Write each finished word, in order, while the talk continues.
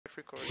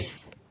recording.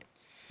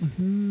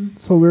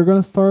 So we're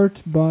gonna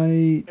start by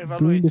doing the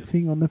Evaluate.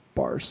 thing on the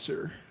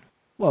parser.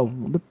 Well,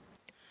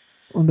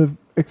 on the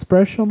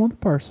expression on the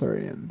parser,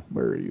 and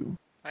where are you?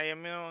 I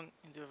am in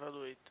the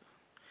evaluate.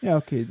 Yeah,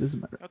 okay, it doesn't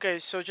matter. Okay,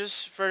 so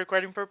just for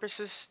recording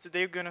purposes,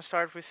 today we're gonna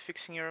start with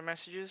fixing error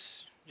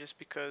messages, just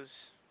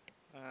because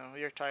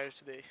we are tired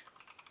today.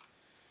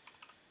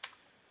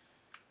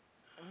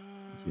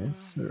 Yes,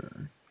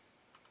 sir.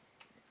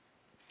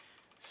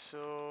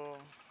 So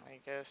I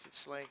guess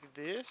it's like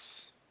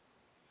this.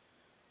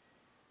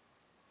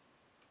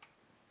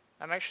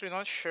 I'm actually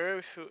not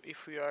sure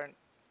if we are.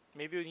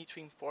 Maybe we need to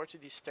import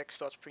this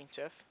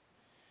text.printf.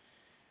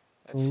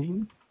 Let's see.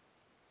 Oh,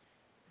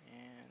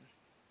 And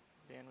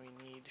then we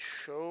need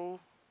show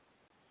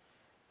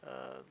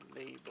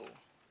label.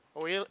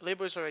 Oh, yeah,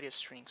 label is already a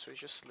string, so it's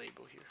just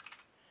label here.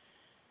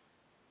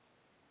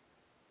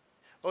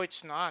 Oh,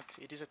 it's not.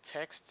 It is a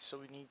text, so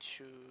we need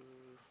to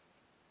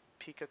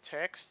pick a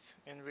text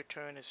and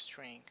return a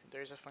string.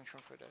 There's a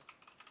function for that.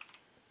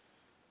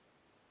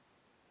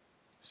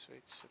 So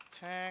it's a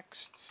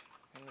text,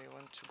 and we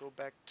want to go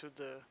back to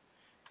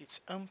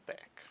it's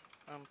unpack.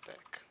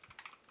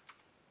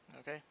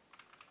 Okay.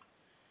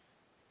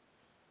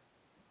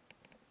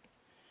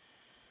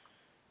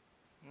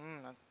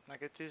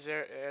 Nugget is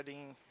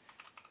adding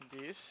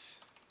this,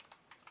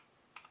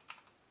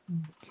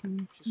 okay.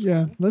 which is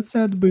Yeah, cool. let's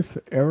add with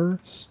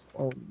errors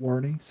or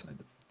warnings.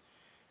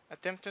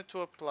 Attempted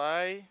to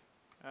apply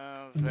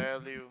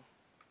value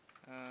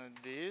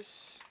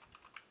this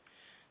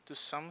to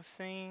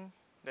something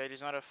that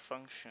is not a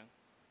function.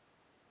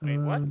 Wait,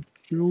 what?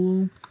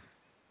 Show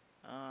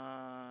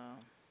Uh,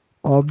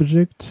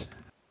 object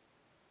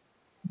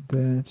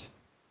that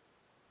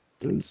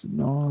does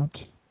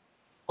not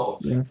Oh,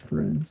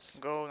 reference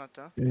Go,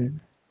 Nathan.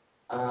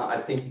 a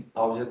I think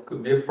object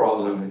could be a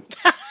problem.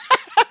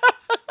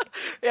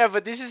 Yeah,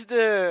 but this is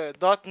the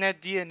 .NET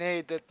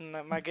DNA that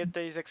Magenta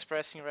is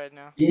expressing right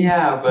now.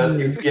 Yeah, but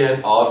Yeah. if you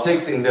add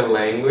objects in the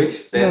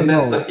language, No, then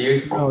that's no, a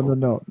huge no, no, problem.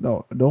 no,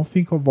 no. Don't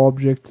think of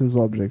objects as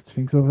objects.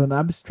 Think of an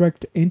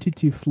abstract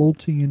entity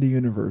floating in the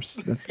universe.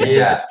 That's the object.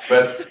 Yeah,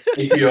 but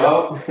if you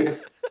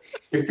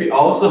if we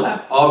also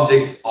have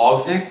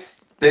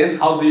objects, then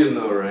how do you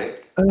know, right?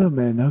 Oh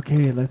man,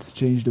 okay, let's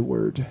change the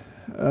word.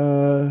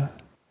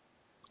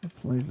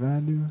 Apply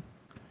value.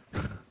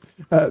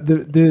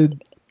 The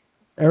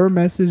error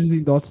messages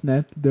in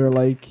 .NET, they're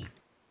like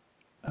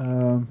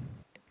um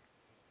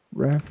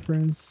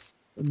reference.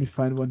 Let me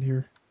find one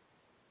here.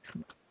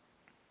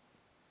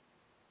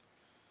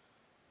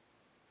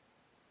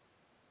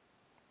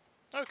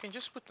 Oh, you can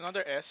just put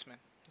another S, man.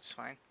 It's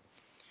fine.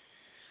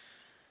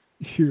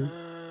 Here,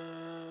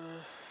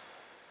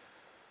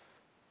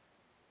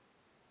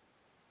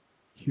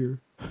 here.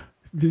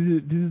 This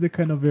is the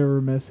kind of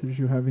error message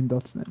you have in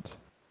 .NET.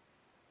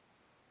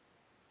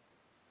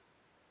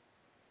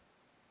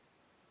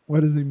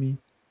 What does it mean?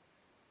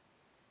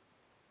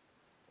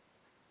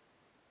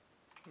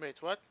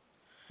 Wait, what?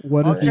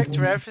 What does this Object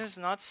mean? reference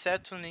not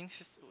set to an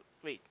instance.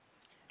 Wait.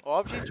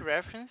 Object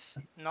reference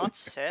not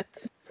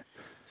set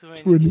to an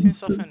To an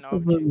instance of an instance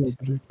of an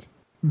object. object.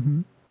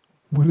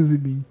 What does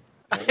it mean?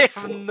 I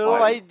have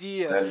no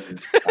idea.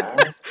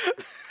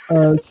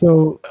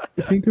 So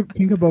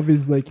think about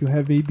this, like you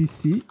have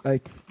ABC,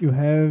 like you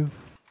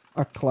have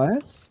a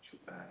class.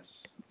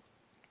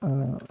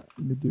 Let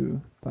me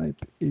do type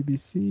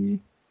ABC.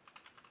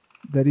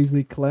 That is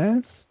a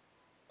class.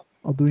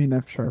 I'll do in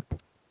F sharp.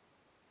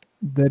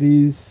 That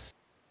has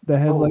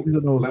like, I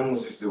don't know,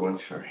 Lemos is the one,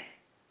 sorry.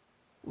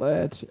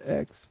 let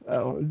X.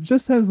 It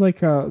just has like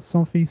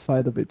something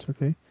inside of it,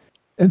 okay?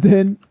 And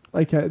then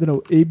like, I don't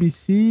know,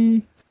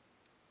 ABC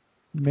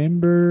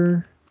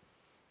member.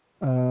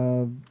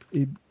 Who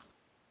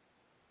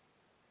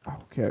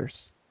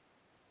cares?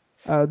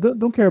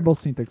 Don't care about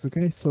syntax,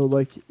 okay? So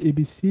like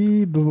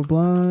ABC blah blah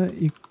blah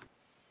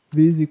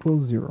this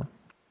equals 0.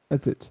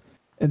 That's it.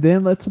 And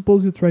then let's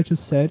suppose you try to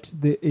set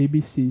the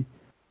ABC.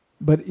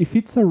 But if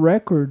it's a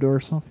record or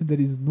something that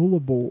is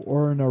nullable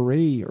or an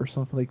array or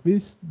something like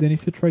this, then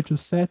if you try to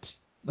set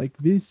like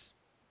this,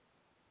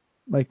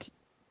 like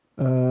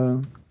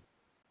this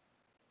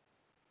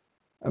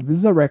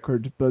is a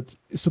record, but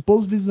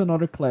suppose this is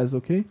another class,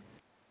 okay?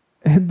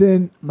 And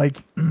then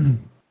like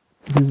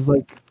this is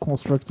like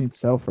constructing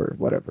itself or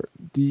whatever.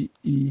 DE.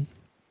 I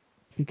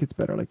think it's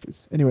better like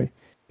this. Anyway,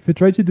 if you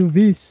try to do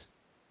this,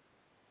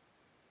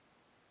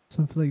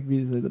 something like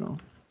this, I don't know.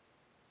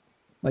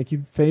 Like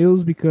it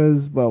fails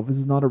because, well, this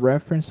is not a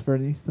reference for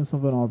an instance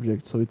of an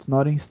object. So it's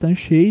not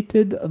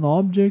instantiated an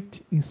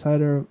object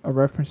inside a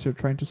reference you're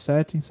trying to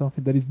set in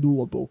something that is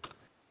nullable.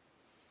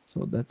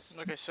 So that's...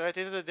 Okay, so at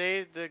the end of the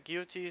day, the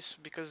guilty is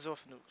because of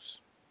nulls.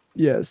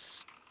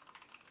 Yes.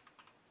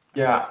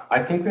 Yeah,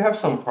 I think we have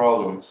some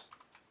problems.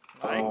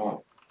 Like?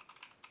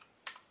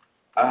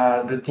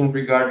 The thing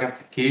regarding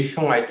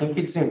application, I think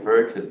it's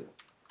inverted.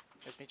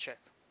 Let me check.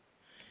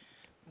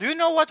 Do you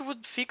know what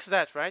would fix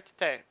that, right?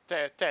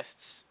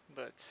 Tests,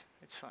 but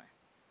it's fine.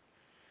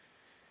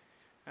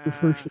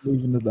 Prefer to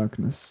live in the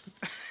darkness.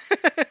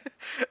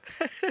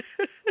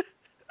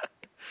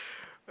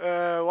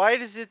 why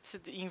is it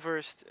the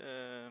inverse?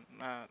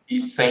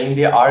 He's saying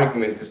the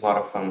argument is not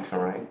a function,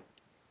 right?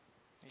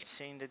 It's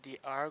saying that the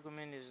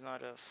argument is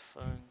not a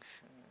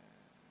function.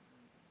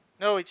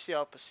 No, it's the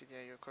opposite.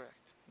 Yeah, you're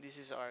correct. This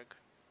is arg.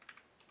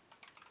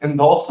 And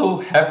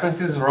also,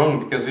 reference is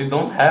wrong because we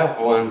don't have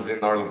ones in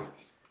our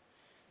language.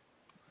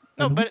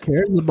 No, And who but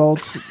cares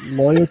about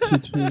loyalty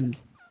to?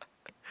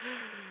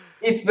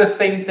 It's the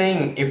same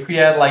thing. If we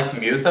had like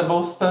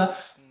mutable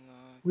stuff,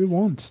 it's We not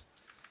won't.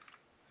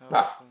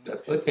 a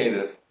that's function. okay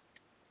then.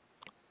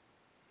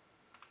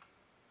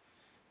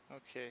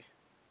 Okay.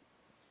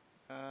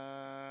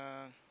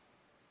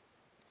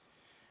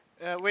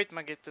 Uh, wait,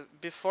 Magetta.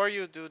 Before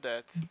you do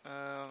that,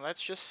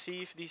 let's just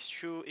see if these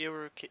two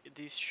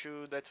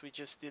that we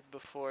just did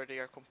before they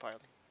are compiling.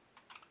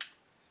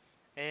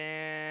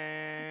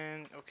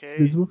 And okay,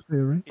 This will fail,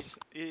 right?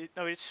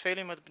 no, it's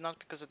failing, but not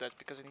because of that.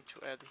 Because I need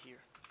to add here.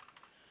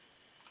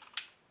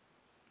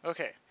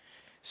 Okay,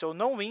 so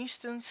no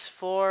instance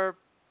for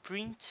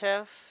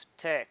printf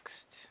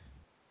text.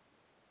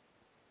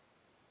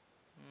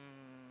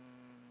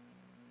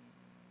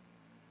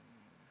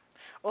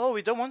 Oh,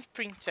 we don't want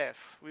printf.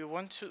 We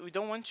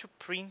don't want to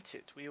print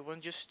it. We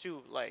want just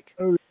to like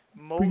Oh,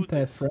 mode it.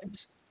 printf,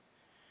 right?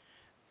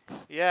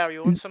 Yeah, we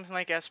want Is something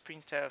like as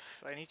printf.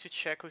 I need to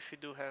check if we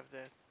do have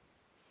that.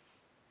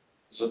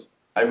 So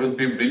I would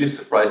be really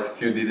surprised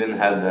if you didn't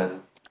have that.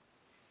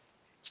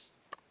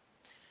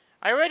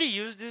 I already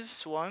used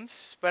this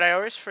once, but I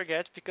always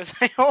forget because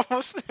I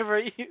almost never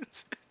use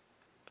it.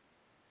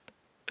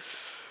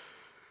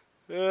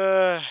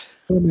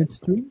 format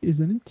string,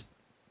 isn't it?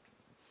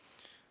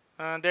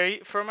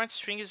 Format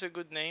string is a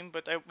good name,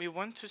 but we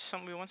want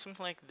something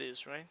like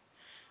this, right?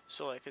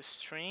 So like a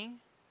string.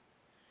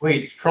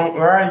 Wait, from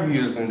where are you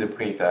using the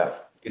printf?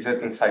 Is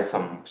it inside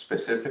some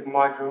specific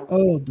module?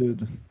 Oh,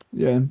 dude.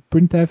 Yeah, and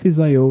printf is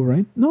IO,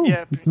 right? No,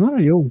 Yeah, it's not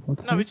IO. What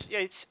the no, heck?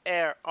 it's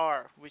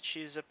R, which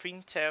is a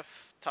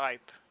printf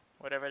type,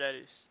 whatever that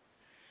is.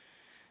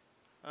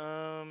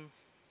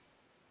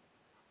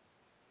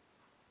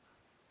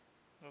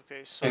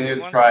 Okay, so Can we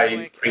you want something try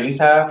like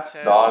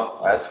printf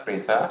dot as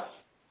printf?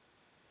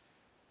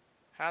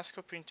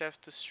 Haskell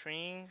printf to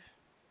string.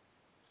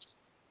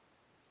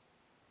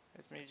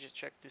 Let me just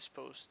check this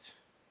post.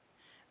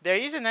 There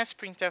is an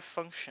sprintf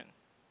function.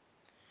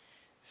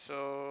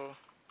 So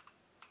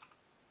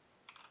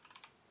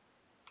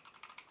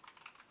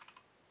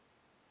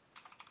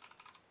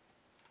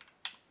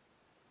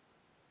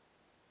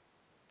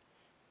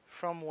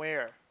from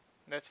where?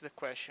 That's the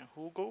question.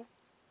 Google.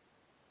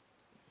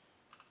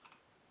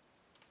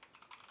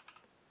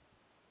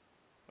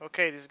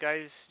 Okay, this guy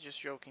is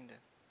just joking then.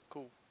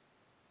 Cool.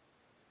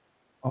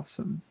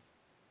 Awesome.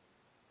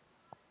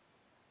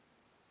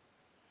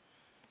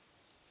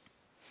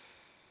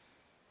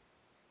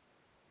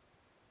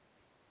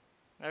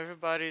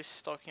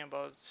 Everybody's talking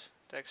about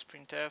text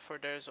printf, or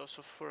there's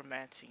also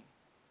formatting.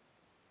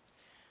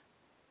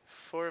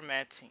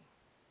 Formatting.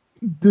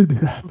 Dude,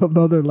 I have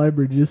another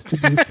library just to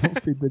do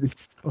something that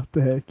is. What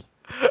the heck?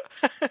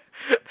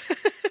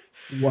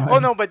 Oh Why?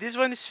 no, but this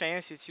one is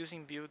fancy. It's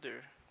using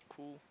builder.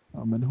 Cool.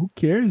 Oh man, who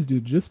cares,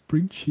 dude? Just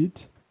print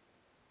shit.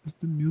 It's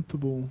the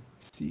mutable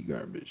C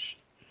garbage.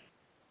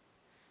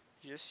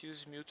 Just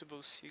use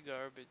mutable C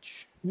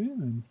garbage. Yeah,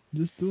 man.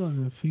 Just do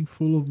a thing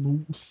full of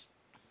nulls.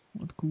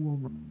 What could go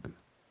wrong?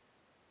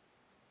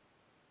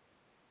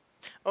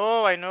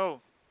 Oh, I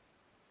know.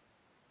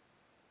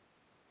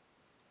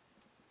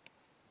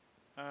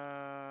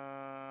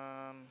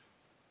 Um,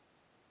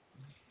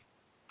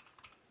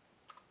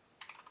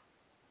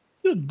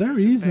 Dude, there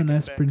need to is pack an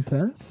it back.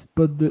 sprintf,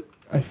 but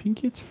I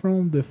think it's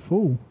from the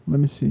full. Let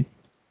me see.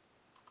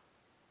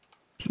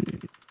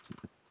 Shit.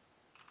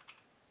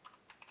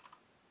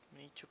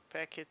 Need to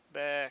pack it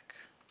back.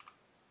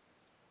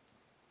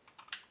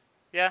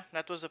 Yeah,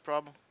 that was the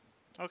problem.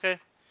 Okay.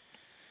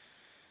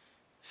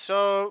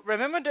 So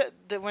remember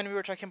that when we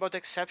were talking about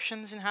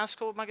exceptions in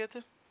Haskell,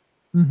 Magete?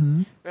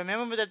 Mm-hmm.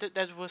 Remember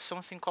that was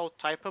something called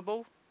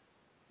typable?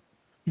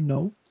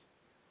 No.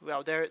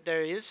 Well,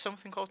 there is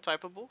something called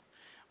typable,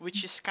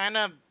 which is kind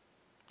of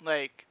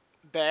like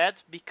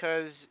bad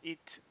because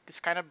it is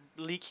kind of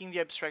leaking the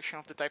abstraction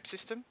of the type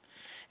system.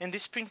 And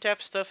this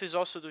printf stuff is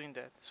also doing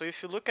that. So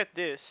if you look at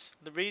this,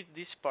 read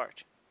this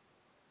part.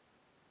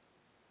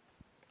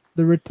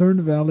 The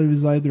return value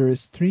is either a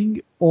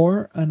string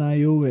or an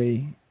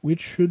IOA,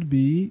 which should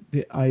be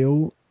the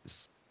IO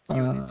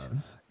Unit.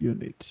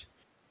 unit.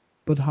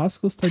 But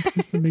Haskell's type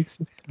system makes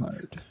it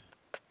hard.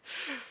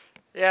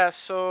 Yeah,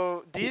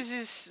 so this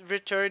is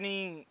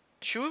returning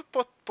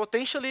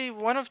potentially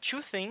one of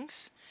two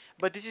things,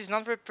 but this is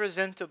not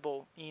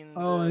representable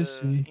Oh, I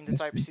see. in the I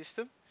type see.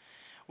 system,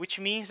 which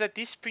means that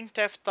this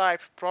printf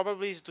type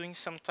probably is doing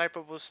some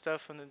typable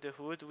stuff under the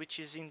hood, which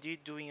is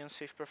indeed doing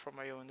unsafe perform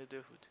IO under the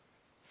hood.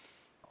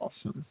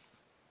 Awesome.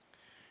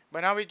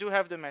 But now we do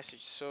have the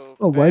message, so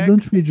Oh, why back.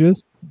 don't we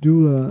just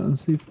do a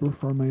unsafe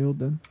perform IO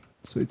then?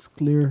 So it's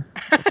clear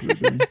what we're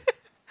doing.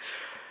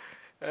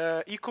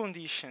 E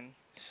condition.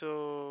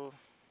 So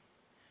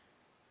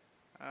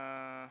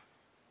uh,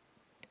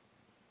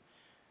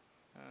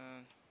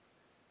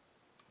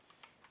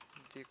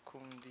 the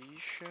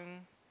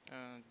condition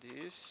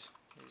this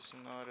is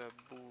not a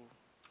bool.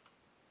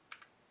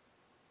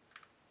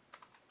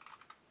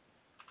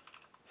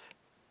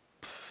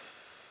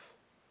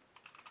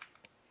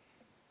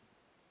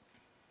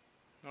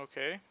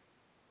 Okay.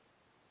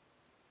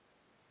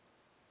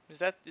 Is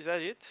that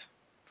it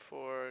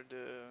for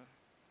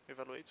the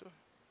evaluator?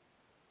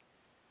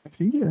 I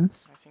think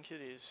yes. I think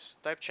it is.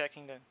 Type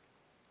checking then.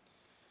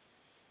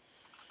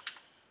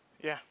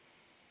 Yeah.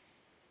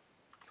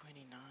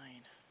 29.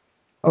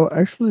 Oh,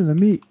 actually, let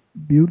me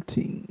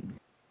building.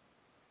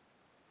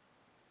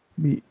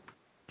 Let me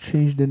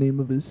change the name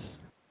of this.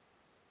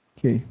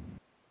 Okay.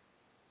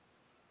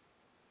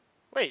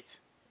 Wait.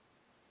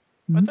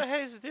 What Mhm. the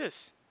hell is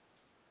this?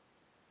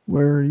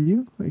 Where are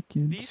you? I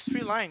can't These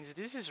 3 see. lines.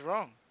 This is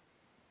wrong.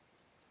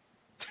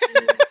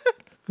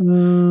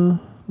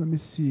 Let me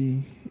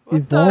see.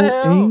 What the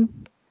hell?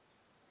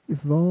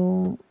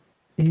 Eval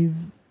a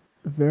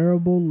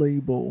variable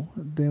label.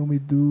 Then we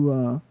do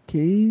a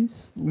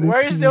case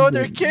Where is looking the in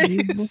other the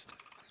label. case?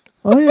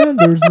 Oh yeah,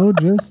 there's no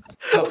just.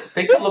 No,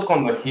 take a look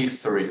on the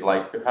history.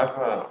 Like you have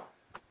a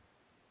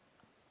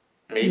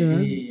Yeah.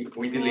 maybe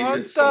we What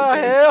deleted the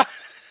something. hell?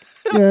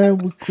 Yeah,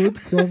 we could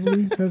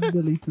probably have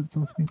deleted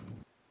something.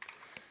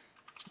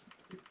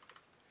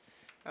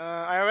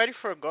 I already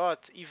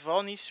forgot.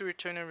 Eval needs to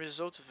return a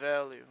result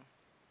value.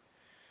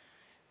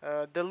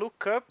 The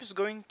lookup is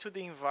going to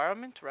the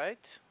environment,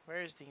 right?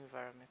 Where is the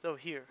environment? Oh,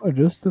 here. Oh,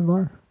 just the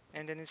var.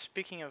 And then it's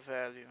picking a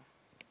value.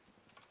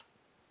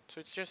 So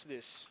it's just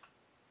this.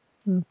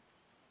 Yeah.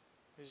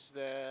 Is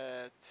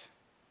that...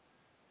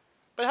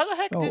 But how the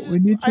heck Oh, this is... we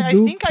need to I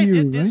do think I peer,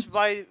 did this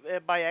right?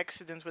 by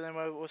accident when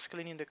I was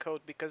cleaning the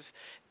code because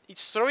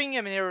it's throwing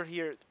an error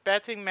here.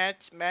 Pattern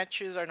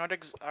matches are not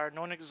are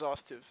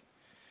non-exhaustive.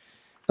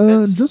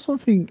 That's Just one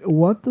thing.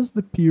 What does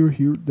the peer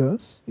here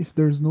does if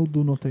there's no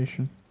do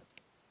notation?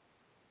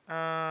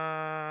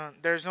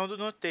 there's no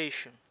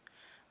notation,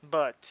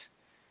 but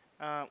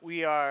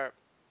we are.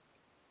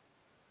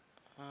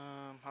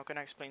 How can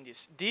I explain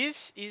this?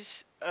 This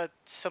is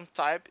some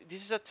type.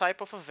 This is a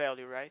type of a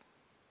value, right?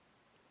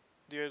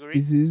 Do you agree?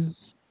 This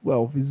is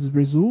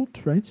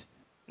result, right?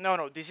 No,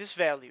 no. This is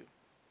value.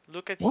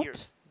 Look at here.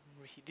 What?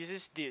 This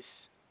is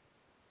this,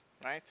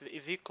 right?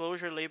 If we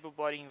closure label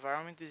body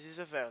environment, this is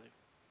a value,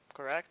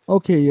 correct?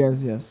 Okay,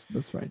 yes,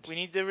 that's right. We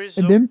need the And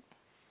result. then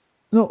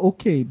no,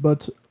 okay,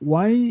 but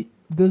why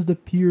does the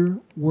peer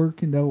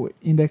work in that way?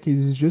 In that case,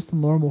 it's just a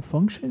normal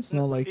function. It's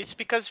not It's like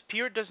because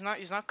peer does not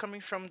is not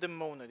coming from the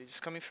monad. It's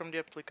coming from the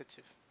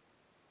applicative.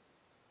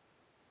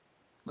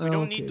 We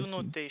don't need okay, I do see.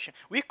 notation.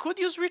 We could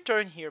use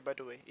return here, by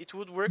the way. It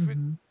would work with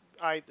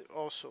Mm-hmm. I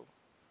also,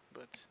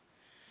 but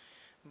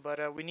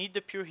we need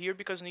the pure here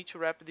because we need to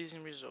wrap this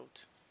in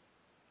result,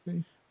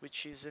 Okay.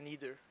 which is an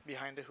either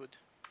behind the hood.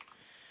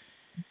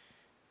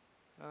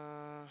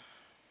 Uh,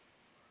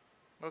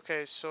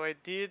 okay, so I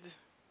did.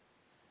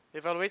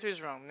 The evaluator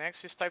is wrong.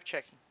 Next is type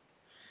checking.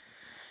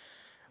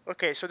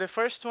 Okay, so the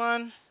first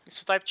one is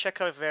to type check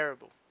a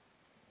variable.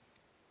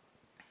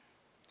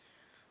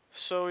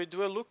 So we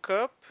do a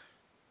lookup.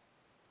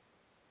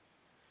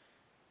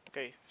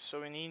 Okay,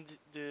 so we need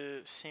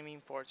the same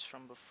imports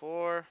from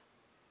before.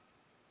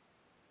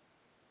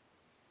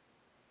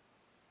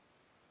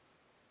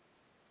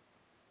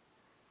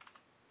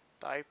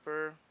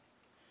 Typer.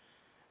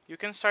 You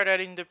can start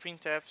adding the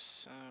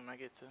printfs,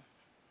 Mageta.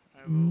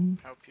 I will Mm.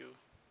 help you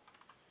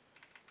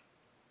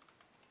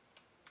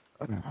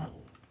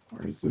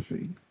Where is the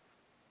thing?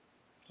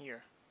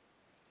 here.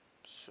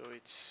 So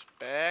it's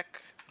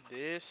back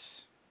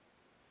this.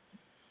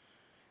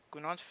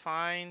 Could not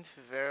find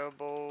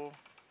variable.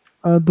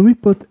 Do we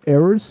put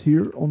errors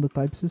here on the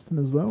type system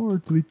as well, or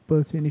do we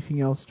put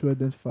anything else to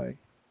identify?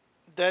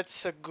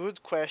 That's a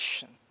good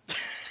question.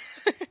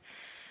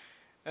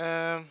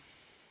 um,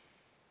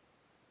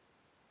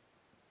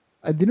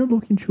 I didn't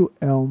look into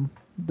Elm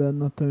that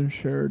Nathan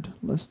shared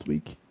last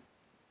week.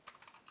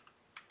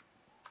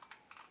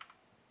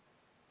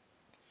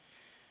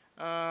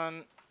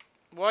 um,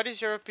 what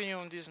is your opinion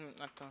on this,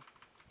 Nathan?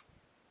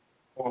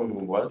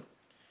 On what?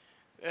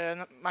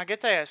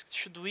 Mageta asked,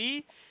 should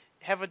we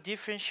have a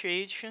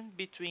differentiation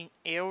between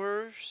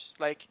errors,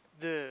 like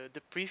the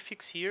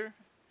prefix here,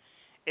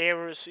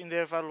 errors in the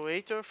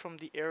evaluator from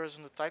the errors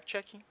on the type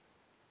checking?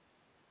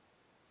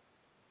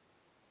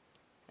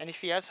 And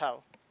if yes,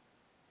 how?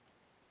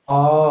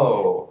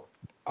 Oh,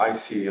 I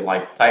see.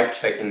 Like type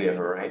checking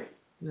error, right?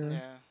 Yeah.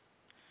 Yeah.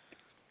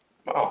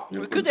 Wow,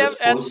 you We could could have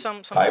just add put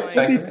something type like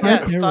Maybe checking type yeah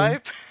error. error.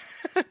 type.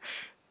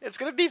 It's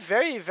gonna be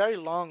very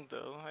long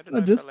though. I don't know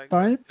if I Just like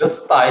that. type.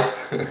 Just type.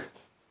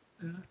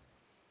 Yeah.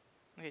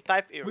 Okay,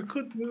 type We error.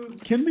 could do.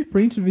 Can we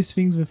print these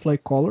things with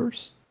like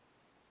colors?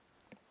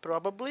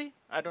 Probably.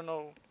 I don't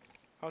know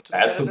how to do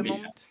that That at would the be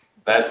moment.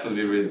 that would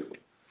be really good.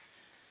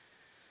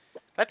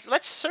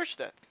 Let's search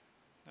that.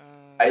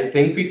 I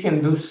think we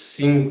can do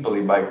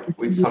simply by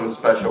We with can do some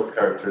special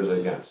characters,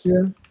 I Print guess.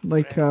 yeah,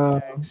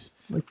 random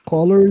text. like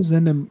colors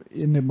and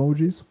in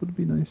emojis would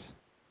be nice.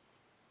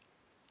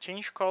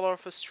 Change color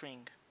of a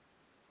string.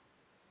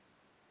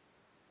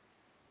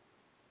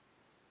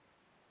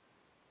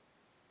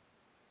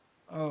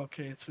 Oh,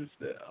 okay, it's with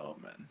the. Oh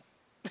man.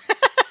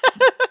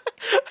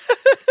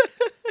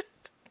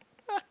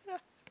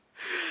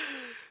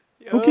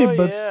 Okay, Oh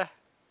but yeah.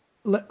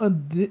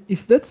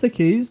 if that's the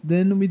case,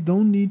 then we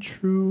don't need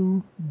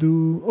to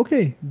do.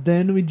 Okay,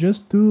 then we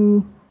just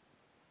do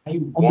I on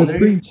the wonder if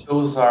print.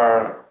 those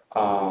are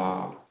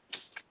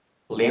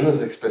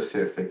Linux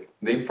specific.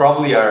 They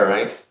probably are,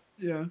 right?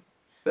 Yeah.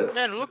 That's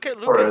Man, look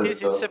for at us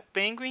this. It's a though.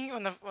 penguin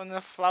on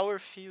a flower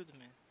field,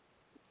 man.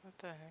 What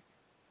the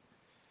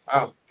Oh,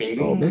 Oh,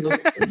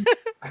 penguin.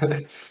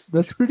 heck?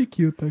 that's pretty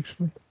cute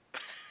actually.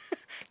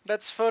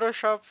 That's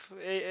Photoshop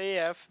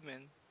AF,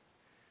 man.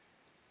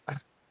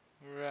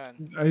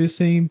 Run. Are you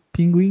saying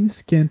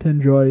penguins can't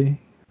enjoy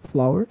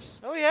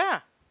flowers? Oh yeah.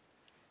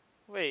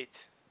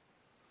 Wait.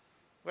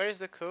 Where is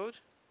the code?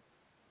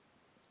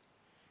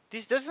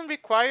 This doesn't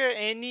require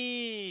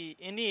any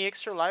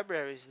extra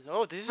libraries.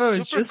 Oh, this is No,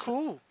 it's super just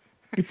cool.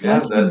 it's Yeah,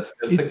 like that's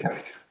just the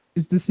character.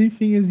 it's the same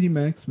thing as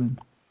Emacs, man.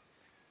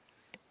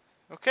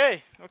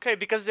 Okay, okay,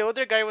 because the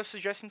other guy was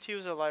suggesting to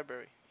use a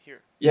library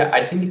here. Yeah,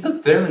 I think it's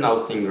a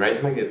terminal thing, right,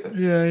 Magetta?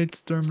 Yeah,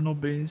 it's terminal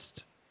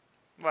based.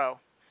 Well,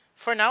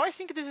 for now I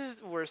think this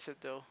is worth it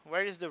though.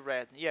 Where is the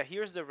red? Yeah,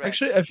 here's the red.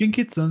 Actually, I think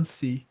it's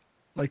ANSI.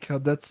 Like how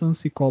that's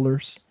ANSI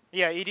colors.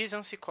 Yeah, it is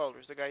ANSI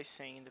colors. The guy is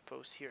saying in the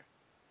post here.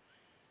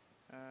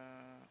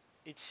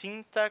 It's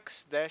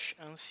syntax dash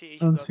ANSI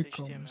ANSI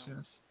colors, HTML.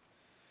 yes.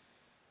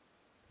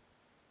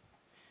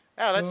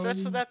 Yeah, let's do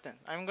So that then.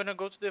 I'm gonna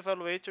go to the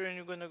evaluator and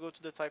you're gonna go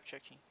to the type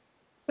checking.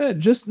 yeah,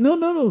 just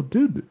no,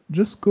 dude.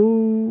 Just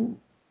go.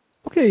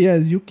 Okay,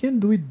 yes, you can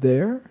do it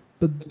there,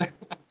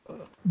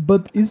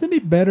 but isn't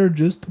it better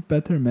just to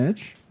pattern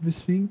match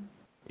this thing?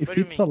 What If do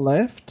you it's a mean?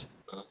 left,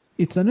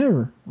 it's an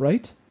error,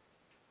 right?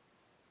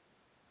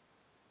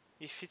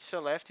 If it's a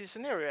left, it's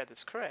an error. Yeah,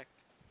 that's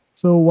correct.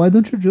 So why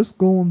don't you just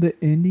go on the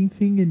ending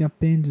thing and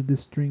append the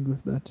string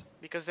with that?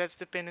 Because that's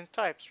dependent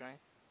types, right?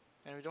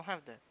 And we don't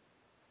have that.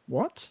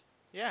 What?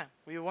 Yeah,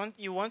 you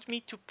want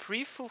me to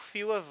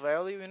pre-fulfill a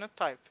value in a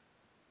type.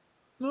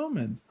 No,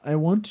 man. I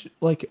want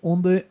like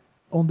on the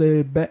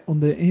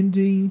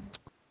ending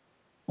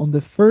on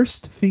the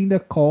first thing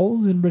that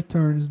calls and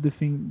returns the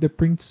thing that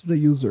prints to the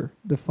user,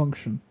 the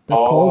function that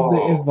calls the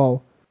Oh,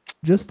 eval.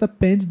 Just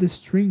append the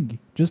string.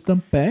 Just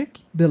unpack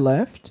the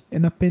left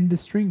and append the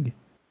string.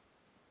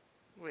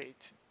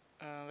 Wait,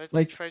 let me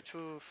Like, try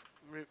to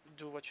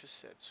do what you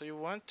said. So you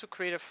want to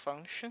create a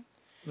function.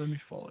 let me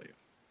follow you.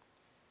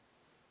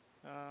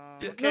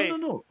 Yeah, Okay,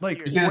 no. Like,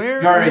 here. because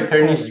where you are are you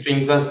returning calling?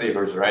 strings as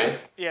zeros, right?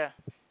 Yeah.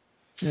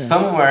 Yeah.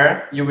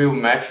 Somewhere you will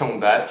match on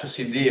that to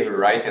see the error,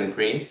 right, and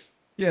print.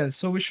 Yeah,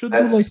 so we should do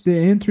like That's the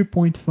entry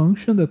point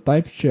function that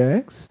type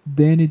checks,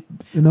 then it,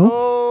 you know?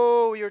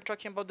 Oh, you're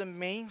talking about the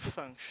main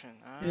function.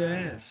 Ah.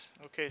 Yes.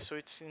 Okay, so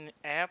it's in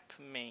app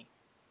main.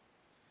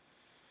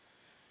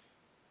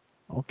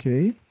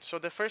 Okay. So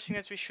the first thing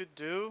that we should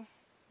do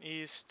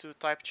is to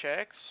type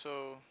check.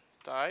 So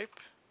type.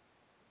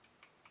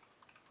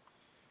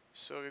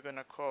 So we're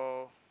gonna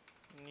call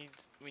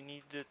we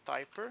need the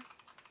typer,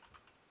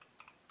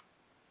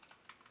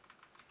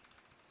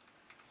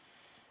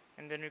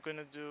 and then we're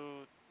gonna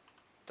do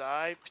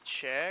type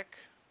check.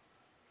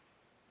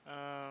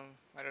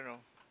 I don't know.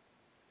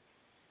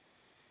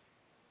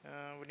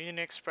 We need an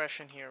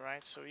expression here,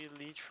 right? So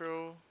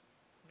literal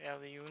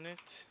L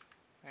unit,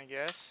 I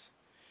guess.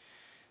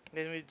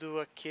 Then we do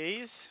a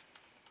case.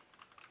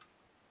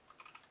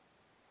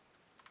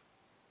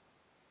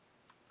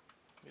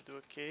 We do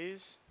a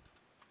case,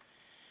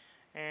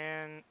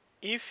 and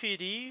if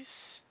it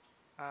is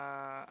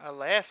a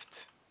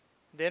left,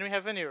 then we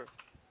have an error.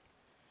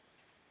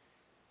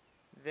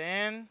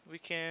 Then we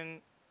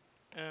can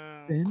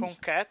Append.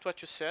 concat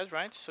what you said,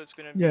 right? So it's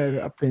gonna Yeah, be,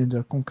 append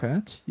a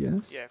concat,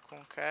 yes. yeah,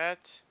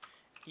 concat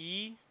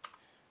e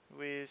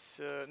with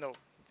no,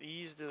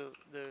 e is the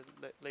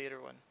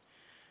later one.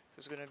 So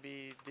it's gonna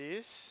be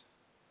this,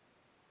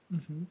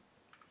 Mm-hmm.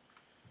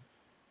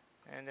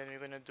 and then we're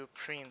gonna do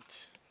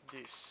print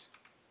this.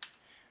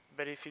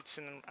 But if it's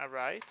in a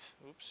right,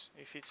 oops,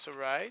 if it's a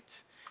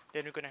right,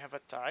 then we're gonna have a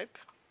type,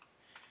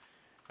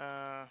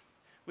 uh,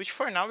 which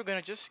for now we're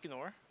gonna just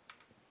ignore.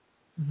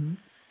 Mm-hmm.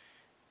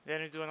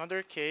 Then we do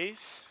another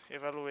case,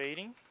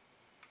 evaluating,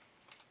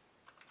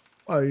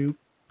 Are you?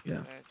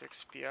 Yeah.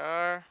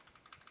 xpr,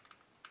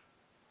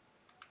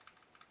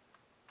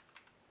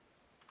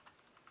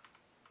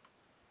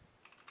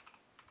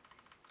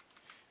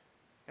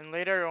 and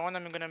later on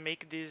I'm gonna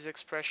make this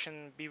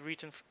expression be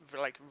written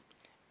like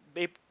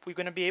we're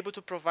gonna be able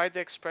to provide the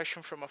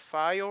expression from a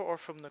file or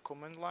from the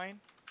command line,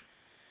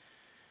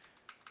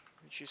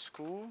 which is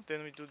cool.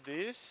 Then we do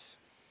this.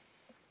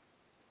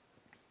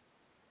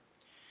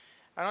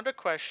 Another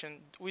question,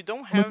 we don't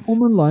On the have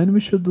command line, we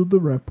should do the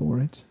REPL,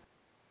 right?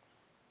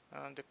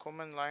 the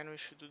command line, we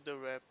should do the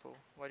REPL.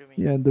 What do you mean?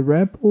 Yeah, the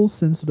REPL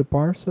sends to the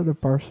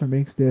parser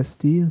makes the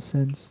ST and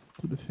sends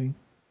to the thing.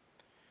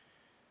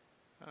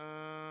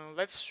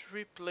 Let's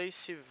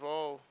replace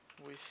eval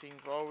with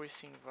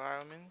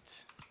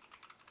environment.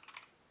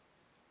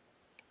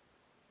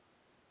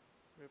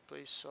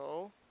 Replace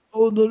all.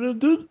 Oh no,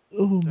 dude.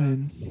 Oh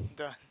Done. man.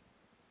 Done.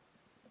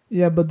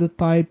 Yeah, but the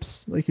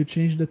types, like you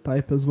change the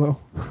type as well.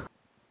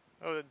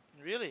 Oh,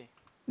 really?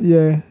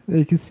 Yeah,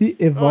 like you see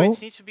Oh, it evolve,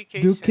 needs to be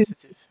case do can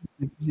sensitive.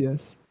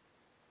 yes.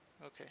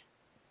 Okay.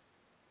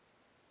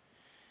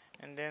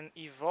 And then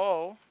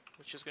evolve,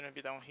 which is gonna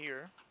be down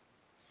here,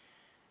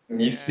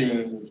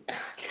 Missing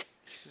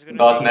is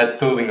gonna take it. .NET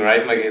tooling,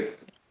 right? Like it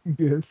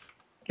Yes.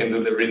 can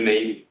do the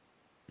rename.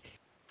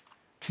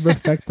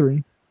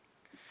 Refactoring.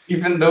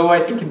 Even though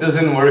I think it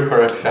doesn't work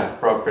for a shop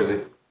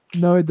properly.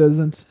 No, it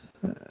doesn't.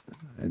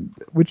 And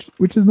which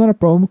is not a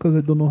problem because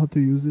I don't know how to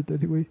use it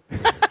anyway.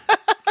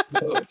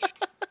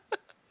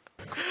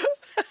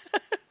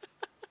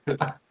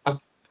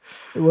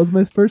 It was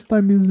my first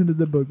time using the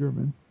debugger,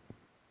 man.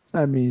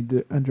 I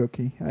mean, I'm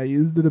joking. I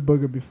used the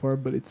debugger before,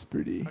 but it's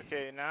pretty.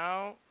 Okay,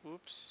 now,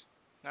 oops.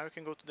 Now we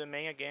can go to the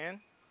main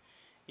again.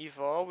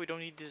 Evolve, we don't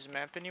need this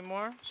map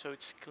anymore, so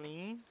it's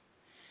clean.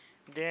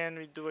 Then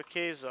we do a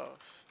case of.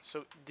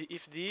 So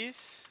if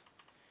this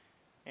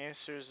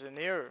answers an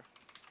error,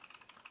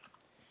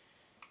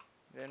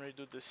 then we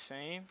do the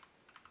same.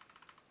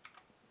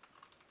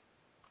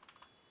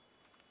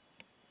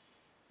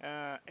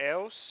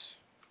 Else,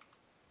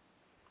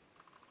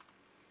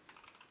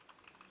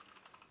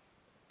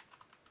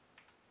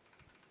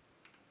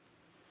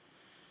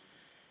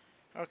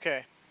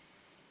 okay.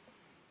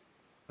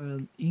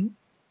 In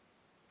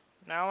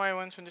Now I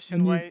want to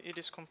understand when why you it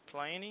is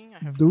complaining. I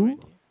have no do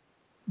idea.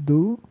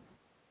 do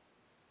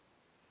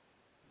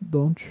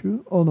don't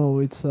you? Oh no,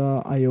 it's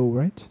IO,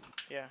 right?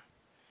 Yeah.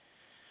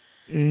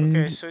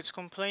 Okay, And so it's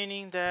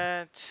complaining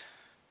that.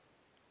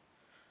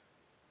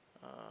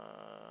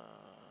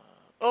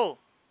 Oh,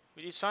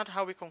 it's not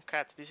how we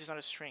concat. This is not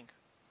a string.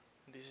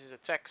 This is a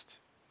text.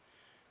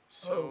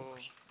 oh, So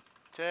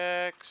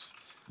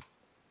text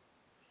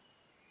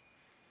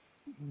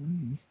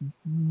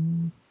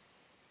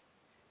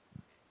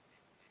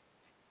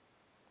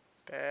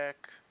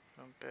back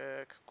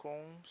unpack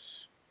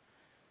cons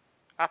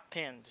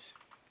append.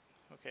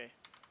 Okay.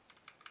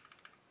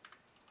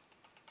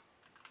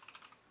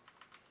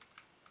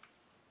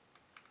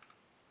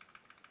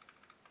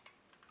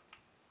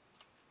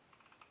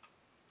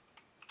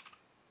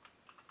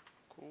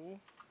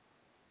 Cool.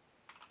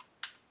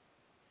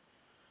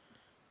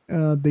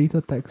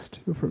 data text.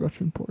 You forgot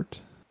to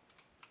import.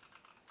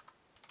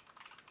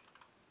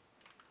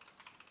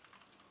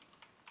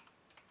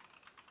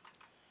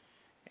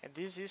 And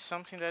this is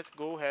something that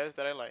Go has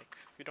that I like.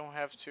 You don't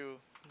have to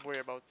worry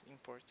about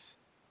imports,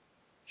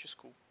 which is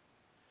cool.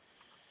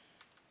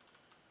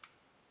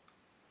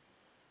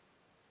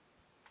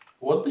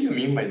 What do you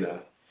mean by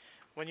that?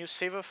 When you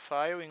save a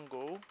file in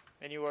Go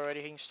and you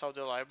already installed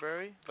the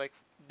library, like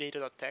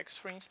data.txt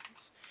for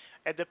instance,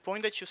 at the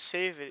point that you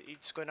save it,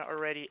 it's gonna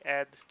already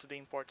add to the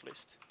import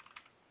list.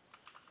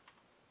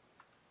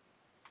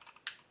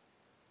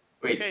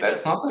 Wait, Okay,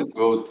 that's done. not a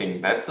Go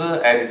thing. That's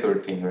a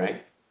editor thing,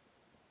 right?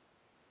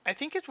 I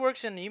think it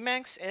works in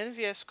Emacs and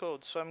VS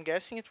Code, so I'm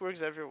guessing it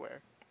works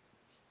everywhere.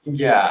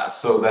 Yeah,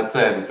 so that's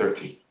the editor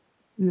thing.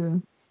 Yeah.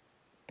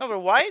 No, but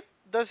why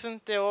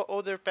doesn't the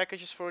other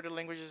packages for the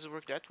languages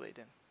work that way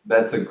then?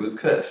 That's a good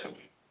question.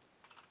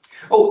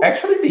 Oh,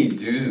 actually, they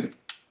do.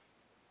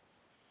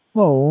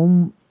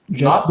 Well,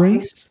 Not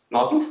JetBrains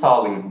not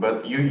installing,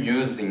 but you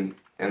using,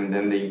 and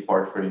then they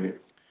import for you.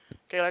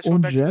 Okay, let's go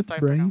on back to the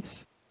typer now.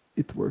 JetBrains,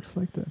 it works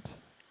like that.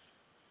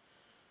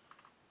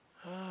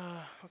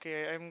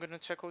 Okay, I'm gonna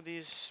tackle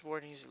these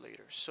warnings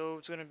later. So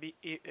it's gonna be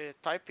a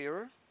type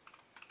error,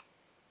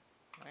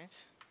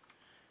 right?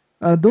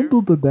 Type Don't error.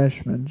 do the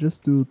dash, man.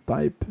 Just do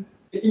type.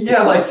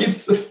 Yeah, like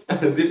it's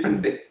a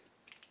different thing.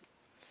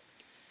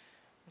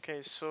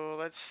 Okay, so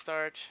let's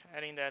start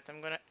adding that.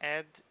 I'm gonna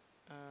add.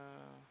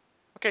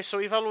 Okay, so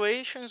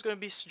evaluation is gonna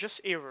be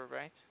just error,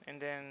 right?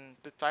 And then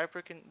the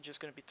typer can just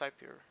gonna be type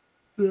error.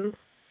 Yeah.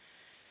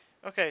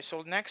 Okay,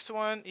 so next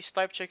one is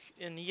type check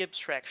in E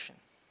abstraction.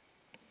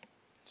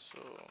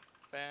 So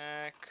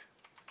back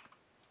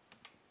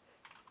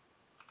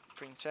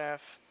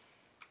printf.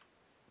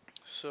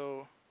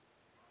 So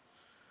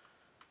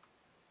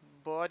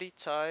body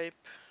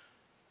type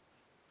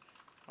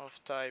of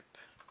type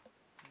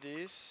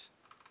this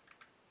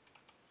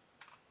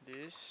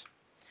this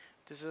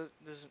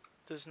this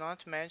does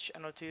not match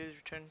annotated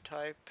return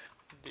type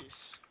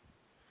this.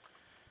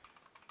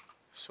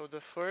 So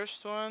the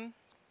first one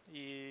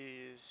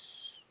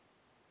is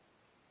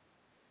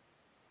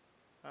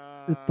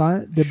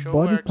The show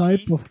body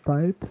type RT, of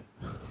type,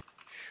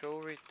 show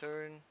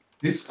return.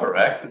 This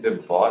correct? The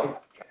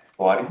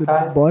body the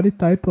type? body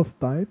type of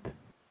type.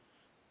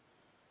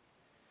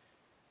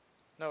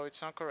 No,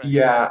 it's not correct.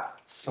 Yeah,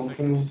 It's like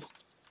something. this.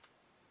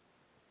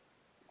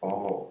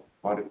 Oh,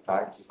 body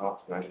type does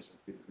not match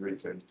with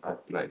return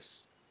type.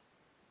 Nice.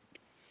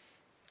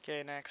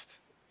 Okay, next.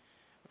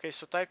 Okay,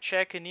 so type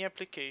check any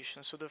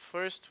application. So the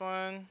first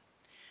one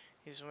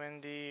is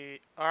when the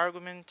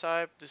argument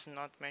type does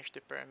not match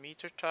the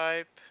parameter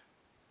type.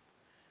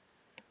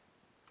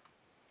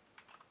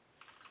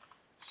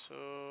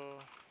 So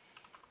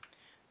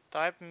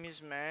type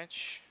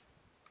mismatch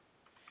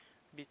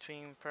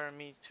between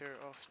parameter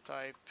of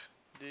type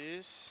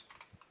this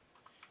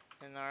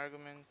and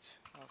argument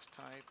of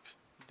type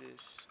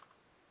this.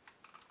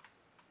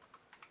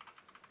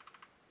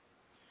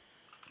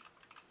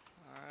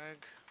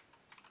 Arg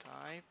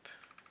type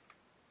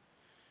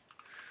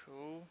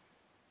show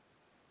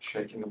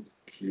Checking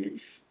the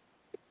case.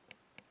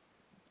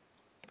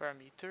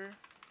 parameter.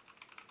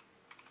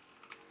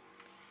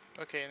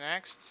 Okay,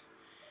 next.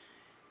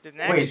 The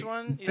next Wait,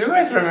 one do is you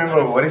when guys this is not a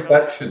remember what is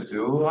that function. to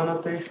do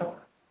annotation?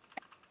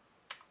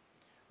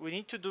 We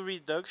need to do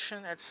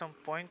reduction at some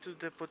point to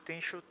the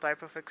potential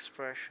type of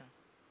expression.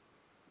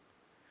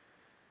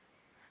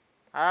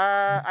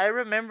 I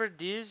remember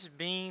this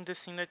being the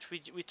thing that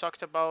we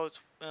talked about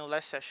in the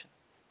last session.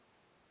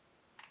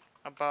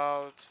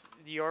 About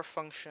the OR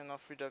function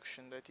of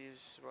reduction that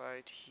is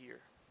right here.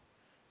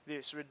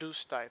 This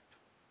reduce type.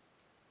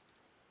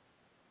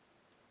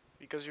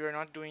 Because we are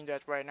not doing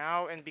that right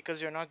now, and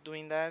because you're not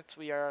doing that,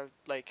 we are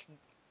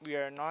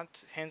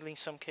not handling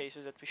some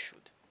cases that we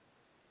should.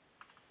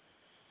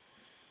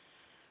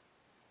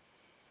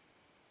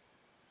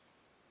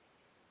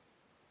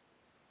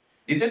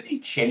 Didn't we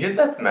change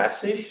that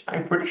message?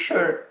 I'm pretty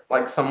sure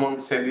like someone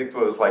said it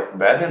was like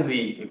bad and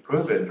we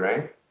improved it,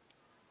 right?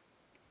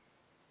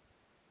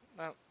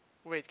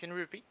 Wait, can you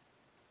repeat?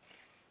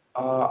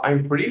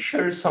 I'm pretty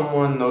sure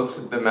someone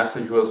noticed the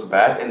message was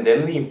bad and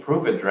then we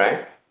improved it,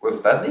 right?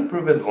 Was that the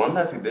improved one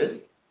that we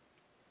did?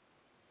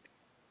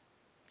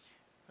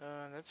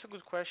 That's a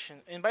good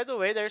question. And by the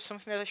way, there's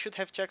something that I should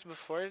have checked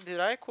before. Did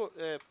I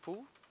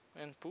pull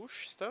and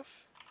push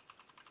stuff?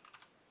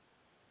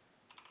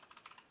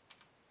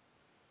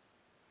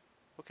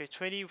 Okay,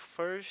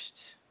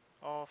 21st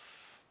of...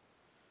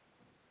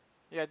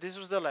 Yeah, this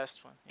was the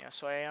last one. Yeah,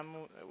 so I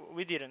am...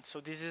 We didn't. So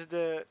this is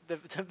the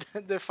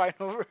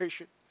final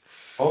version.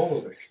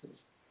 Oh, shit.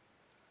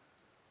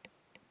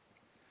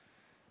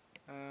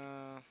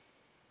 Uh,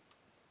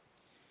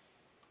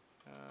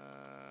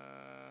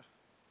 uh,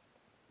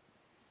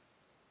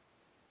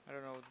 I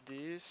don't know.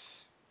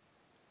 This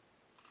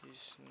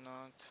is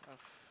not a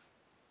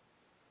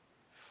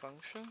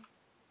function.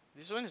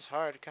 This one is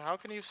hard. How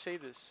can you say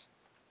this?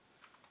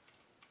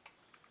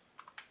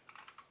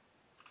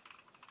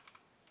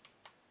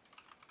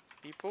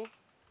 People?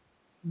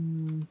 I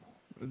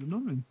don't know,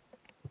 man.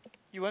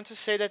 You want to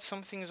say that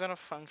something is not a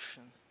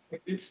function.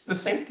 It's the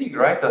same thing,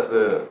 right, as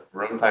the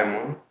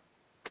runtime one?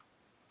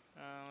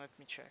 Let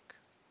me check.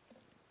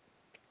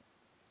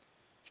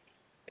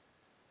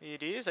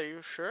 It is, are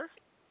you sure?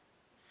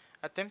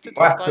 Attempted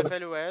to apply What?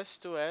 value s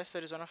to s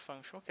that is on a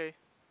function. Okay.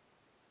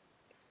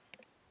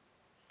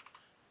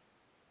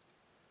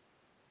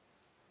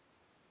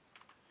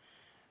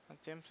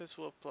 Attempted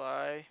to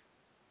apply...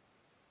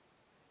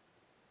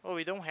 Oh,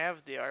 we don't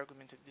have the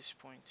argument at this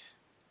point.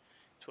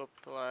 To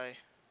apply...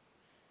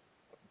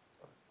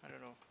 I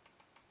don't know.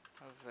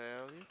 A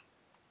value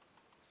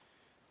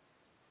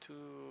to...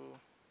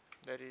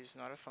 That is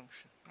not a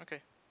function.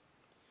 Okay.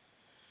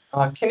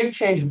 Can you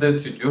change the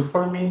to do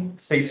for me?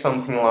 Say Yes.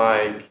 something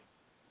like,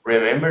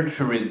 remember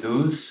to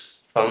reduce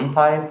fun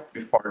type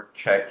before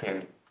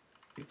checking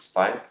its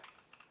type.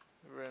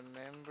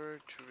 Remember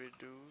to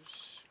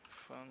reduce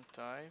fun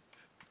type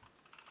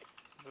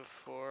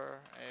before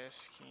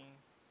asking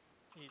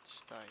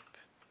its type.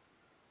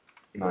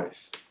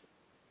 Nice.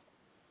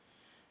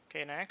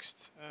 Okay,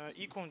 next.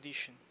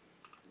 E-condition.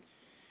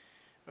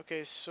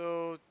 Okay,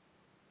 so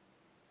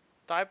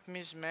type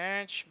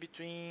mismatch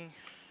between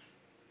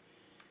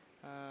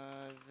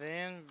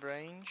then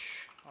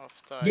branch of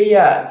type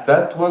Yeah,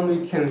 that one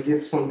we can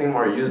give something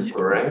more Yeah.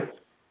 useful, right?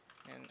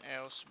 and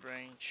else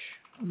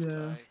branch of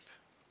Yeah. type.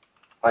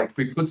 Like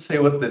we could say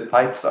what the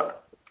types are.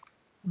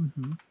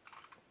 Mm-hmm.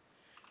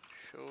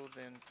 Show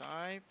then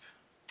type.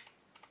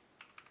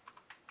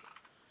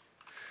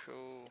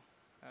 Show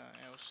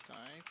else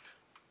type.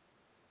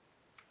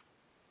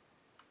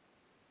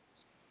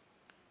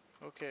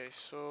 Okay,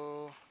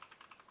 so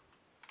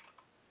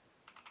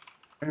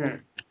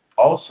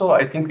Also,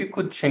 I think we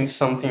could change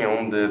something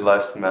on the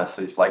last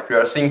message. Like we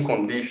are saying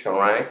condition,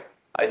 right?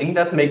 I think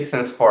that makes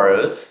sense for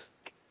us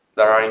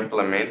that are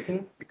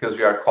implementing because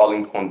we are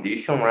calling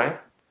condition, right?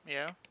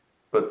 yeah.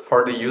 But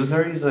for the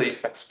user is a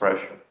if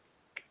expression.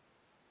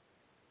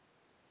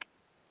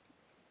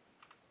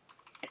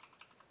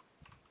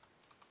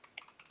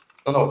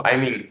 No, I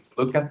mean,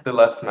 look at the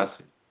last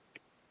message.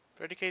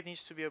 Predicate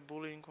needs to be a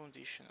Boolean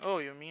condition. Oh,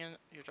 you mean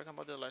you're talking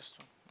about the last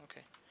one?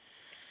 Okay.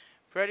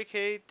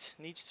 Predicate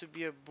needs to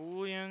be a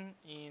Boolean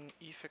in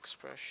if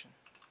expression.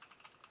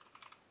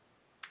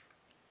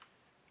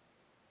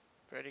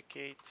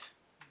 Predicate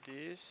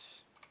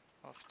this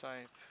of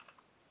type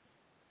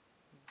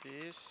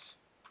this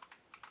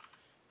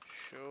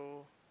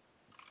show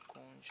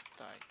cond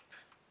type.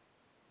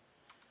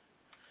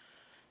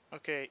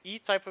 Okay, E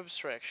type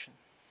abstraction.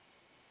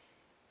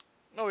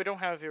 No, we don't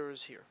have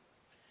errors here.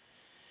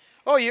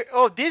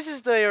 Oh, this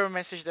is the error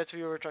message that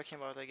we were talking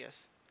about, I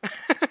guess.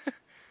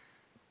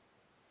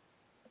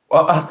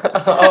 Well,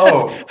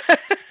 oh,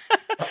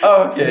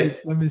 okay.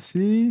 Wait, let me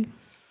see.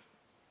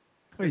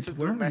 Wait, a where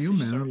door are you, message,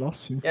 man? I sorry.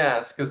 lost you. Yeah,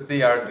 it's because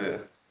they are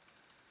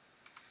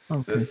the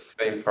Okay.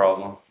 same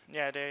problem.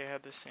 Yeah, they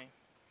had the same.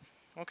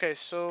 Okay,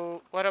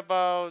 so what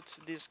about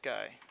this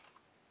guy?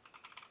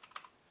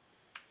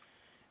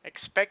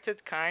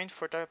 Expected kind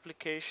for type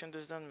application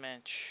does not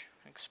match.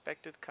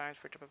 Expected kind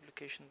for type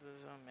application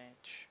does not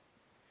match.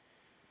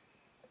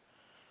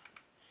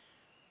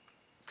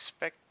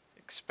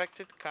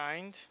 Expected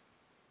kind,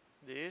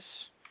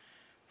 this,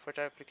 for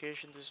type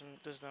application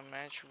does not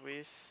match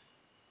with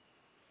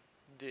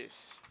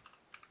this.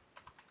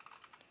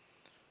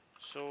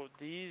 So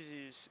this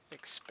is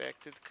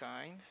expected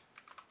kind,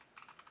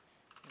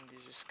 and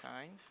this is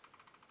kind.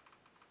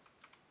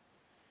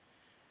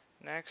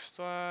 Next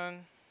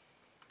one,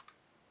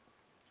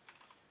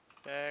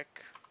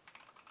 back,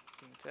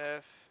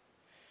 printf.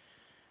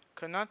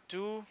 Cannot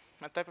do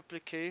a type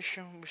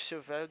application with a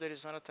value that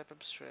is not a type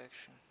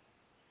abstraction.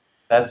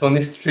 That one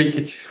is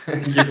tricky to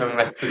give a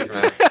message,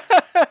 man.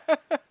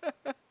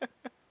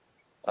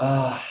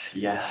 Ah,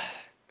 yeah.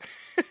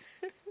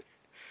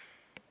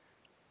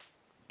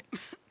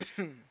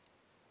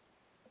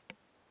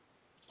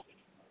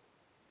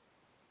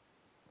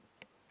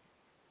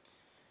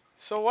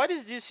 So what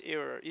is this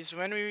error? Is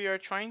when we are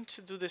trying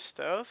to do the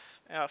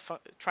stuff,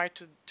 try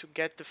to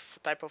get the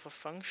type of a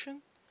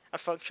function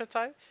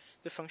type,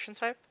 the function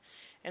type,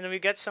 and we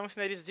get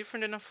something that is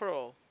different than a for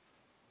all.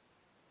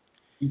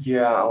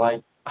 Yeah,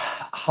 like,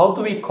 how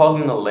do we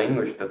call in a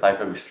language the type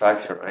of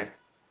abstraction, right?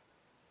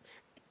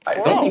 I For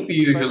don't all, think we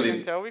as far as I can usually,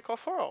 tell, we call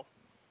for all.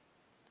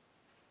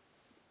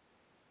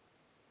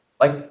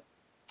 like,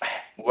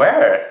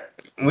 where?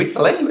 In which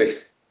language?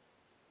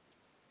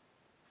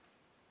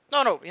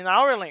 No, in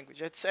our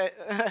language, it's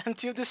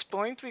until this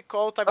point we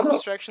call type No, no,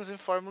 abstractions and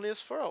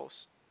formulas for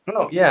alls.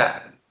 no,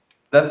 yeah,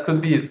 that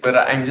could be it. But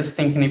I'm just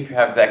thinking if you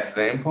have the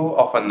example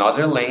of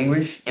another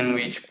language in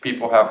which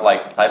people have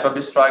like type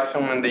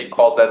abstraction and they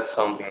call that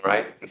something,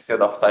 right?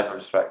 Instead of type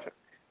abstraction.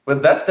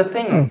 But that's the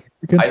Oh, thing.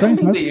 you can I try don't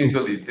think they Haskell.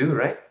 usually do,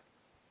 right?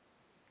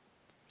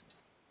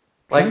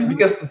 Try Like,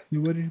 because Haskell. See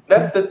what it that's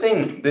prints. the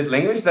thing. The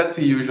language that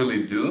we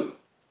usually do,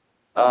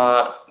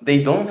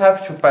 they don't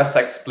have to pass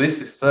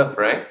explicit stuff,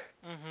 right?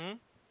 Mm-hmm.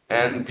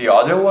 And the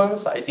other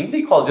ones, I think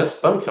they call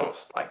just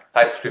functions, like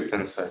TypeScript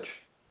and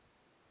such.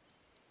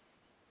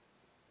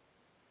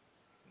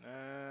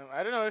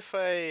 I don't know if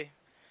I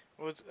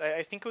would.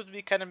 I think it would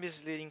be kind of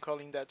misleading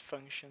calling that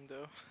function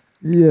though.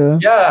 Yeah.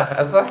 Yeah,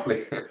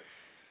 exactly.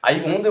 I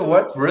Like wonder to.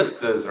 what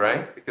Rust does,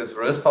 right? Because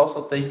Rust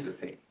also takes the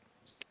thing.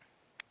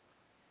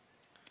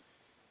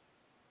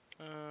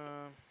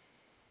 Uh,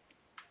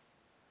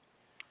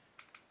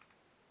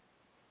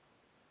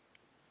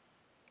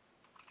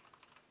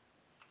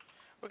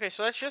 okay,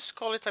 so let's just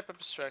call it type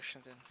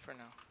abstraction then for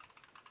now.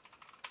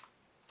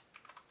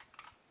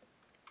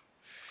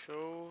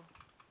 Show.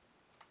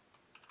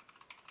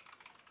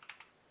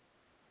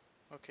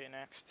 Okay,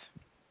 next.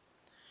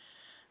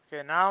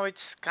 Okay, now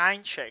it's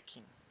kind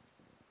checking,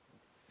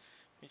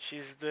 which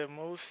is the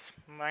most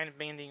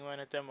mind-bending one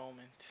at the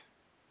moment.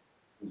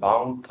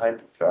 Bound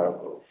type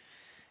variable.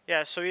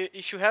 Yeah, so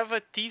if you have a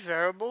t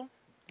variable,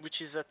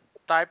 which is a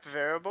type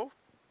variable,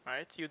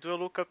 right? You do a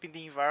lookup in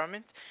the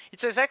environment.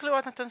 It's exactly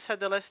what Nathan said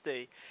the last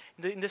day.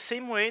 In the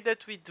same way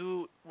that we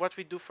do what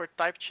we do for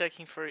type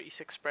checking for is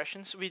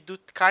expressions, we do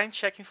kind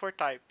checking for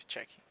type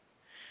checking.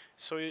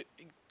 So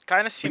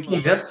kind of We can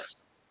similar, right? just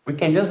we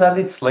can just add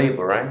its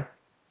label, right?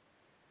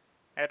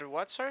 Add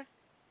what, sorry?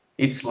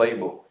 Its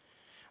label.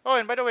 Oh,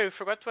 and by the way, we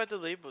forgot to add the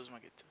labels,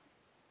 Magita.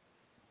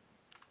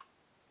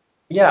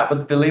 Yeah,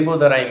 but the label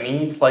that I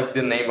mean is like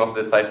the name of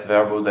the type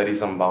variable that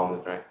is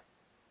unbounded, right?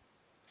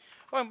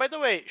 Oh, and by the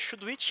way,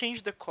 should we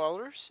change the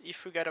colors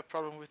if we get a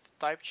problem with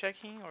type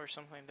checking or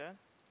something like that?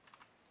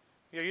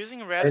 We are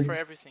using red for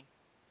everything.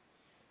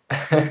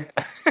 I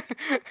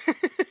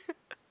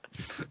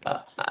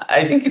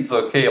think it's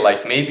okay.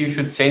 Like maybe you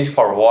should change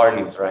for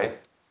warnings, right?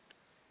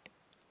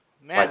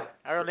 Man, Like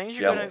our language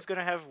yellow. is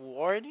gonna have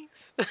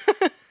warnings?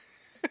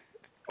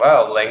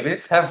 Well,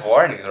 languages have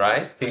warnings,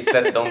 right? Things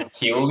that don't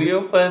kill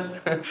you,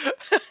 but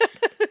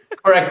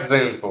for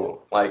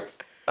example, like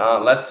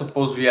let's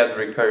suppose we add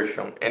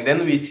recursion, and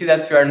then we see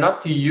that you are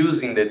not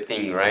using the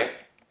thing, right,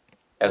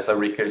 as a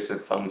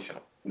recursive function.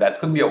 That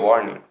could be a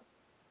warning.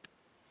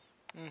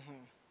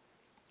 hmm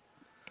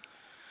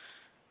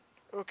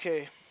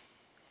Okay.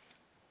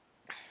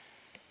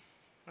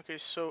 Okay,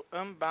 so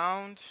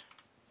unbound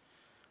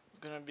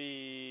gonna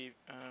be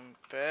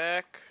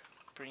back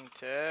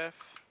printf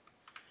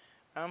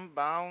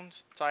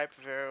unbound type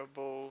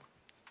variable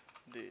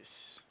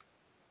this.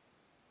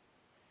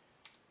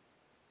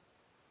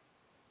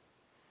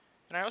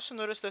 And I also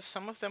noticed that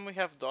some of them we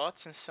have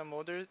dots and some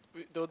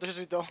the others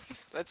we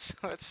don't. Let's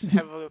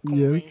have a Yes.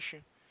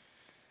 convention.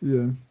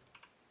 Yeah.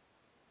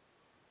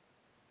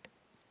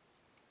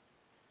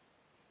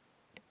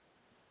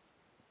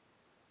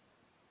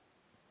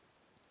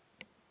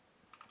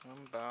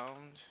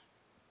 Unbound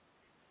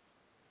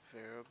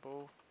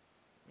variable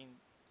in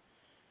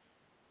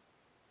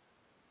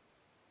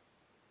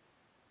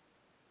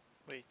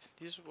Wait,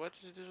 this what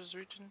is this was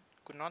written?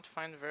 Could not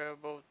find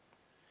variable.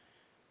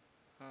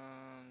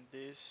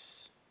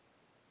 This.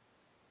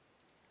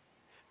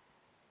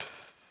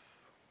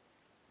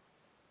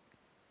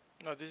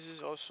 No, this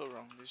is also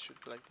wrong. This should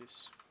be like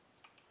this.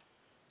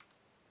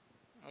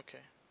 Okay.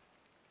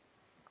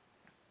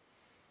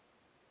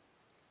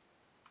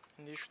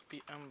 And this should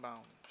be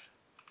unbound.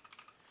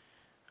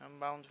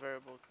 Unbound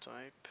variable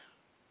type.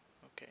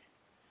 Okay.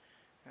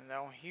 And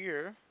down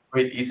here.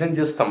 Wait, isn't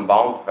just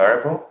unbound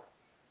variable?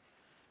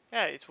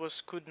 Yeah, it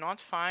was could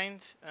not find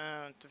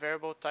the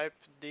variable type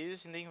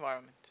this in the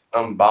environment.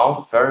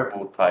 Unbound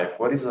variable type.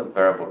 What is a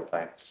variable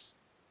type?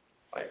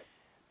 Like,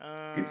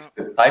 it's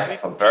the type We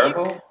of a pick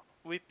variable?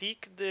 we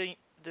pick the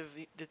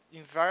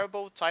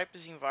variable type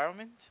is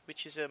environment,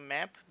 which is a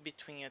map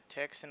between a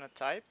text and a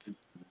type.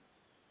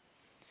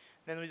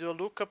 Then we do a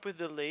lookup with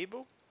the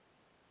label,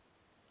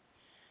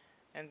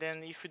 and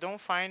then if we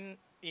don't find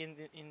in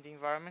the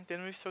environment,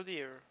 then we throw the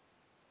error.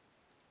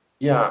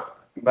 Yeah,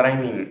 but I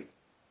mean,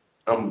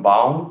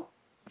 unbound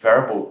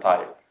variable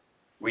type.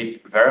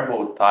 With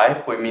variable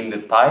type, we mean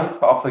the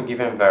type of a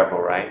given variable,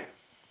 right?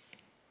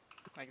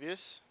 Like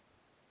this.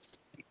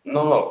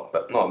 No,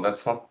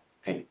 that's not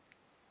the thing.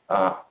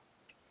 Uh,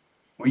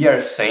 we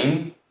are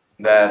saying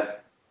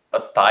that a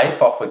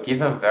type of a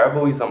given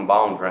variable is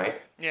unbound,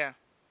 right? Yeah.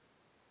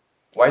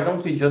 Why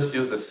don't we just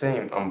use the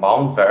same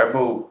unbound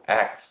variable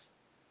x?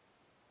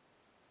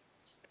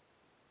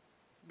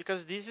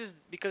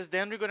 Because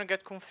then we're gonna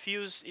get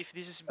confused if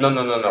this is No, being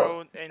no, no, no.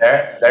 thrown in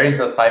There is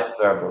here a type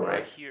variable, or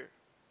right? here.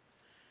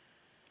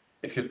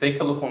 If you take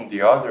a look on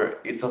the other,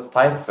 it's a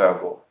type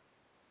variable.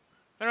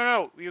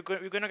 No. We're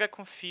gonna get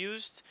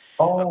confused.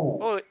 Oh,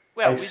 Oh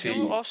well, I we do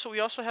see. also we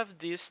also have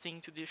this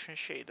thing to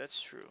differentiate.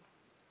 That's true.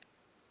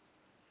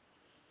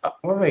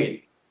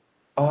 Wait.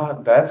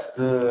 That's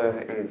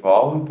the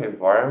involved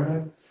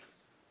environment.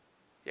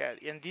 Yeah,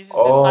 and this is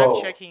the type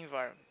Oh, checking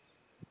environment.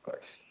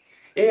 gosh.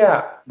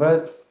 Yeah,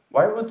 but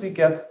why would we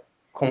get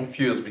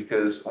confused?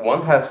 Because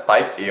one has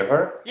type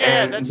error,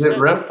 Yeah, and that's the that.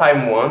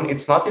 runtime one,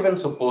 it's not even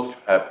supposed to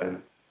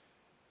happen.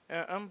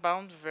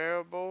 Unbound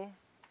variable.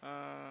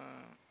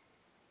 Uh,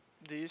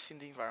 this in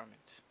the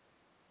environment,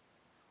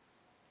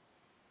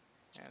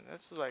 and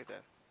that's like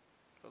that.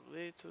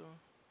 W2.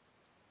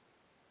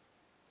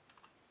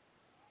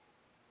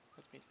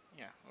 Let me.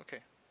 Yeah. Okay.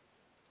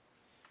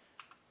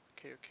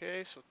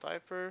 Okay. So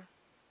typer.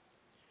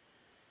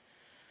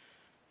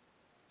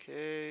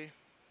 Okay.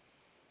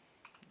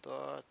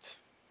 Dot.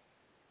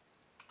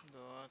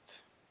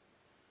 Dot.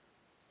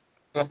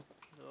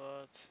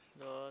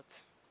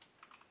 Dot.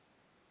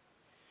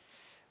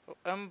 Oh,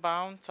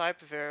 unbound type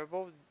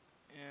variable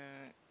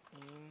in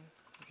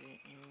the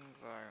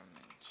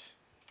environment.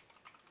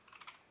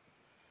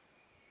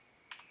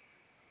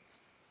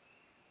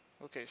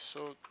 Okay,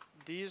 so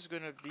this is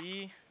gonna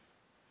be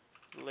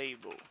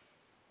label.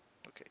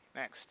 Okay,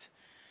 next.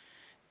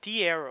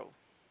 T arrow.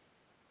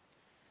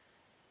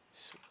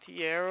 So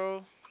T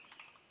arrow.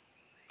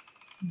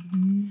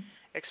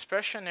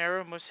 Expression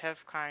arrow must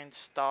have kind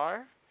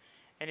star,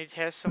 and it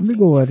has Let me something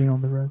go adding different.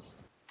 on the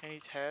rest. And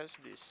it has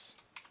this.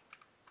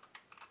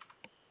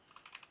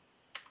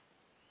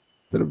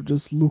 Instead of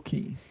just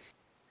looking.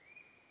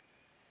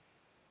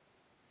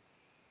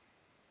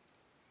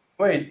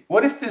 Wait,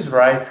 what is this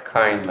right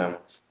kind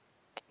lemons?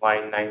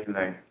 Line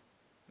 99.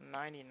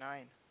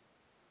 99.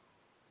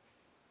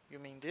 You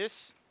mean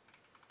this?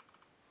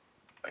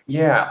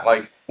 Yeah,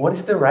 like, what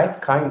is the right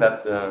kind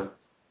that the.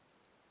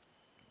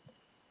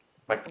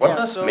 Like, what Yeah,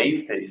 does so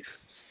mate take?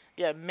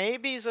 yeah,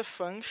 maybe is a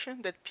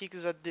function that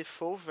picks a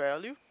default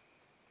value,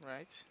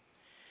 right?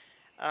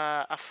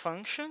 A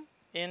function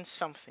and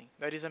something.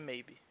 That is a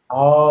maybe.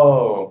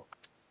 Oh,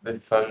 the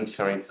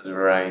function is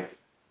right.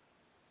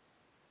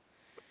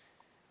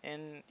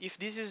 And if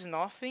this is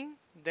nothing,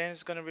 then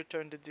it's gonna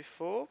return the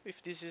default.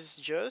 If this is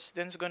just,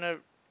 then it's gonna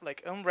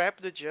like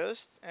unwrap the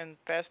just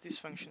and pass this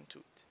function to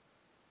it.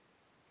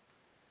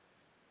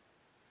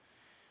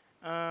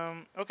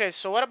 Okay,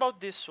 so what about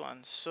this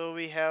one? So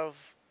we have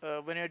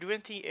when you're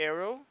doing the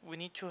arrow, we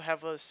need to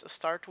have a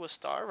star to a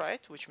star,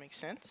 right? Which makes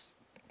sense.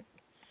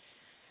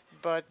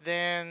 But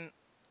then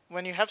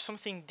when you have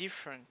something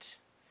different,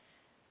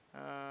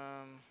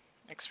 um,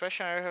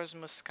 expression arrows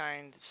must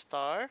kind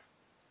star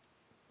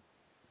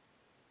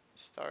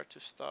to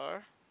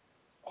star.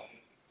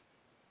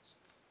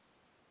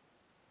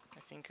 I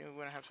think I'm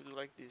gonna have to do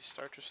like this,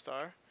 star to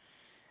star,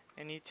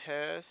 and it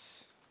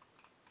has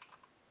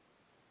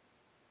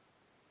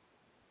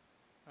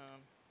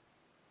um,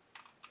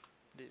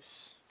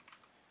 this.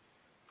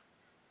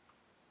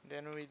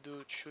 Then we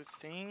do two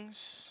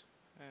things,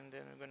 and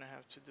then we're gonna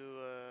have to do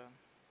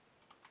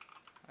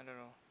I don't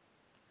know,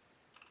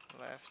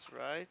 left,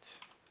 right.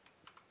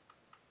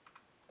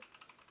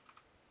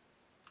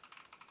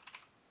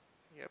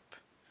 Yep.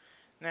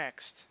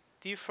 Next,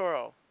 T for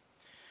all.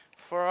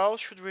 For all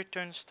should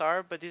return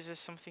star, but this is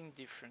something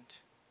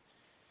different.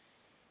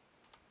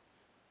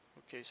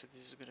 Okay, so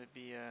this is gonna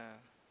be I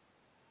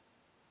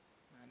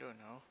don't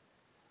know,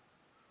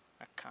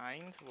 a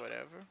kind,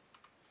 whatever.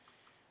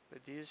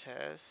 but this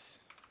has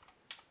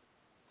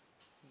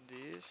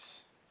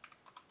this.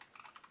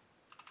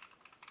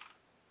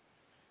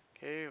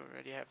 Okay, we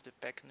already have the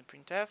pack in the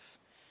printf.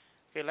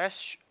 Okay,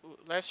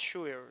 last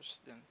show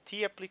errors then.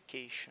 T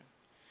application.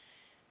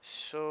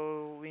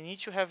 So we need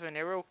to have an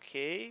error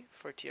OK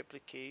for T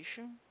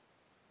application,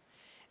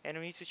 and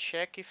we need to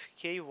check if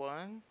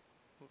K1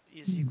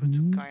 is equal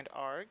to kind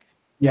arg.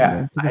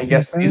 Yeah, to the I front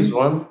guess this parents.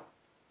 one,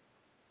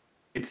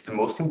 it's the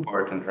most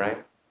important,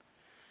 right?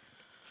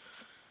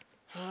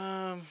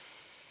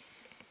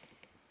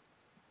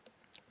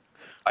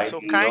 I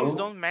So kinds know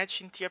don't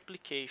match in T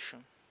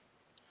application.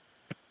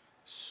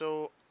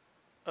 So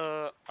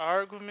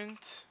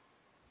argument,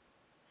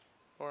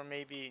 or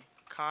maybe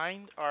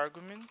kind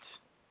argument,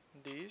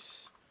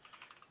 this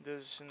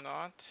does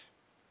not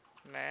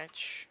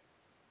match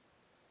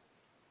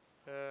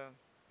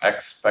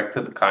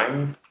expected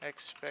kind.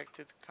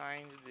 expected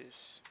kind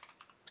this.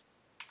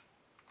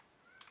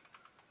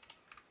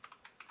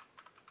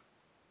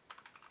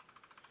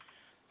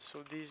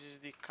 So this is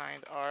the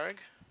kind arg,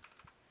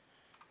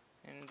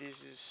 and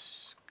this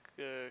is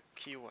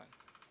K1.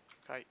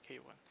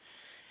 K1.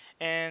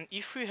 And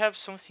if we have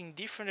something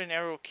different than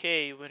arrow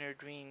K when you're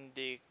doing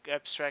the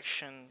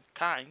abstraction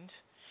kind,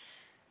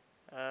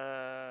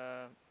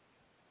 uh,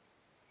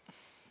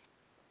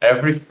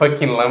 Every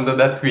fucking lambda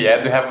that we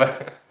add, we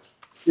have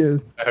Yeah.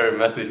 a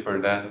message for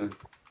that.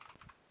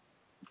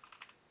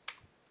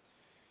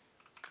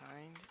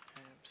 kind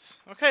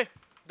abs. Okay,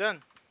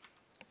 done.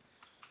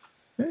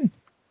 Okay.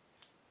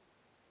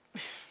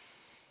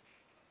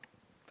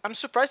 I'm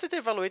surprised that the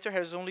evaluator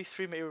has only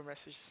 3 error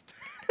messages.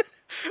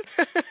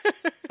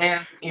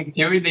 And in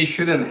theory, they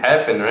shouldn't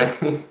happen,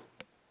 right?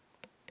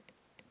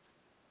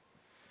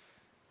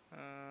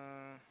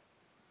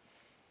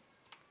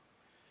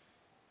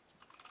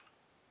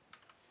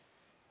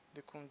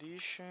 The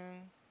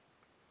condition,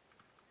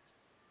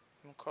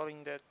 I'm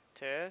calling that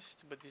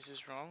test, but this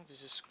is wrong.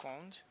 This is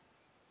cond.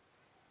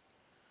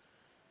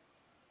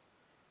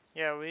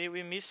 Yeah,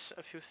 we miss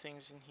a few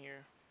things in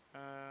here.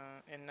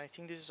 And I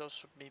think this is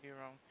also maybe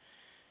wrong.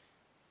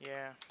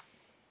 Yeah,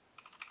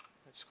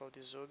 let's call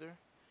this other.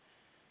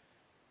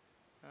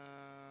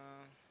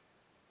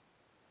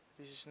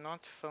 This is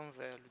not fun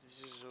value,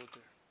 this is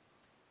other.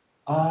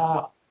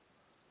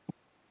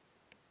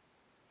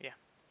 Yeah.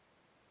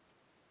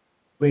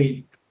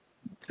 Wait,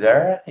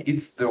 there,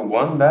 it's the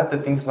one that the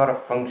thing's not a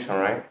function,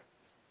 right?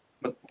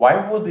 But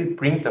why would we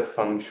print a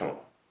function?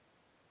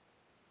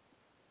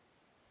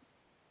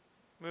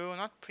 We will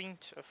not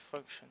print a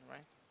function,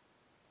 right?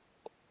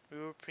 We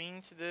will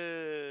print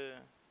the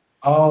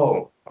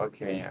Oh,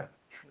 okay, yeah.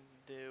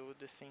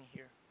 the thing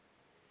here.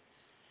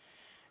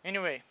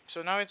 Anyway,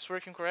 so now it's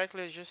working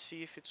correctly. Let's just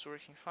see if it's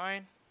working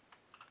fine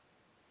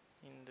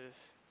in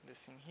the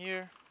thing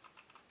here.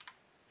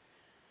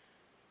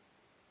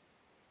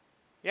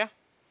 Yeah,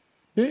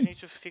 Okay. just need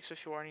to fix a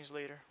few warnings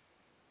later.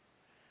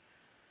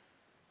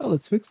 Oh,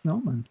 let's fix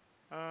now, man.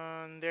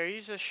 There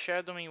is a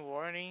shadowing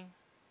warning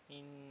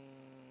in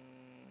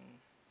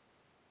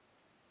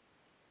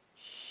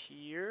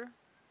here.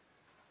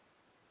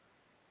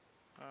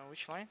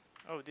 Which line?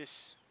 Oh,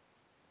 this.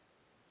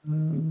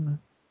 Back.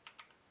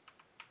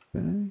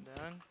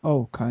 Done.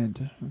 Oh,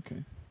 kind.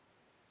 Okay.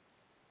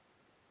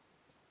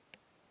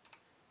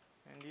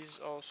 And this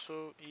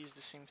also is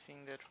the same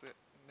thing that we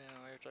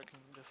were talking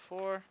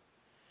before.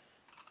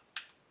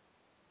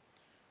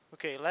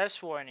 Okay,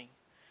 last warning.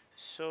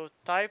 So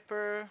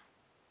typer.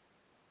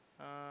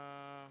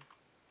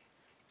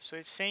 So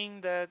it's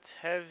saying that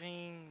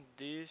having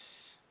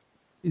this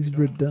Is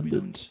we don't redundant.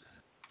 need.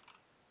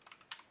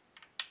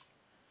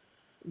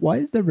 Why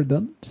is that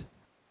redundant?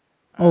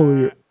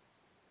 Oh,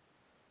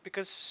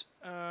 Because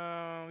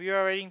we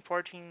are already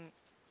importing.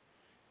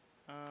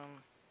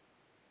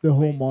 the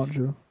whole Wait.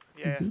 module.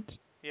 Yeah, Is it?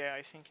 yeah,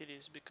 I think it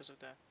is because of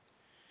that.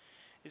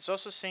 It's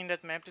also saying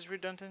that map is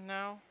redundant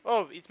now.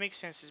 Oh, it makes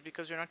sense. It's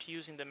because you're not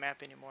using the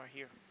map anymore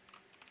here.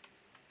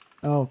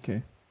 Oh,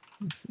 okay.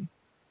 Let's see.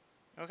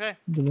 Okay.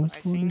 The I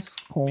last one think is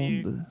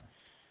we cond.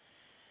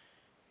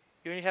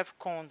 you only have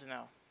cond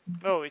now.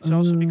 Oh, it's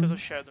also because of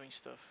shadowing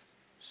stuff.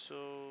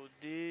 So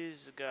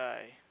this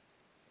guy.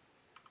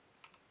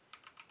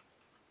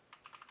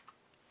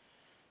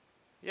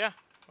 Yeah.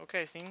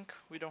 Okay. I think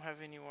we don't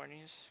have any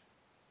warnings.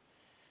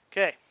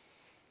 Okay.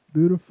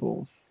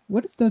 Beautiful.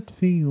 What is that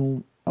thing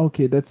on?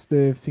 Okay, that's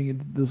the thing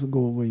that doesn't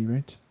go away,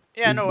 right?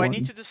 Yeah. This No. I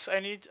need warning. to just.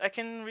 I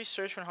can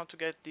research on how to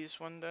get this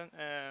one done.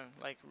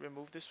 Like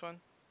remove this one.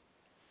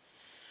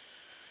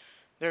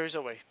 There is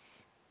a way.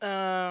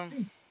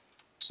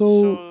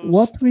 So So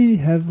what we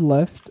have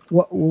left?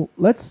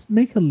 Let's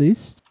make a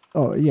list.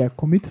 Oh yeah,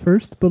 commit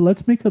first, but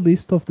let's make a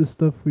list of the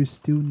stuff we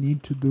still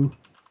need to do,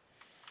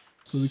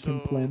 so we can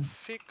plan.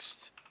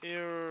 fixed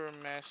error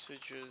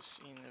messages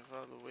in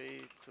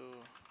evaluator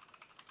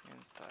and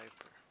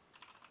typer.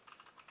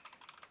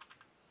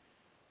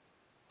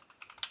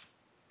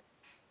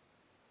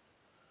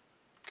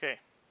 Okay.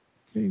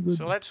 Okay,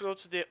 So good. let's go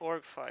to the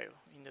org file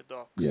in the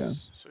Yeah,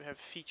 docs. So we have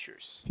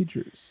features.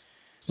 features.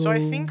 So I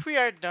So think we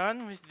are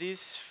done with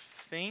these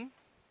thing.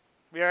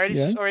 We already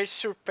Yeah. already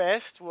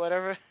surpassed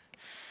whatever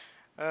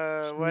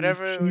So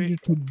whatever change we.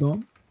 it to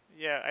done.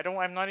 Yeah, I don't.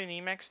 I'm not in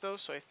Emacs though,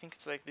 so I think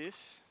it's like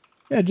this.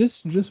 Yeah,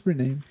 just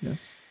rename.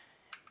 Yes.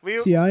 We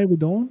CI we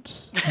don't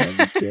have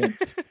it yet.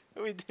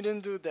 we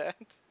didn't do that.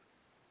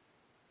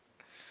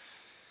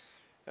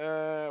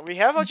 We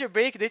have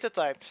algebraic data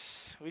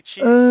types, which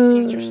is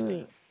Uh,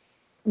 interesting.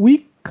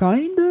 we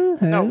kinda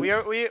No, have.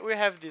 we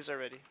have this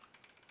already.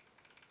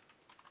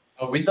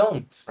 Oh, we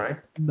don't, right?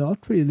 Not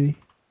really.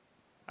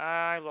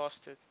 I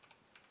lost it.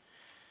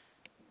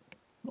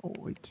 Oh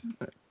wait.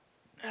 Uh,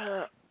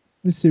 Let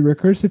me see.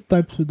 Recursive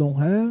types we don't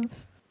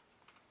have.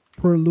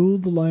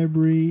 Prelude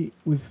library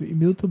with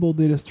immutable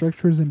data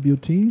structures and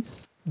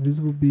built-ins. This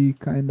will be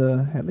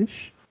kinda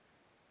hellish.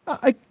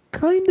 I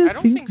kinda I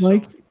don't think think so.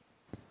 like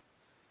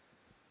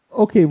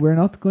okay, we're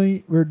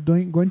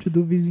going to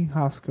do this in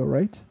Haskell,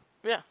 right?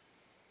 Yeah.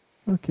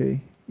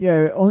 Okay.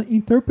 Yeah, on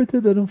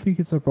interpreted I don't think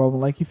it's a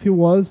problem. Like if it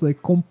was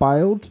like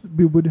compiled,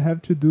 we would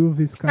have to do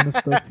this kind of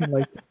stuff in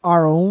like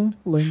our own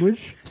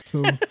language.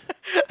 So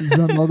it's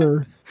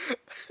another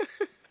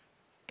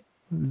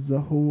it's a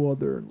whole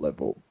other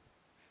level.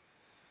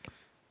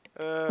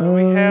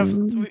 We have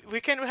Uh,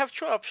 we have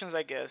two options,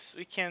 I guess.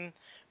 We can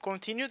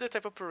continue the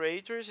type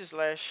operators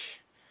slash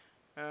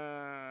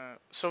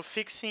so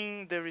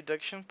fixing the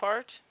reduction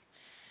part.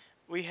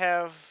 We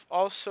have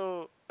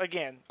also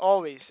again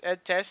always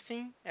add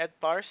testing, add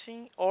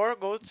parsing, or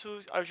go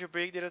to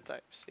algebraic data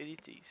types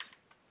 (ADTs).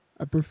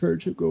 I prefer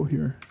to go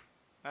here.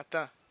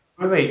 Nathan,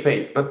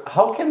 Wait. But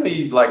how can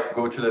we like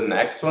go to the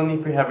next one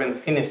if we haven't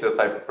finished the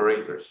type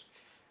operators?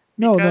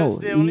 No, because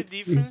no, the only it's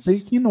difference.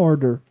 taking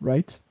order,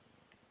 right?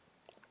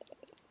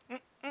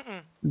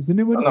 Mm-mm. Does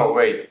anybody Oh, no, see?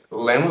 wait.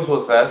 Lemus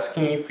was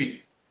asking if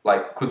we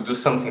like could do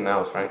something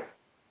else, right?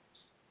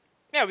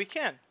 Yeah, we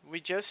can. We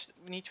just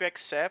need to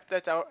accept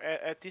that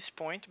at this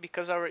point,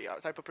 because our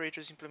type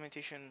operators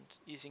implementation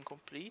is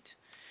incomplete,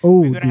 we're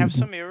Oh, gonna have dude.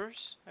 some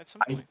errors at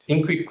some I point.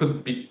 think we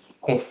could be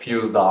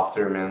confused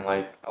after, man,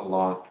 like a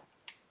lot.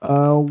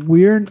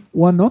 We're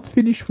not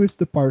finished with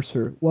the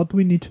parser. What do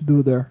we need to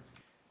do there?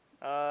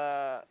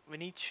 We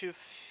need to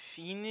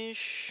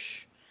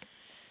finish,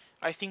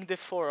 I think, the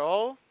for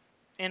all,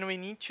 and we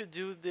need to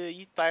do the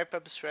E-type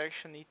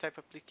abstraction, E-type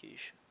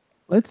application.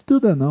 Let's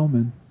do that now,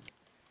 man.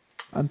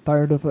 I'm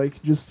tired of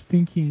like just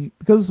thinking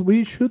because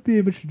we should be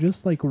able to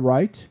just like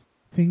write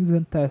things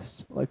and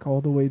test like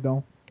all the way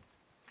down.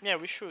 Yeah,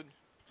 we should.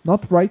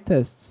 Not write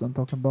tests. I'm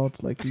talking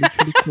about like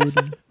literally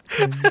coding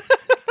things.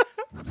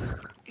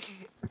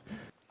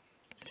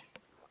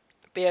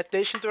 Pay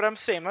attention to what I'm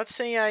saying. I'm not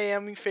saying I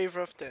am in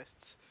favor of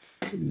tests.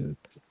 Yes.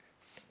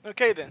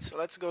 Okay then, so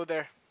let's go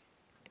there.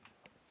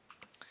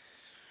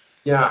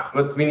 Yeah,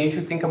 but we need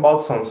to think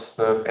about some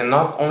stuff and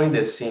not only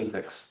the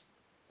syntax.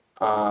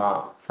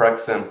 For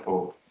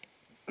example,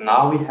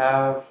 now we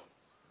have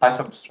type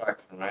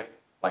abstraction, right?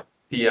 Like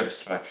T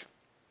abstraction.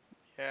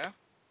 Yeah.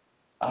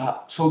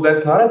 So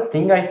that's not a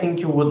thing I think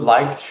you would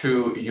like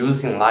to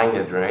use in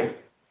Lined, right?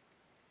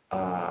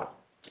 Uh,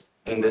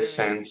 in What the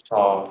do you mean? sense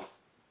of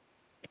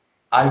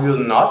I will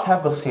not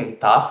have a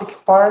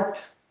syntactic part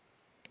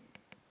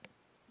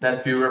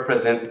that will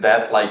represent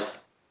that like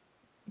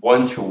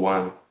one to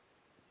one.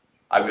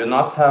 I will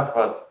not have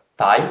a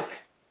type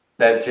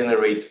that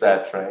generates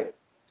that, right?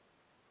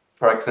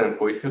 For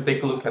example, if you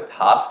take a look at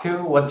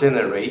Haskell, what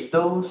generate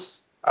those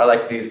are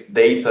like these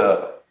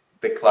data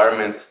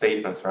declarement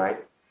statements,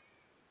 right?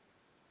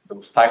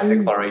 Those type Oh,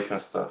 declaration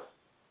stuff.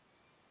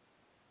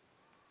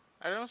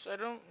 I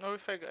don't know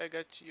if I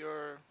got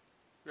your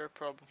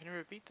problem. Can you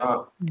repeat that?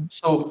 Uh,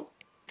 so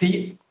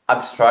T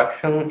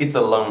abstraction, it's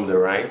a lambda,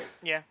 right?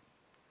 Yeah.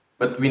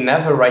 But we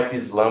never write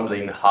this lambda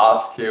in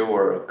Haskell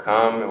or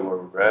CAM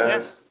or Yeah.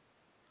 REST,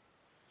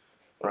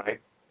 right?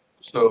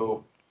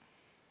 So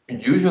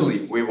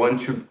usually we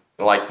want to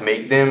like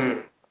make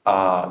them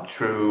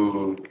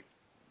through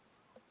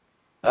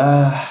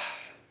uh,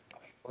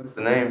 what's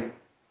the name?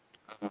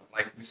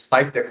 Like these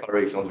type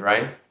declarations,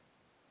 right?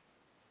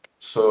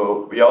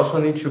 So we also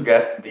need to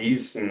get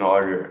these in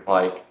order.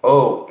 Like,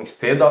 oh,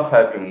 instead of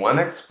having one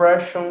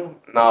expression,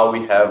 now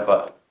we have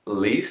a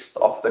list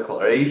of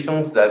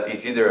declarations that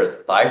is either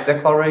a type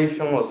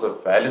declaration or a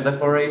value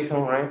declaration,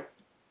 right?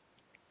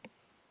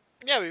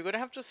 Yeah, we're gonna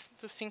have to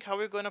think how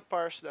we're gonna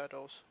parse that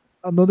also.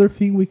 another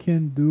thing we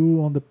can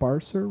do on the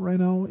parser right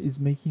now is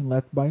making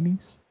let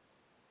bindings.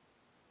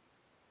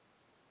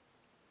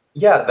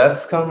 Yeah,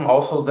 that's come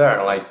also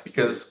there, like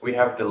because we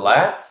have the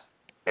let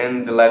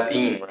and the let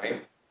in,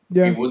 right? We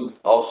Yeah. would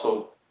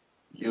also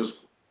use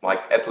like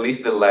at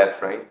least the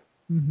let, right?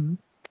 Mm-hmm.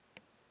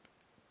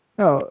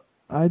 Oh,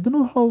 I don't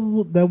know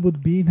how that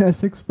would be in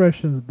S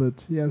expressions,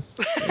 but yes,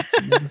 that's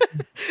another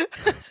thing.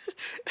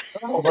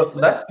 Oh, but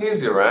that's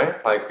easy,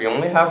 right? Like we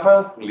only have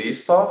a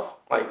list of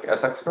like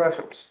S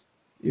expressions.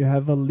 You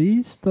have a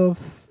list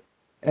of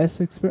S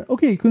expressions.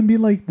 Okay, it could be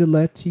like the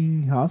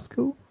Latin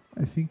Haskell.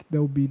 I think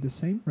that would be the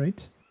same,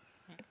 right?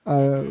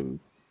 Mm-hmm.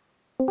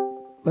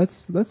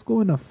 Let's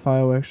go in a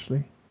file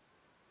actually.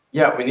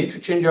 Yeah, we need to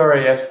change our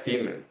AST,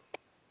 man.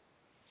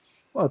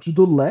 Well, to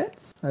do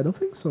let? I don't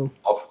think so.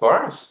 Of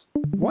course.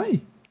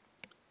 Why?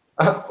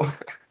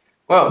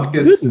 Well,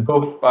 because Dude,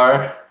 so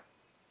far,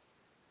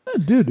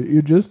 dude,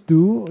 you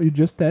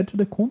just add to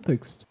the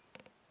context.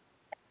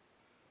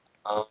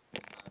 uh,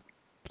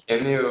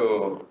 can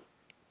you?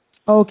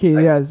 Okay,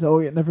 Like, yes. Oh,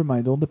 yeah, never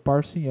mind. On the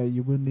parsing, yeah,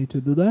 you will need to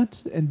do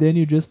that, and then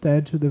you just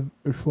add to the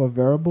show a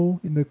variable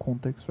in the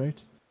context,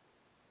 right?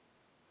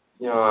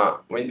 yeah,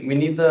 we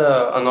need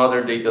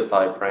another data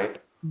type, right?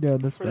 Yeah,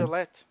 that's For the right.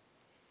 let.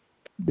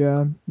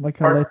 Yeah,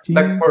 like a Like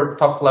letting. for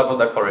top level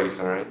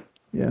declaration, right?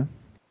 Yeah.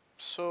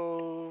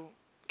 So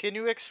can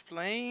you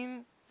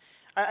explain?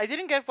 I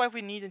didn't get why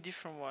we need a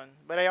different one,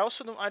 but I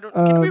also don't. I don't.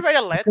 Can Uh, we write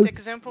a let because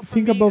example for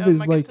think me, about this,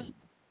 like, Magenta?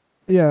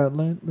 yeah.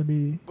 Let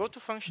me Go to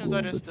go on the thing.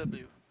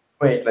 functions.sw.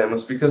 Wait,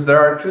 Lemus, because there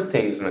are two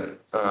things, man.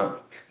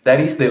 That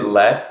is the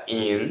let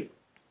in.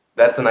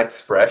 That's an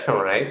expression,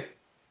 right?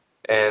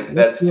 And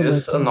Let's that's do a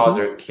just letting first.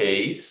 another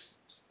case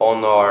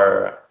on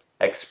our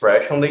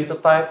expression data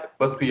type,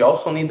 but we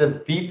also need a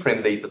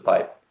different data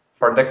type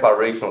for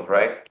declarations,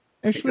 right?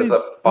 Because Actually,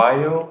 a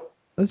file,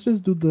 let's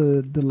just do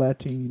the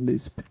letting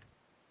Lisp,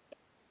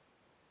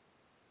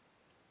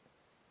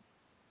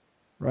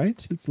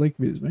 right? It's like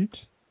this,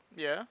 right?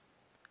 Yeah.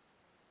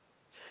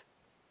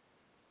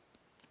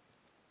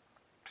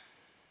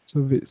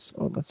 So this.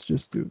 Oh, let's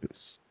just do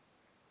this.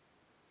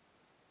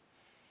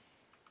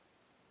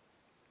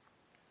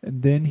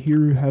 And then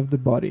here you have the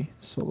body.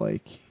 So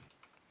like,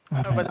 oh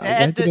Oh, man, but why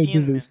add did the I do in,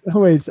 man. this? Oh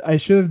wait, I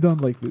should have done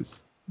like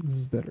this. This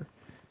is better.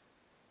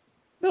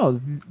 No,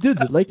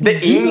 dude, like the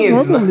this in is is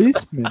normal not.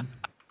 Lisp, man.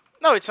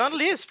 No, it's not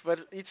Lisp,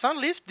 but it's not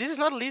Lisp. This is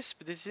not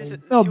Lisp. This is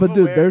No, but dude,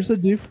 Silverware. there's a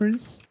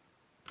difference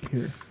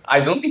here. I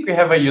don't think we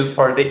have a use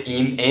for the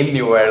in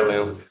anywhere,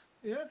 Lemus.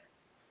 Yeah.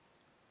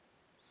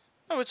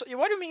 No, it's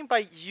what do you mean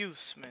by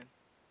use, man?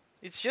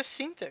 It's just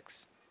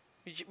syntax.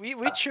 We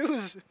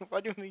choose.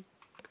 What do you mean?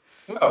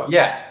 Well,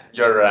 yeah,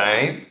 you're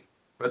right.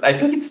 But I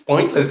think it's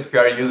pointless if you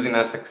are using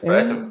as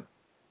expressions. And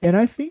and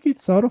I think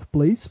it's out of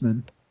place,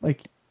 man.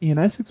 Like in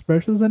S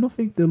expressions, I don't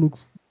think that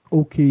looks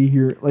okay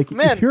here. Like if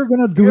Man, you're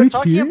gonna we do are it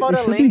talking here, about it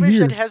a should be language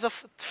that here. has a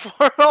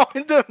formal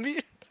in the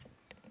middle.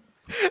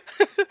 Yeah,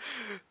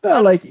 I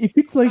don't- like if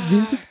it's like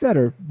this, it's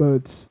better.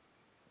 But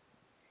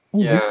oh,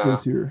 Victor Yeah.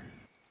 is here.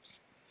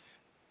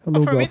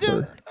 Hello, For me,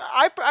 Gopher.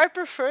 I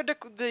prefer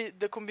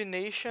the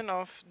combination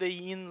of the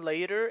in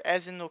later,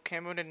 as in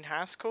Nekoma and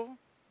Haskell,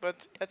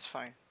 but that's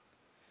fine.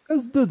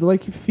 Cause dude,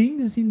 like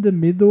things in the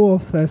middle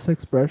of S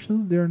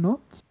expressions, they're not.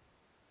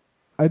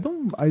 I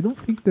don't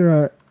think there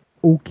are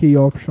okay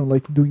option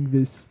like doing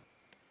this.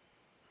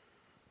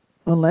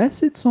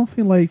 Unless it's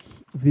something like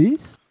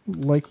this,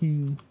 like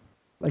in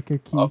like a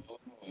key. Oh.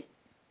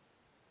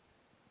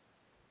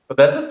 But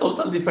that's a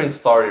totally different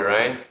story,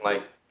 right?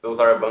 Like those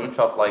are a bunch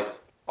of like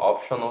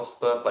optional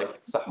stuff. Like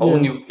it's a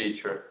whole Yes. new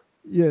feature.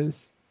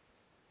 Yes.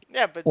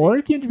 Yeah, but Or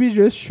it can be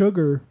just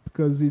sugar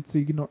because it's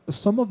ignore.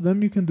 Some of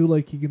them you can do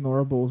like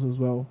ignorables as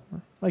well.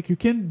 Like you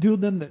can do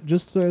them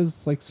just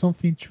as like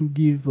something to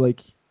give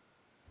like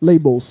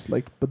labels,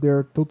 like but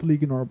they're totally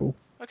ignorable.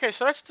 okay.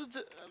 So let's do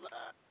the.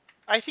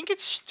 I think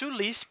it's too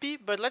lispy,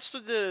 but let's do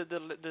the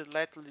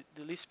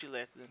lispy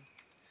let then.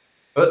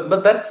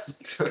 But that's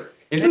Can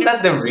isn't you?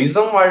 that the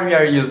reason why we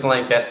are using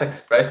like S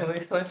expression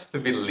research to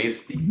be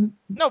lispy?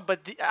 No, but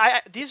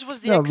this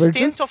was the No, we're extent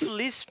just of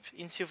Lisp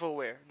in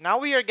Silverware. Now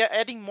we are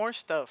adding more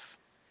stuff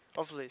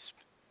of Lisp.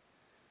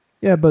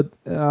 yeah, but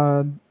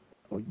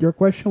your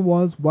question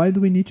was why do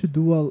we need to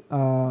do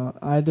a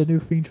add a new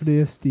thing to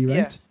the ST, Yeah,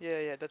 right? yeah,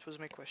 yeah. That was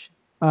my question.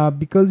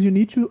 Because you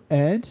need to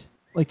add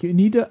like you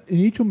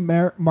need to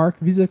mark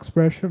this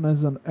expression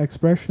as an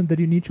expression that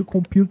you need to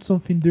compute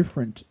something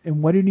different.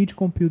 And what you need to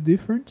compute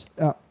different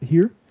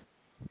here,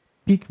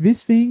 pick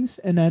these things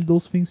and add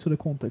those things to the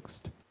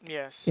context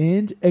Yes.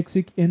 and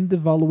and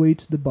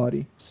evaluate the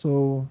body.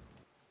 So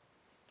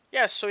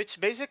Yeah. So it's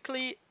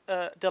basically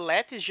the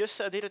let is just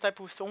a data type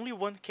with only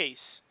one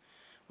case,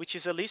 which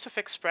is a list of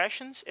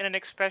expressions, and an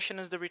expression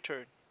is the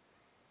return.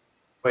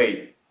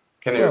 Wait,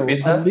 can you well,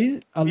 repeat that?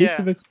 a list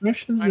Yeah. of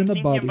expressions I'm and a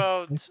thinking body.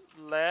 Right? about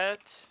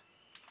let.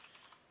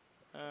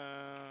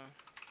 Uh,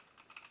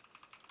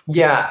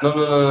 Yeah,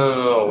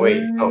 no,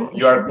 wait, no, It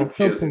you are should be tuple,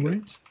 confusing me.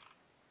 right?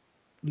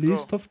 bro.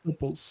 List of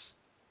tuples.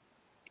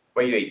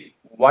 Wait,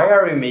 why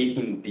are we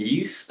making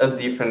these a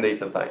different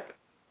data type?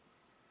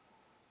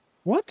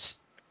 What?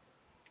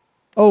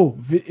 Oh,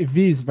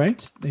 these,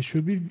 right? They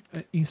should be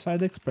inside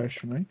the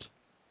expression, right?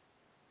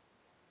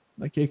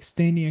 Like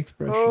extending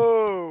expression.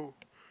 Oh.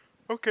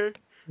 Okay.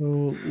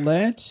 So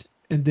let,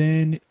 and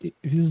then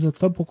this is a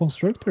tuple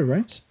constructor,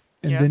 right?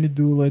 And Yeah. then you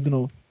do, I don't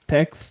know,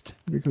 text,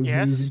 because we're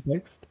Yes. using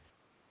text.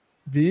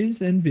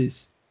 This and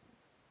this.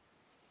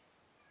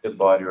 The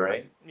body,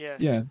 right? Yes.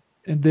 Yeah.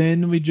 And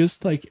then we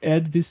just like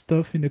add this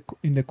stuff in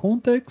the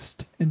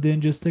context and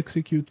then just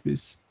execute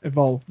this,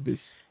 eval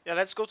this. Yeah,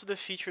 let's go to the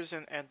features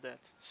and add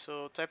that.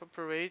 So type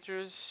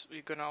operators,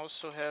 we're gonna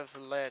also have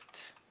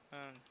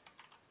um,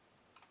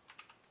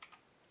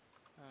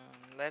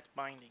 let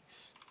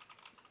bindings.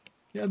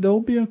 Yeah, that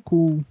will be a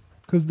cool,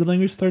 because the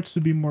language starts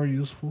to be more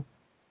useful.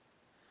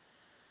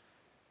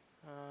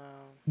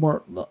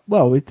 more.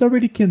 Well, it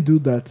already can do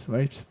that,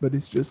 right? But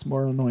it's just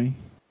more annoying.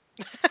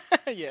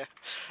 Yeah.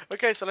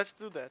 Okay, so let's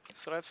do that.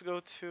 So let's go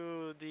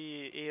to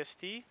the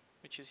AST,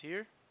 which is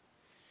here.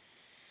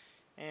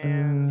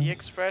 And Uh, the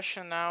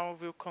expression now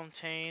will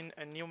contain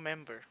a new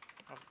member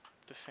of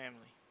the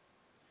family,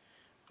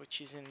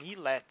 which is an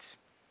elet.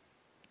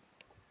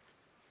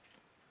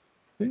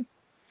 okay.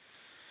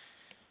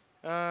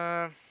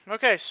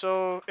 Okay,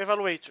 so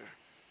evaluator.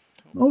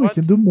 Oh, we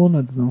can What? do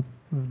monads now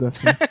with that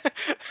thing.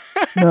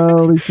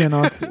 No, we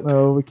cannot.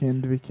 Oh, we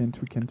can't. We can't.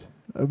 We can't.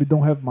 We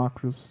don't have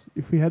macros.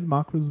 If we had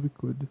macros, we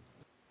could.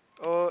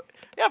 Oh,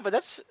 yeah, but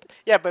that's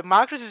yeah, but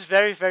macros is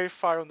very very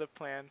far on the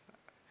plan.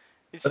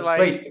 It's But like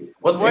wait,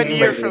 what do you one mean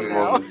by year from doing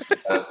now. monads?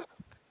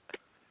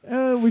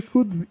 We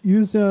could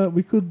use.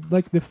 We could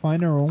like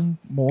define our own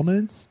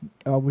monads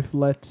with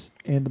let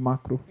and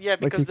macro, Yeah,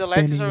 like because the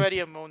let is expanding already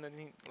it. a monad,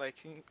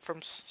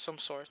 from some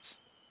sorts.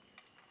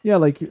 Yeah,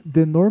 like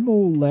the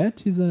normal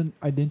let is an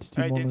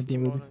identity monad Identity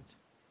already. monad.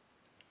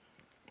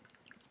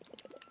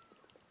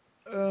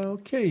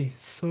 Okay,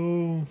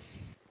 so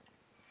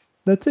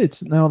that's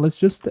it. Now let's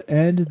just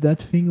add that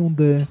thing on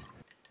the.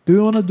 Do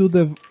you want to do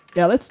the?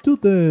 Yeah, let's do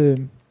the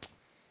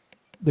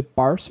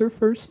parser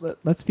first.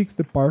 Let's fix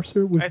the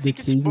parser I with the think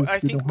I cases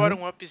we think don't have.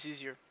 bottom up is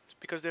easier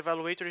because the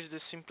evaluator is the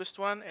simplest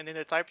one, and then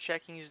the type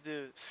checking is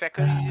the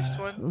second easiest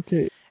one,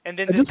 Okay, and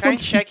then I the just want kind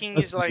to fix checking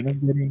this is thing. like. I'm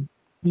getting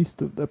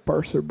pissed of the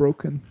parser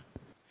broken.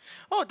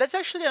 Oh, that's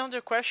actually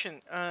another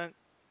question.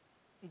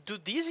 Do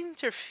these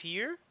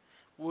interfere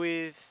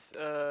with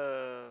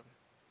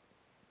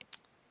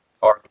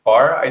Or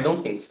far? I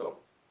don't think so.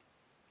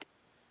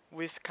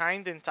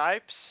 kind and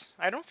types?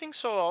 I don't think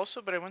so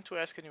also, but I want to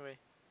ask anyway.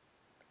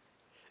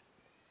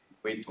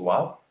 Wait,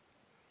 what?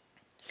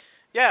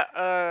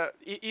 Yeah,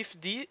 if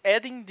the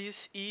adding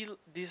this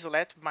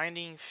let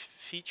binding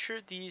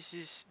feature,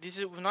 this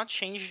will not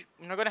change.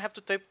 We're not gonna have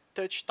to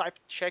touch type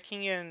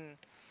checking and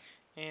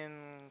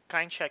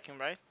kind checking,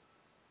 right?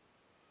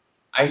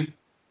 I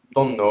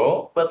don't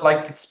know, but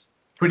like it's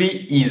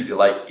pretty easy.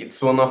 Like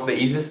it's one of the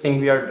easiest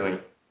thing we are doing.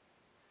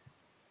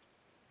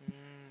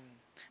 Mm.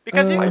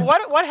 Because Uh, Like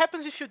what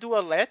happens if you do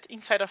a let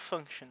inside a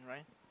function,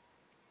 right?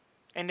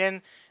 And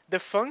then the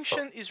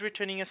function is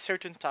returning a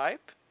certain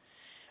type.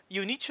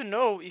 You need to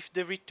know if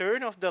the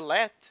return of the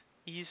let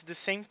is the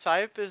same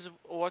type as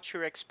what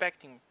you're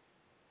expecting.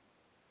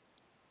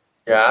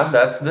 yeah,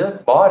 that's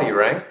the body,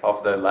 right,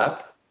 of the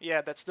lab.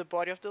 Yeah, that's the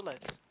body of the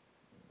let.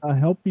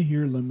 help me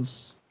here,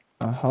 Lemus.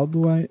 How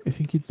do I? I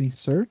think it's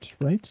insert,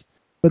 right?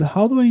 But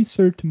how do I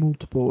insert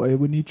multiple? I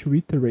would need to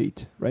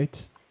iterate,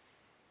 right?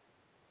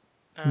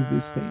 With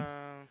this thing.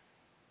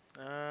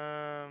 Um,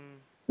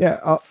 um,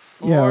 Yeah.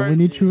 Yeah. for We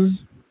need to.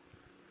 this.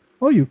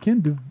 Oh, you can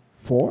do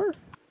four.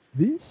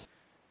 This.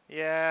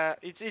 Yeah,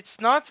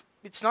 it's not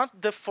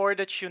the four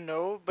that you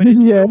know, but it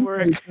Yeah. will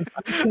work. It's a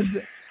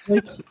function. It's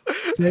like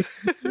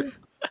exactly.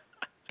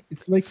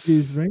 It's like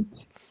this,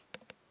 right?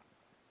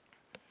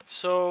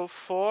 So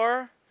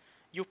for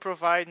you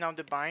provide now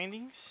the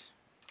bindings.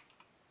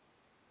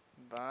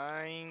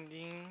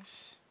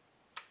 Bindings.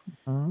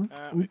 I'm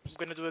gonna Oops.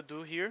 do a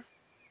do here.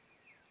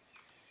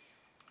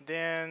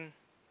 Then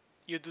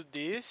you do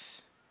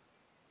this.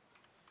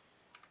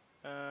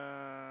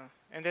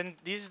 And then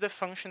this is the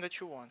function that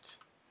you want.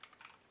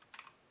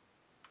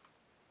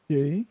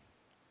 Okay.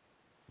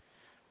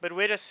 But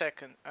wait a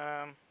second.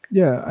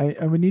 Yeah.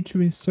 I will need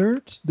to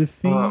insert the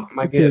thing. Okay. It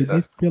Magenta.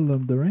 needs to be a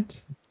lambda,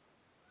 right?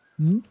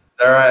 Hmm?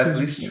 There are So at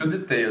least two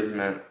details,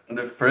 man.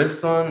 The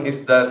first one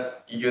is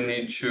that you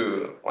need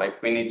to,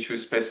 like, we need to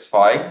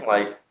specify,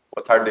 like,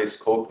 what are the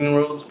scoping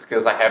rules,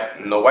 because I have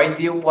no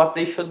idea what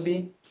they should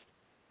be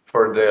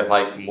for the,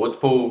 like,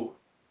 multiple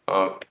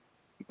uh,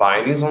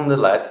 bindings on the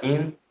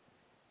Latin.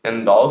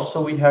 And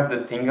also we have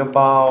the thing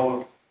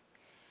about,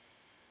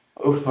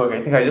 oh fuck,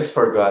 I think I just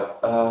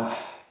forgot.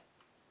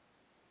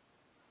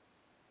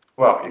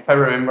 Well, if I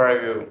remember, I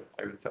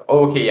will tell.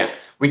 Oh, okay, yeah.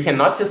 We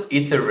cannot just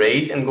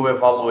iterate and go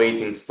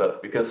evaluating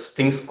stuff because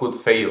things could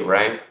fail,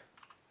 right?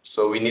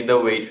 So we need a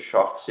way to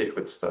short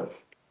circuit stuff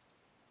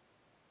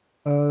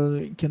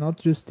cannot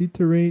just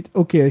iterate.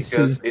 Okay, I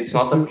because see. it's I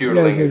not a see. pure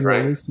Yes, language, yes, yes.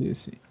 right? I see. I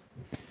see.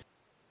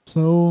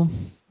 So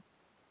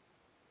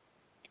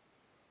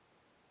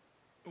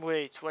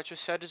Wait, what you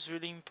said is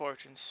really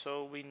important.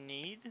 So we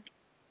need.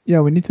 yeah,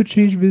 we need to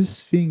change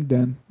this thing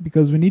then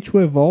because we need to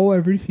evolve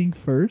everything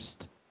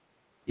first.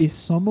 If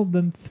some of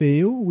them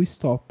fail, we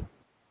stop,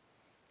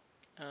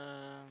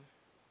 Um,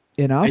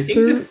 and I think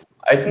after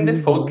the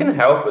we fold can evolve.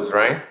 help us,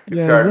 right? If we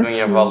Yes, are that's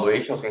doing true.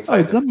 evaluations Oh, inside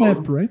it's the a map,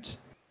 fold, right?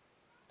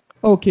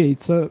 Okay,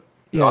 it's a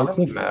yeah, not it's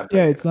a a map, I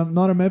yeah, it's guess.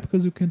 not a map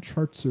because you can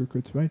short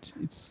circuit, right?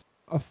 It's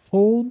a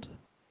fold.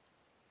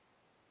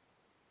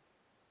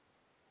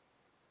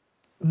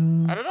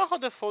 I Uh, don't know how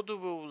the folder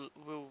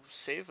will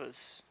save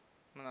us,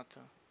 Manata,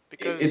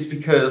 It's because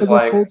because because a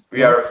like fold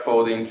we are stop.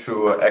 folding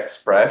through an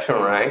expression,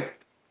 right?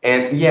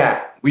 And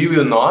yeah, we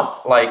will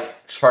not like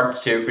short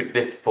circuit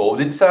the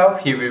fold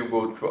itself. He will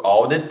go through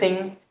all the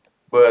thing,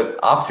 but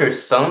after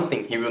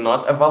something, he will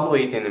not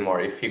evaluate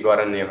anymore if he got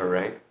an error,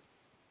 right?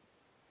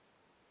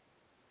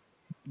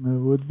 It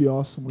would be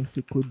awesome if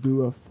we could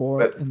do a for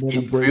But and then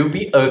a it will break.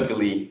 be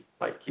ugly.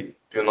 Like it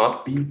will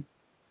not be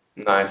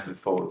nice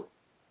default.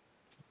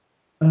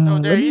 No,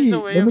 there is a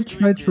way Let me of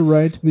try doing to this.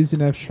 write this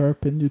in F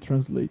sharp and you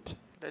translate.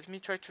 Let me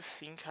try to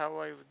think how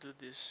I would do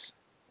this.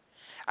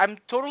 I'm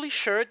totally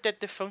sure that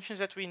the functions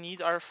that we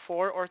need are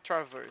for or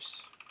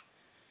traverse.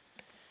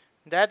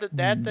 That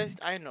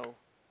I know.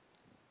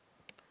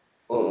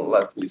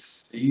 Let me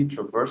see.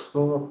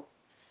 Traversal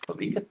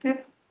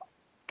colligative.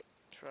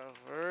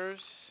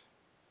 Traverse,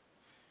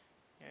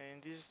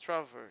 and this is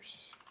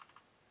traverse.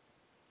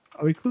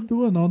 We could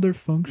do another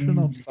function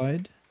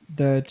outside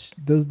that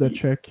does that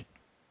check.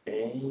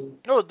 Okay.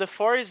 No, the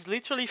for is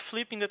literally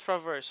flipping the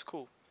traverse.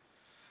 Cool.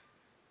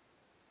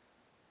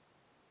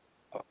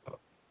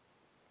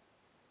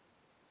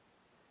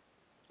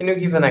 Can you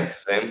give an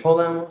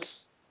example,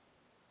 Amos?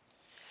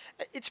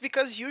 It's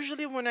because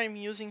usually when I'm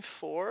using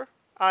for,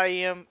 I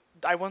am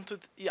I want to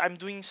I'm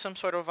doing some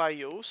sort of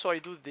IO, so I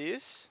do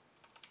this,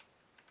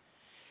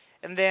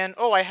 and then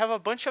oh I have a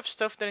bunch of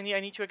stuff that I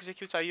need to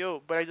execute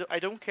IO, but I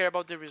don't care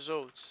about the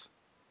results.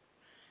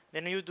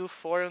 Then you do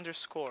for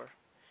underscore.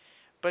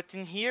 But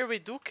in here we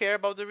do care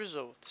about the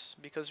results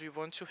because we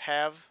want to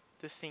have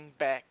the thing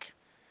back,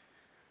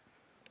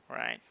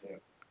 right? Yeah.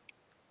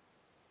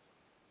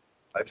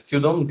 I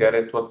still don't get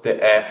it what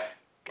the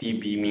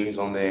FTB means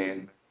on the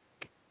end.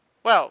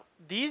 Well,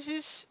 this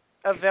is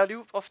a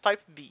value of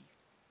type B.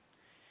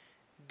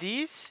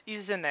 This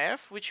is an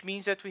F, which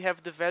means that we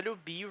have the value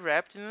B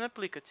wrapped in an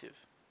applicative.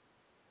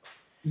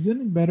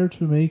 Isn't it better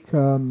to make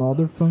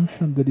another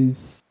function that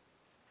is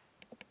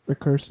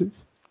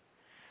recursive?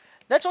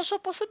 That's also a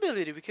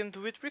possibility. We can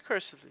do it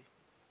recursively.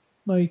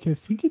 Like, I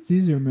think it's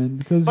easier, man,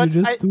 because you But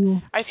just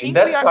do. I And think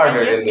that's I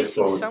harder am than the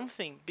missing code.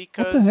 something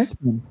What the heck, because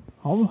man?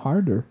 How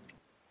harder?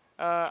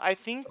 I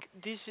think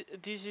this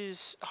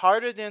is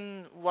harder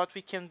than what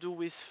we can do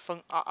with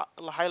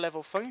high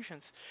level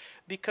functions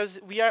because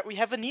we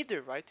have an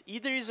either, right?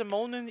 Either is a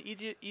monon,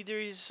 either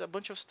is a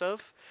bunch of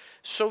stuff.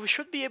 So we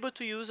should be able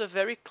to use a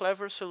very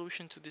clever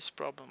solution to this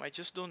problem. I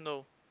just don't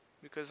know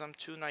because I'm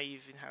too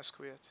naive in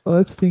Haskell yet. So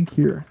let's think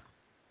here.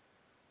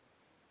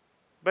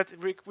 But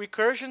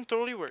recursion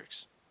totally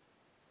works.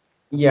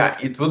 Yeah,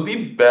 it would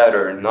be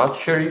better. Not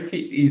sure if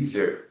it's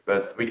easier,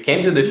 but we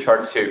can do the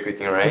short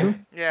circuiting, I don't. right?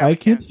 Yeah, I we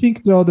can't can.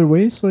 think the other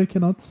way, so I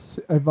cannot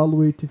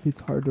evaluate if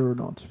it's harder or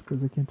not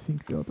because I can't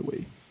think the other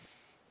way.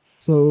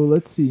 So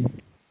let's see.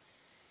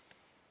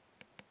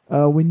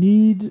 We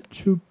need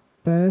to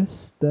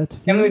pass that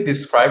Can we thing.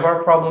 describe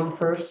our problem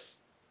first?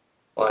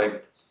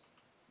 Like,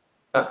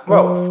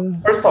 Uh,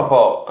 first of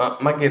all,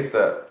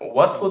 Magenta,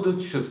 what would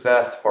you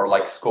suggest for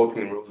like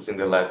scoping rules in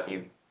the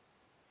Latin?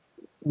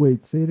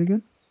 Wait, say it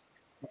again.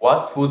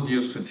 What would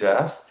you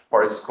suggest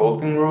for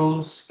scoping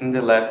rules in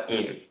the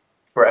let-in?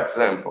 For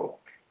example,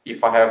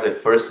 if I have the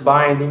first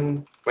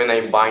binding, when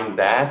I bind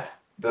that,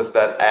 does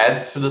that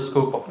add to the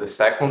scope of the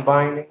second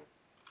binding?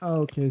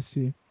 Okay, I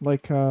see.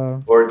 Like,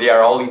 Or they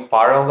are all in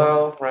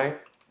parallel, right?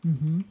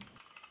 mhm.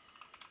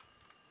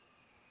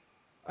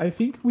 I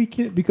think we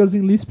can because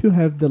in Lisp you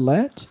have the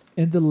let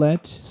and the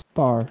let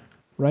star,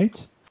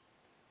 right?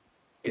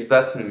 Is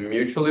that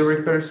mutually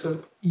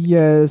recursive?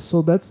 Yeah,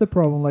 so that's the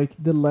problem. Like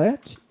the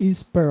let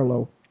is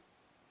parallel,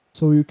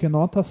 so you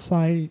cannot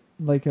assign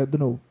like I don't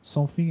know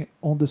something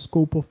on the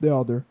scope of the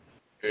other.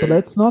 But Mm-hmm.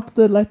 that's not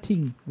the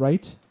letting,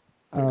 right?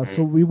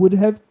 So Mm-hmm. we would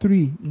have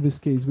three in this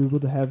case. We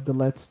would have the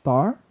let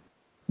star,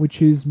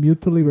 which is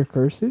mutually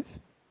recursive,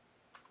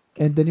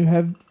 and then you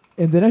have,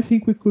 and then I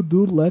think we could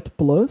do let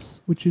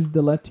plus, which is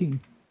the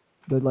letting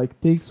that like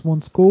takes one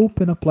scope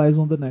and applies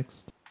on the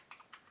next,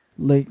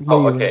 like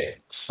Oh, layering. okay.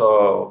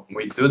 So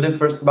we do the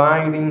first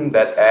binding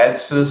that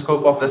adds to the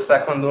scope of the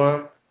second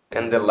one,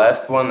 and the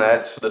last one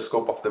adds to the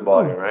scope of the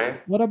body, Oh,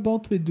 right? what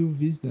about we do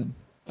this then?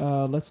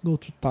 Let's go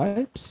to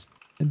types,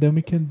 and then we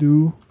can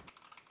do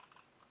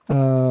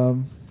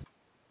um,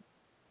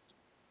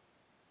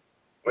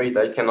 Wait,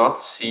 I cannot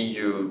see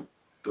you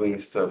doing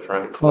stuff,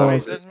 right? Let oh, me Wait,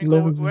 just. let me go.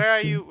 Levels Where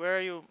are into you? Where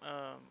are you?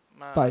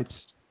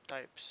 types.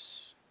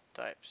 Types.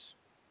 Types.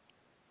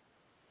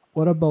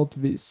 What about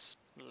this?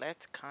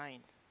 Let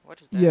kind.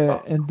 What is that?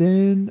 Yeah, and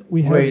then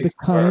we have the Wait,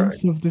 where?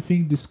 kinds of the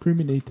thing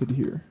discriminated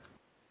here.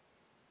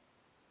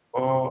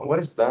 What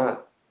is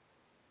that?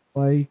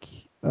 Like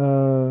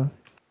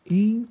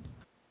in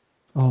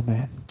oh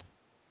man.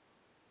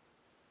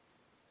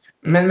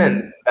 In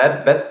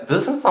That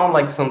doesn't sound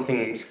like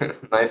something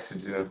nice to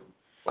do.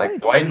 why?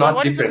 Like, why But not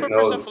what is the different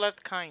purpose of nodes?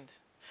 let kind?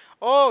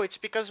 Oh, it's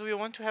because we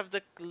want to have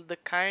the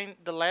kind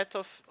the let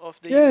of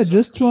the Yeah, use of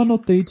just to in.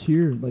 annotate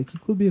here. Like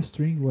it could be a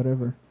string,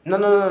 whatever.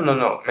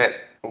 No, man.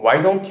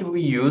 Why don't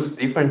we use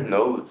different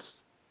nodes?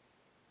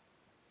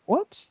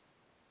 What?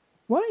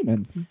 Why,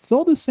 man? It's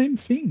all the same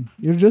thing.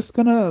 You're just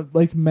gonna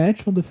like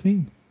match on the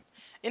thing.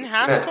 In Man,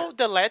 Haskell,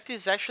 the let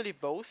is actually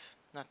both.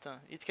 Nathan.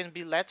 It can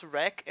be let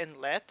rec and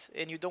let,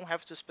 and you don't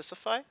have to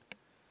specify.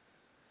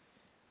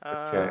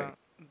 okay. Uh,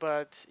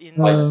 but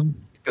Like, Um,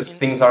 because in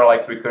things are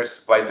like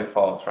recursive by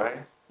default, right?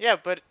 yeah,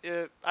 but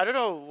I don't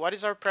know what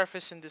is our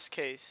preference in this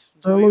case.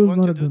 Do we parallel is want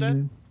not to a do good that?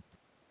 name.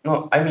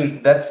 No, I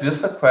mean that's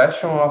just a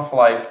question of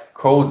like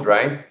code,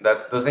 right?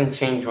 That doesn't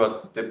change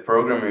what the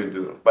program you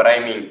do. But I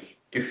mean,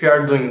 if you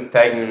are doing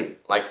tagging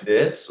like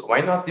this,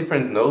 why not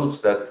different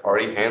nodes that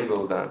already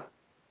handle that?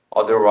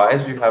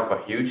 Otherwise, you have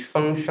a huge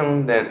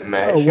function, then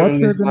What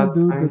matching you're is gonna not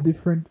do the time.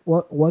 different?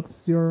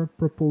 What's your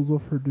proposal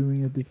for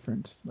doing a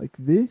different like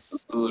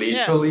this? Yeah,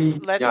 Literally,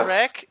 let yes.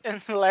 rec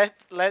and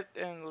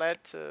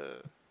let.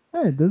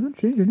 Yeah, it doesn't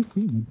change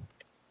anything, man.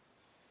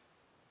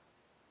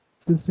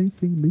 It's the same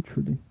thing,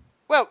 literally.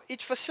 Well,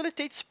 it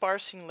facilitates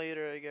parsing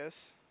later, I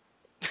guess.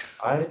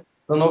 I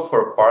don't know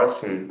for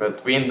parsing,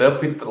 but we end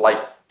up with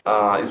like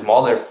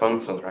smaller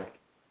functions, right?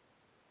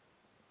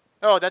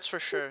 Oh, that's for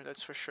sure.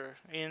 That's for sure.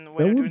 In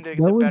when That you're would doing the,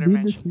 that the would pattern be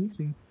the matching. same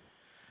thing.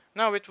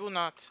 No, it will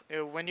not.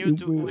 It will.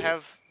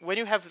 When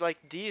you have like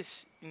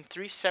this in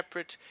three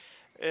separate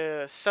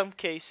some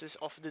cases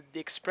of the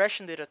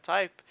expression data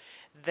type,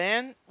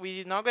 then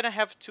we're not gonna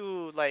have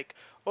to like,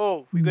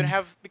 oh, we're gonna Mm,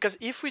 have, because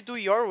if we do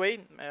your way,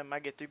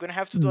 Maggot, you're gonna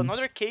have to do mm.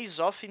 another case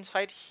off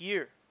inside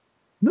here.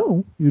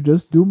 No, you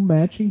just do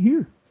matching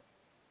here.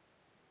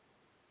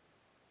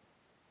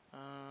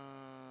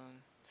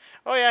 Um,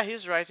 oh yeah,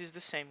 he's right. It's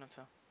the same,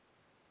 Nathan.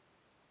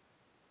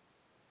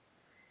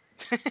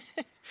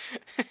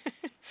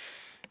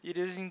 It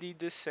is indeed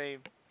the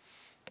same.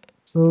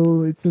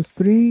 So it's a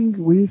string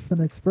with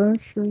an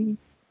expression.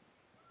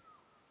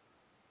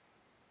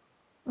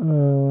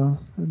 And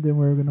then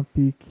we're gonna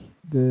pick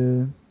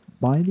the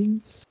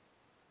bindings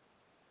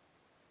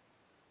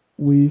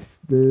with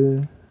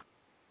the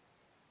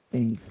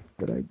env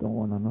that I don't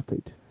wanna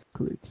annotate.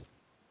 Screw it.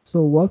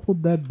 So what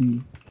would that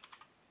be?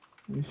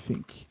 Let me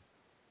think.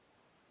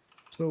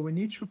 So we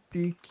need to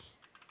pick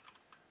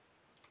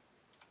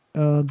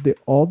the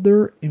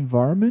other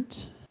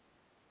environment.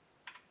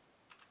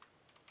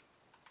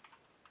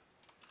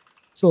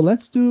 So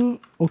let's do,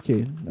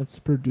 okay, let's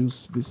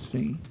produce this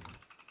thing.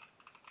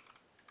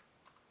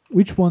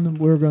 Which one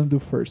we're gonna do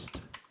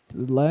first?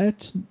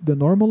 The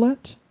normal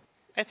let?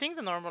 I think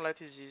the normal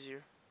let is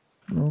easier.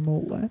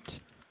 Normal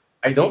let?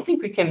 I don't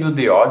think we can do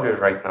the others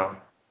right now.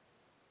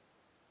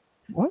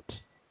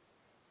 What?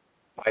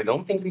 I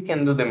don't think we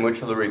can do the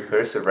mutually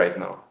recursive right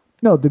now.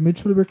 No, the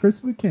mutually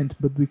recursive we can't,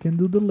 but we can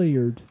do the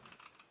layered.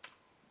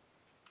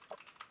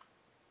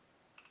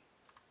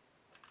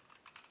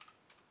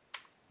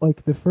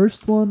 Like the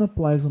first one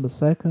applies on the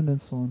second and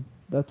so on.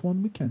 That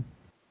one we can.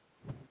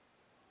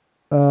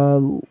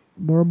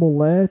 Normal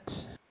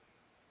let.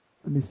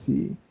 Let me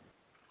see.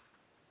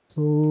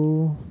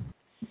 So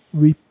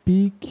we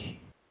pick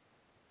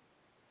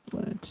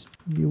let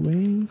new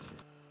wave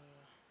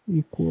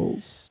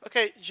equals.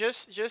 Okay,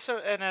 just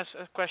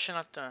a question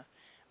at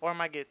or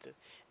Mageta.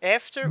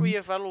 After we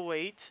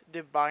evaluate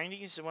the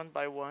bindings one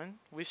by one,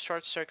 we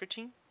start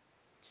circuiting,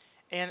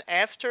 and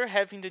after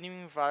having the new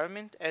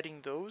environment,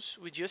 adding those,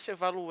 we just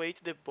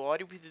evaluate the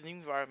body with the new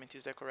environment.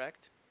 Is that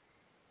correct?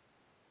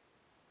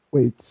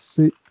 Wait,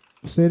 say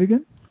it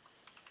again.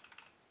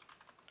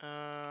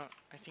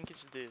 I think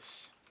it's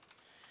this.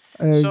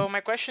 Uh, So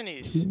my question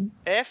is,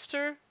 okay.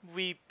 after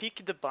we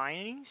pick the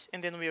bindings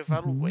and then we Mhm.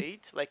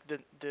 evaluate like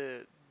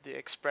the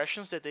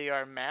expressions that they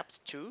are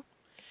mapped to,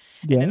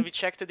 and then we Yes.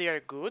 check that they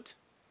are good,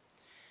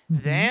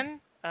 Mm-hmm.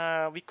 then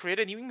we create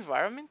a new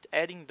environment,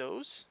 adding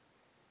those.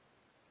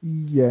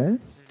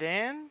 Yes.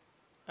 Then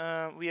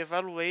we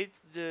evaluate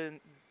the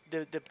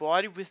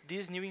body with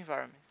this new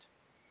environment.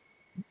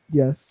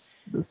 Yes,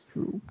 that's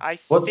true. I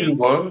What we think,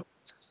 want,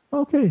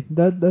 Okay,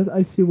 that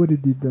I see what you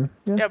did there.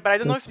 Yeah, yeah, but I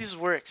don't know if that's this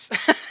works.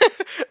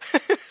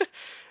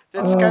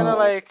 That's kind of uh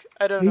like,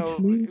 I don't H know.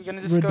 link We're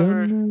gonna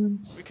discover.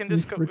 redundant with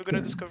We're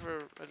gonna return.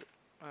 discover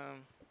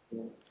um,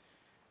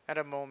 at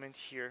a moment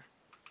here.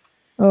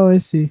 Oh, I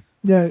see.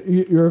 Yeah,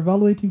 you're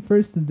evaluating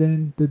first, and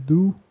then the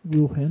do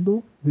will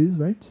handle this,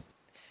 right?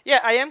 Yeah,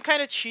 I am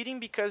kind of cheating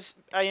because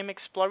I am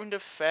exploring the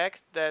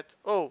fact that,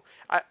 oh,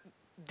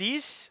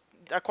 these,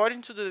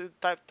 according to the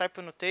type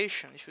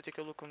annotation, if you take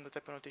a look on the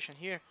type annotation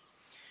here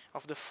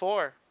of the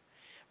for,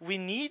 we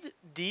need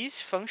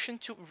this function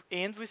to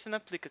end with an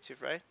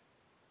applicative, right?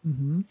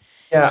 Mm-hmm.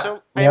 yeah,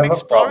 So we have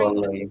a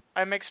problem there.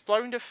 I'm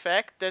exploring the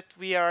fact that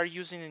we are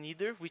using an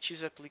either, which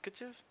is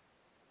applicative.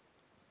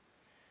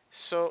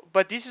 So,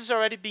 but this is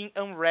already being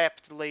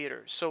unwrapped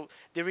later. So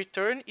the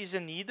return is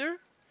an either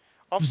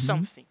of Mm-hmm.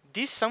 something.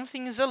 This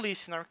something is a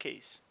list in our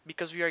case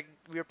because we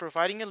are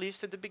providing a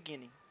list at the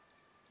beginning,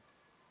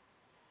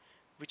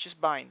 which is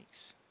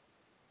bindings.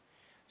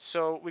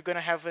 So we're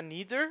gonna have an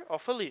either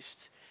of a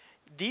list.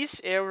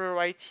 This arrow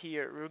right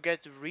here will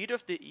get rid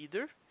of the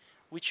either,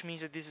 which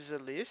means that this is a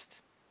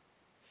list.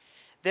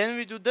 Then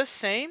we do the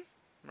same,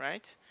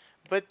 right?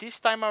 But this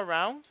time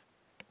around,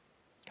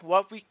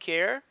 what we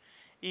care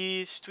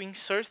is to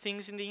insert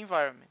things in the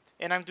environment.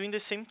 And I'm doing the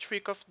same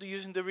trick of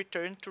using the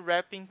return to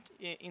wrap in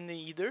the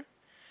either,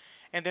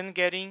 and then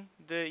getting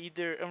the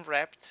either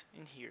unwrapped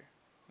in here.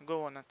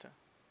 Go on, Nathan.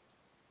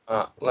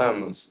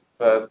 Lemons.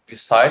 But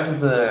besides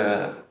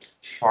the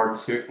short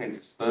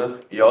circuit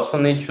stuff, you also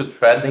need to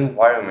thread the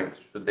environment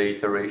through the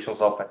iterations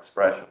of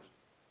expressions.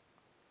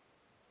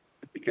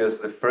 because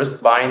the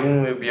first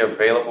binding will be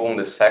available on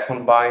the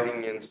second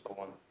binding and so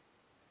on.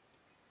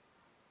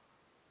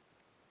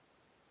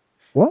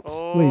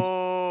 What? Wait,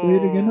 say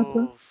it again,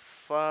 Nathan. Oh,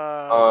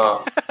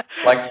 fuck.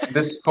 Like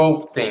the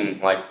scope thing,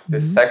 like the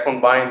Mhm.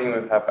 second binding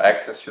will have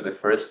access to the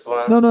first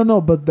one.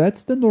 No, but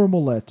that's the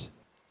normal let.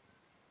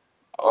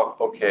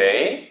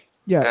 Okay.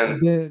 Yeah,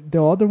 And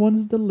the other one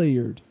is the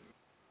layered,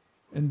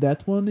 and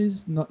that one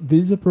is not.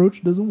 This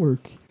approach doesn't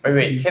work.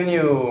 wait, can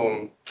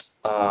you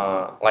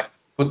like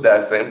put the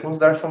examples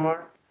there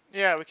somewhere?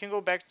 Yeah, we can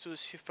go back to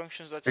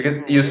Because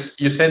cfunctions.silverware.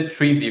 you said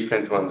three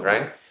different ones,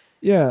 right?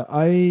 Yeah,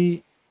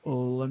 I.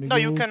 Oh, let me No,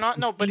 you go to cannot.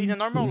 the No, but in a thing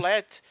normal here.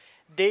 let,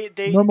 they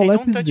Normal let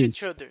don't is touch each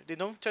this. other. They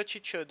don't touch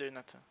each other,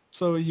 Nathan.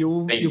 So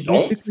you They don't?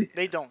 basically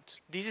They don't.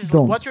 This is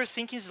what don't. you're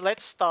thinking is let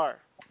star.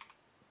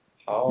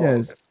 Oh,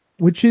 Yes,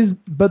 which is,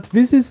 but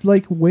this is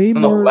like way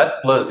no, more.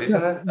 let plus, Yeah,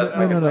 isn't it? no, That no,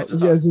 make No, no, it no. let like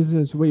star.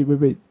 Yes.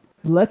 Wait.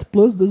 Let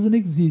plus doesn't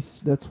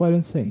exist. That's what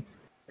I'm saying.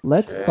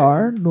 Let okay.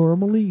 star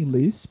normally in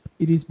Lisp,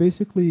 it is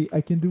basically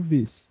I can do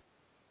this.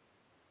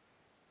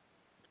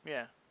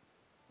 Yeah.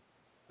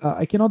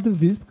 I cannot do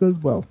this because,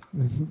 well,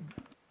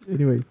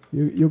 anyway,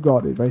 you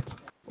got it right.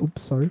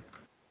 Oops, sorry.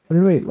 But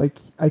anyway, like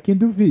I can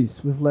do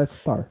this with let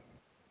star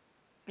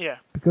Yeah.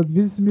 because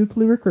this is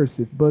mutually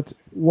recursive. But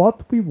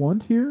what we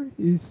want here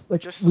is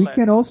like Just we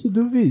can let. also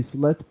do this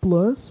let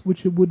plus,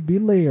 which would be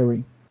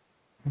layering.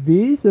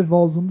 This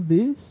evolves on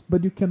this,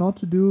 but you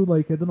cannot do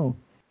like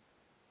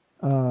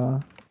uh,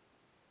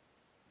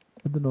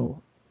 I don't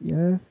know,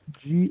 F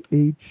G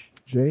H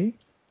J.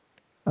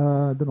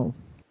 I don't know.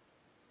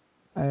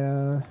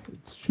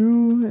 It's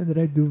true, and then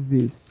I do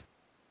this.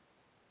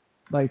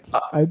 Like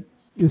Uh,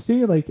 you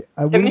see, like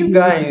I can wouldn't you be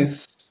able to.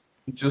 guys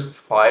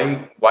justify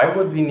why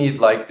would we need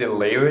like the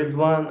layered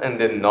one and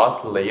the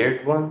not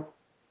layered one?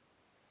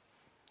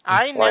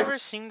 I Like never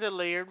seen the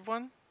layered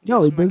one.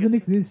 No, This it might doesn't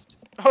get thinking. exist.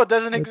 Oh, it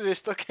doesn't That,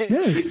 exist. Okay.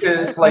 yes,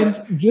 because and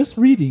like just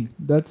reading.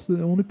 That's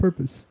the only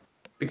purpose.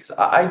 because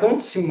I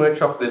don't see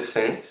much of the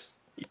sense.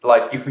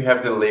 Like if we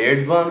have the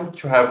layered one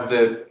to have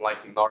the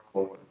like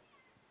normal one.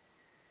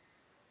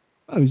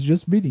 Oh, it's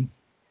just reading.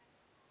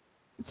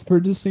 It's for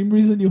the same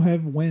reason you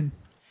have when.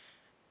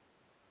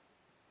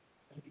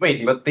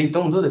 Wait, but they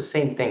don't do the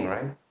same thing,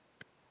 right?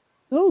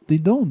 No, they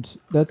don't.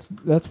 That's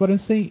what I'm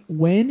saying.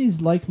 When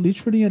is like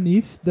literally an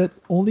if that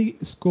only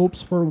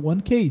scopes for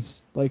one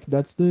case. Like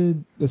that's the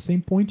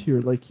same point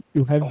here. Like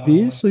you have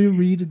this, so you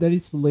read that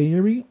it's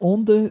layering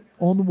on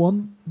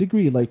 1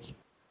 degree. Like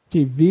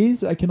okay,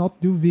 this I cannot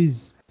do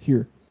this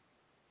here.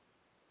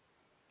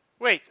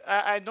 Wait,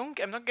 I don't.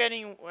 I'm not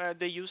getting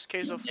the use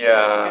case of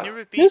plus. Can Yeah, you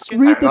repeat? Just Can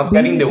I'm not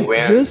getting the readability.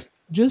 when.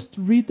 Just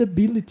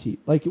readability.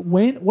 Like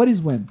when? What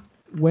is when?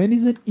 When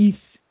is an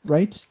if,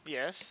 right?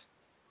 yes.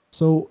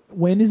 So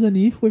when is an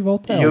if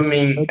without You else?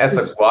 mean That's as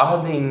a it.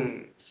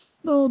 guarding?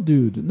 No,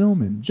 dude, no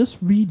man. Just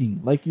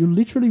reading. Like you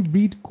literally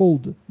read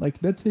code. Like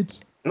that's it.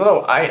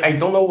 No, I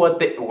don't know what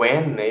the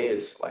when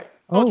is. Like,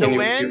 Oh, the can Oh,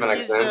 you give when an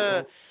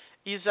example?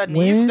 is an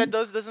if that when?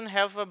 doesn't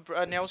have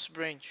an else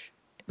branch.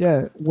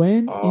 Yeah,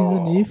 when is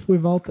an Oh, if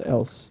without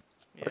else?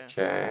 Yeah.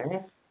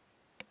 okay.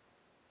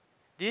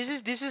 This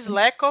is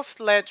lack of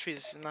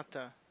letters,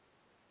 Nathan.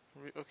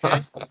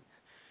 Okay.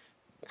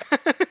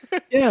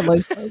 Yeah,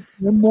 like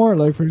there are more.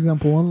 Like for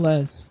example,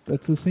 unless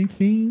that's the same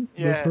thing,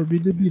 but Yeah, for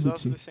it's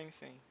also readability. the same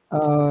thing.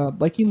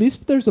 Like in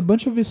Lisp, there's a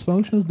bunch of these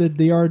functions that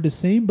they are the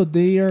same, but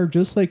they are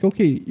just like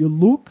okay, you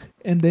look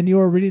and then you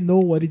already know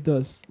what it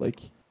does. Like,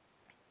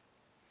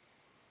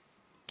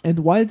 and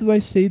why do I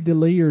say the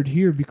layered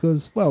here?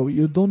 Because well,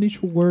 you don't need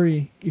to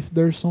worry if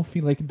there's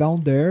something like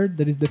down there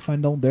that is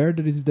defined down there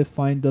that is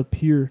defined up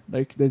here,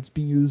 like that's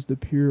being used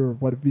up here, or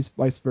what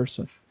vice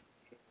versa.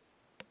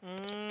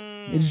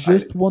 It's Mm. I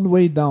just one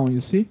way down.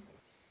 You see.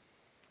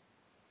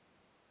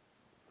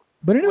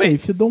 But anyway, Wait,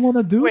 if you don't want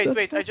to do, that's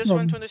wait. I no just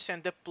want to problem.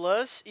 understand. The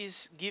plus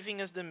is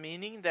giving us the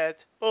meaning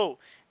that oh,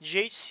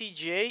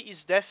 JCJ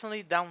is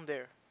definitely down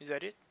there. Is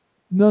that it?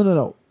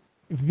 No.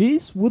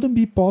 This wouldn't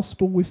be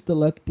possible with the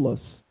let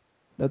plus.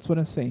 That's what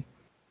I'm saying.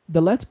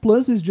 The let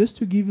plus is just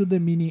to give you the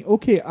meaning.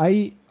 Okay,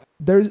 I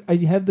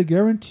have the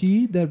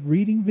guarantee that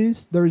reading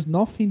this, there is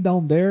nothing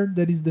down there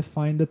that is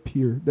defined up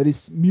here that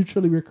is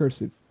mutually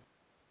recursive.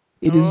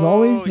 It is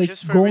always Oh, like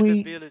just for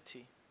going.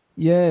 readability.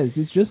 Yes,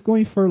 it's just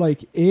going for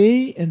like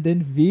a and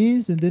then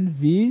this and then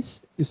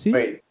this. You see,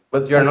 wait,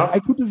 but you're like I not.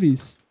 could do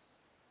this.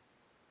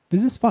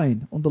 This is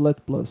fine on the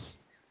let plus.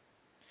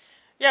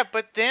 Yeah,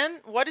 but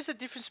then what is the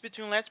difference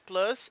between let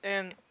plus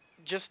and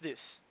just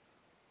this?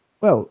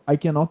 Well, I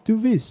cannot do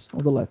this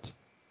on the let.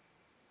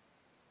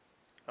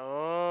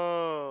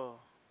 Oh.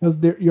 Because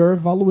you're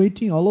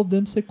evaluating all of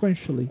them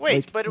sequentially.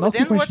 Wait, Like, but not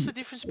then what's the sequentially.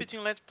 difference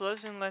between let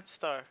plus and let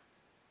star?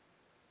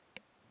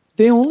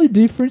 The only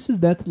difference is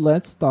that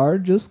let star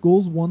just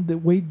goes one the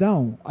way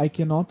down. I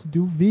cannot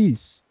do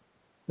this.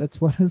 That's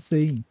what I'm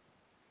saying.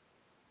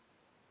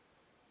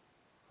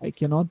 I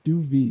cannot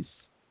do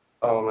this.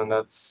 Oh man,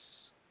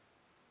 that's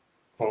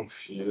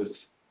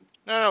confused.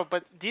 No,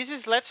 but this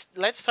is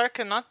let star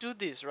cannot do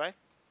this, right?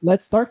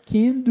 let star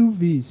can do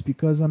this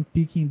because I'm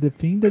picking the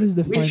thing that is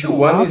Which defined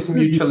one is after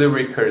mutually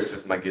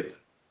recursive, Magita?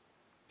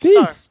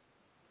 Star. this.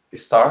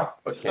 Star?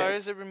 Star Okay.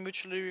 is a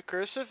mutually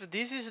recursive.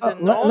 This is the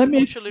Let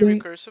me non-mutually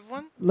explain. recursive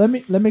one, Let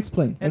me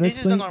explain. Let and me this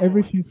is the explain normal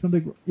one. everything from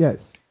the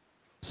yes.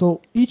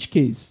 So each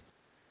case,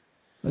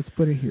 let's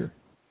put it here.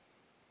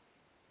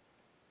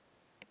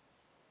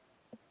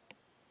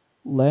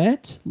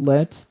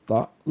 Let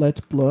star,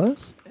 let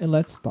plus, and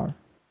let star.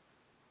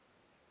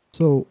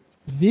 So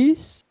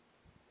this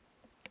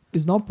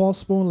is not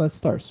possible in let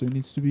star. So it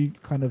needs to be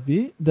kind of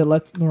v the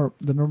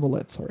normal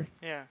let. Sorry.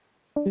 Yeah,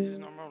 this is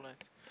normal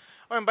let.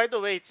 Oh, and by the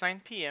way, it's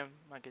 9 p.m.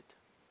 Magit.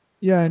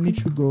 Yeah, I need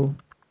to go.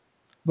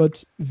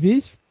 But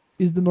this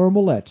is the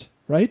normal let,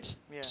 right?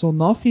 Yeah, So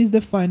nothing is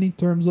defined in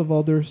terms of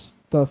other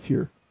stuff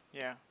here.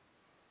 yeah.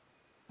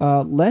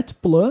 Let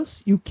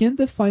plus, you can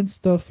define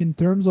stuff in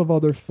terms of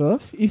other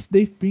stuff if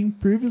they've been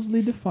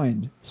previously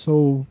defined.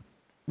 So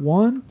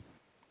 1,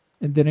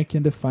 and then I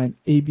can define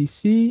A, B,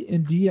 C,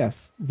 and D,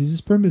 F. This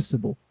is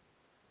permissible.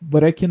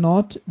 But I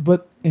cannot,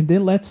 and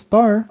then let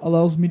star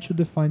allows me to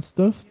define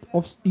stuff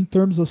in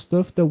terms of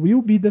stuff that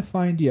will be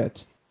defined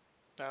yet.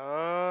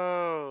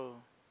 Oh.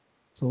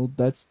 So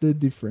that's the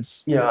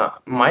difference. Yeah,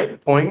 my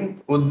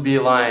point would be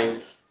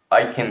like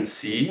I can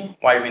see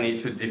why we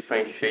need to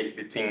differentiate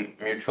between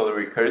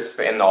mutually recursive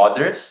and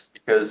others,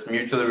 because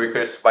mutually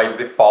recursive by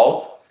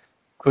default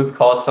could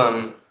cause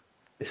some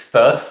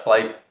stuff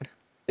like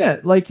Yeah,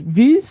 like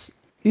this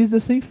is the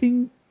same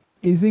thing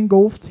is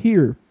engulfed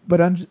here,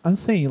 but I'm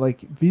saying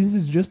like this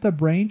is just a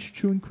branch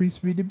to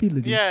increase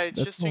readability. Yeah, it's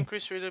That's just to all.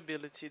 increase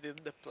readability,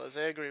 the plus.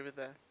 I agree with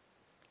that.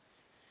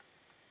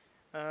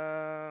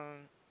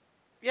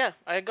 Yeah,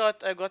 I got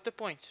the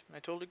point. I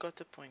totally got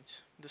the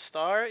point. The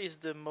star is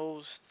the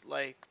most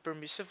like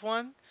permissive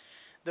one.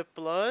 The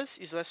plus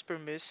is less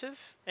permissive,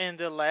 and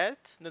the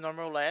let, the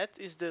normal let,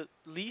 is the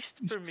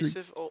least Strict.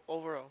 permissive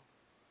overall.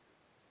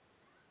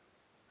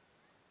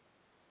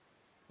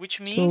 Which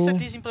means that So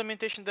this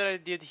implementation that I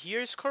did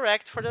here is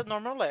correct for the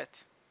normal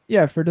let.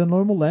 yeah, for the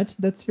normal let,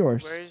 that's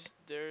Where yours. is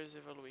there's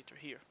evaluator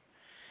here?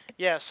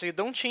 Yeah, so you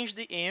don't change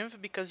the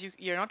env because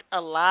you're not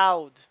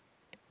allowed,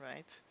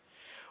 right?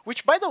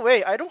 Which, by the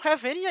way, I don't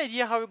have any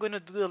idea how we're gonna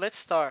do the let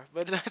star,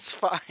 but that's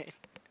fine.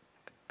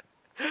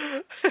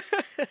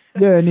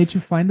 Yeah, I need to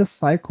find a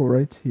cycle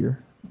right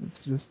here.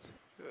 It's just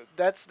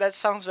That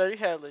sounds very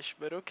hellish,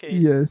 but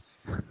okay. yes.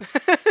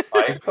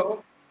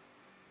 cycle.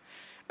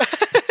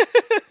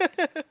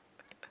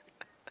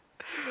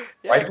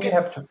 Yeah, Why I do we can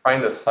have to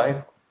find a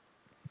cycle?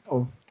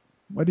 Oh,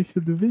 what if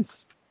you do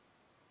this?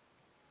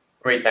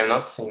 Wait, I'm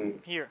not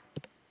seeing. here.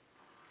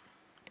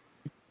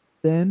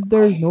 Then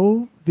there's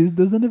no this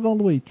doesn't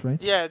evaluate,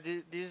 right? Yeah,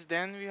 this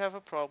then we have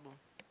a problem.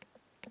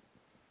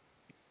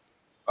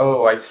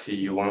 Oh, I see.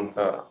 You want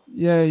a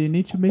Yeah, you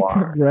need to make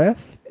a bar.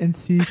 graph and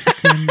see if you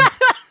can.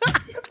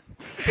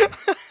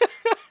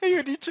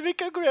 You need to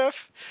make a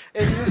graph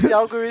and use the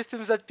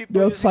algorithms that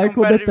people The use in cycle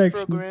competitive detection.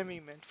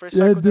 programming, man, for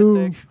Yeah, cycle do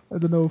detection. I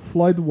don't know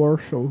Floyd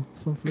Warshall,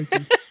 something like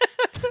this.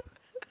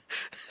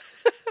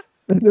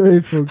 Anyway,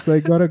 folks, I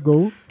gotta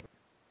go.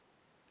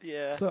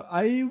 Yeah. So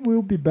I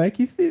will be back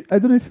I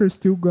don't know if you're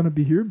still gonna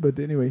be here, but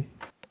anyway,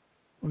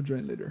 I'll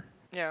join later.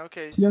 Yeah,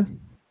 okay. See ya.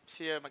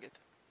 See ya, Mageta.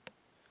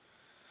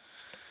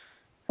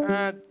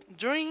 Uh,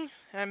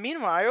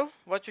 Meanwhile,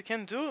 what you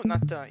can do,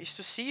 Nathan, is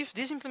to see if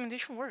this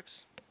implementation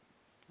works,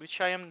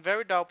 which I am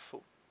very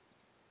doubtful.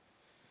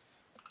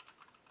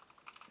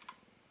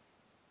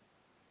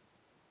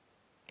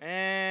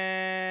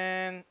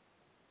 And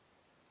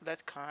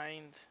that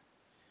kind.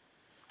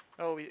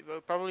 Oh, we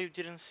probably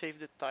didn't save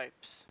the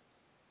types.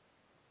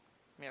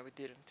 Yeah, we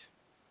didn't.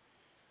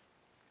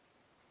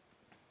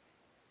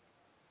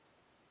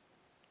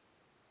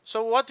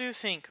 So what do you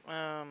think,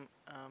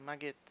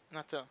 Magit,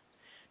 Nathan?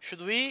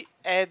 Should we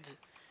add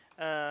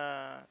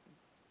uh,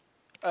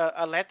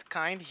 a let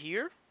kind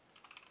here,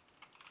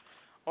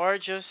 or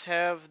just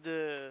have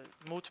the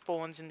multiple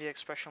ones in the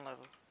expression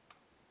level?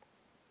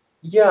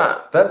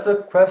 Yeah, that's a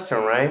question,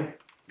 right?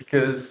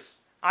 Because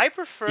I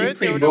prefer if it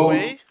the we other go,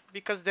 way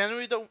because then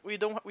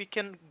we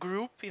can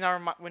group in our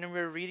when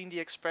we're reading the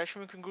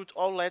expression we can group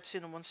all lets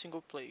in one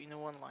single play in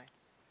one line.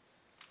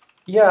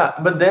 yeah,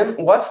 but then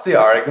what's the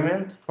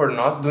argument for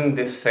not doing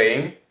the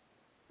same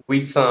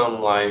with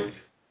some like,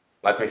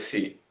 let me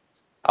see,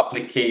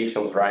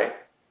 applications, right?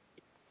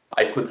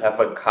 I could have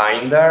a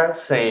kind there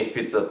saying if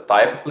it's a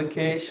type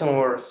application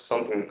or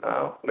something.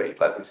 Wait,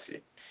 let me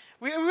see.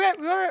 We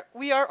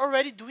are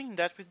already doing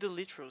that with the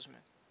literals,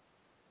 man.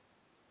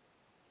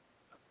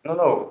 No,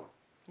 no,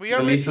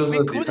 the literals We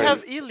are could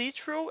have different.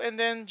 literal and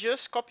then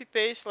just copy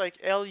paste like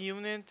L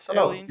unit, No,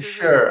 L no, integer.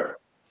 sure.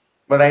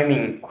 But I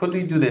mean, could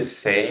we do the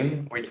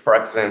same with, for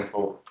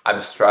example,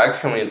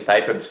 abstraction and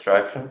type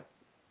abstraction?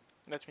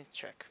 Let me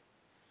check.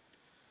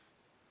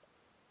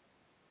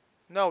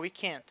 No, we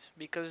can't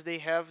because they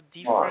have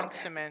different Why?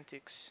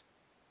 semantics.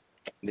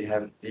 They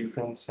have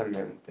different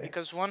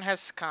Because one semantics.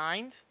 has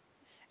kind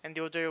and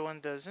the other one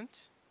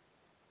doesn't.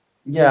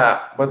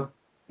 Yeah, but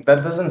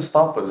that doesn't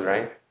stop us,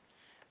 right?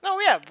 No,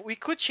 yeah, we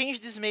could change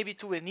this maybe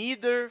to an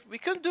either. We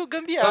could do No,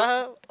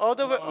 Gambiarra all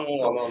the way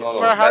for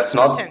our no. That's heart's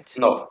not. content.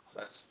 No,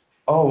 that's.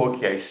 Oh,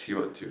 okay. I see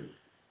what you.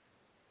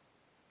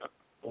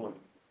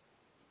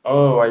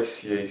 Oh, I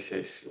see.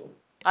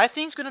 I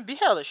think it's gonna be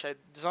hellish.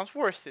 It's not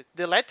worth it.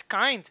 The let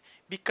kind,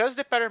 because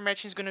the pattern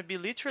matching is gonna be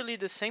literally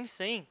the same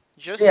thing,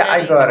 just Yeah, I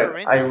adding the got it.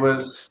 I parentheses.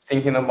 was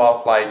thinking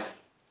about like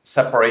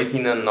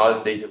separating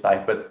another data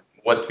type, but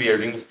what we are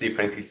doing is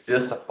different. It's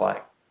just a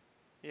flag.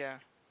 Yeah.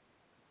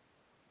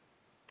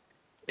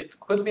 It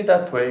could be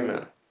that way,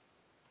 man.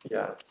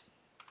 Yeah.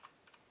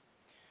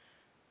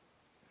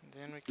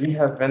 Then we Do we can.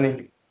 have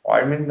any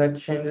requirement that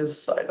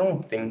changes? I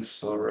don't think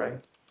so,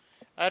 right?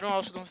 I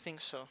don't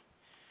think so.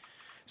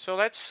 So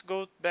let's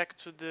go back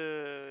to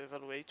the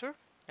evaluator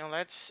and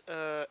let's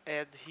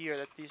add here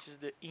that this is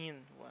the in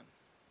one.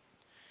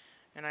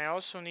 And I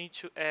also need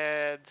to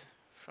add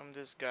from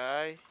this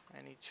guy.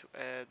 I need to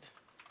add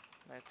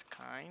let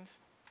kind.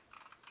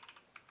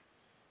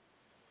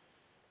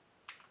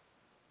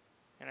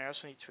 And I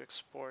also need to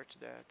export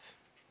that.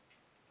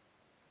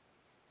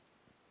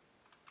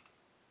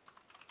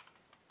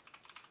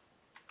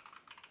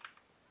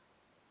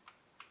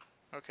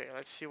 Okay,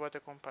 let's see what the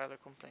compiler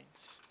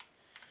complains.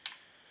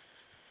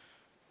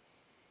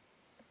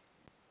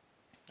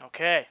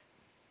 Okay.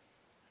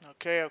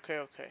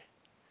 Okay.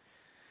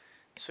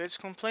 So it's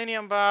complaining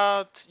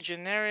about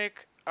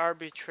generic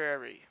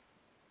arbitrary,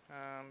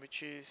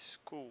 which is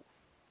cool.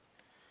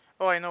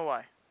 Oh, I know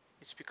why.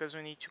 It's because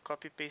we need to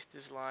copy paste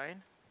this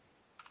line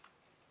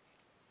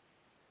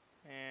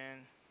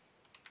and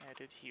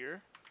add it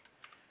here,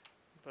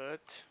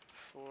 but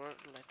for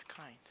let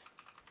kind.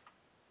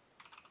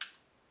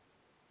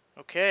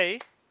 Okay,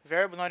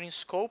 variable not in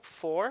scope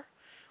 4,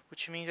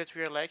 which means that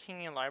we are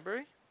lacking in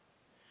library.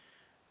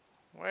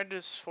 Where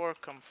does 4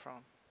 come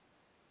from?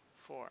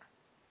 4.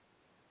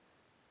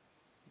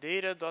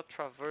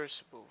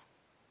 Data.traversable.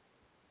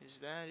 Is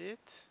that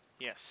it?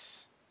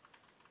 Yes.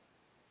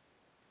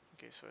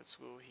 Okay, so let's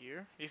go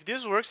here. If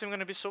this works, I'm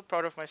gonna be so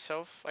proud of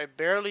myself. I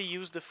barely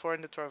used the 4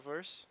 in the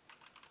traverse.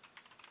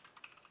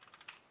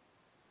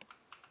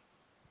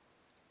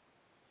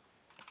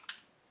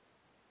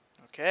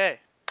 Okay.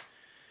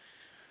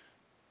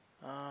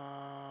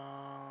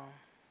 Uh,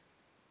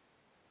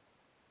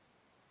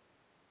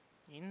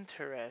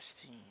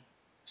 Interesting.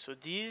 So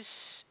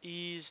this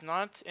is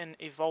not an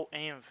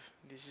eval-env.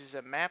 This is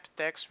a map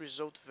text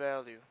result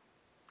value.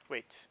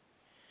 Wait,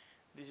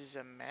 this is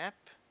a map.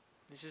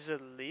 This is a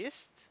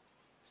list.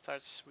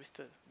 Starts with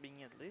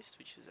being a list,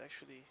 which is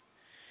actually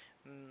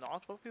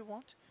not what we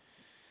want.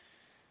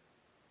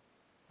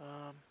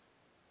 Um,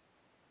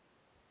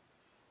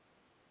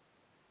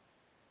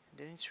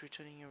 then it's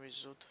returning a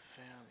result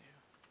value.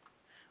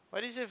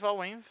 What is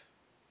eval-env?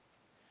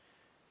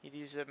 It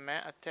is a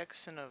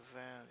text and a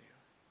value.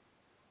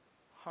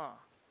 Huh.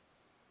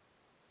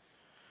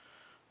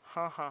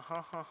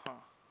 Huh.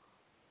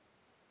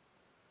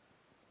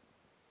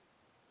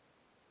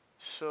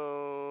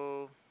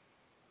 So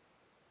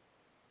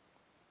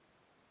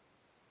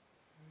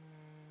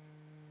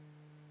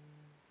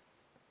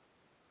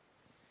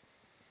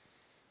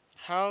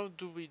how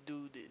do we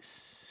do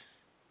this?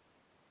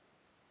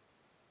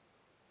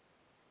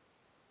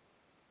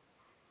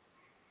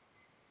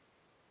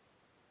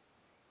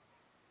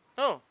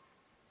 Oh,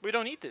 we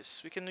don't need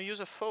this. We can use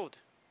a fold.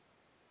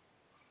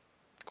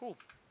 Cool.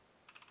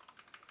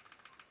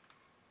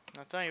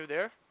 Nathan, you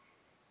there?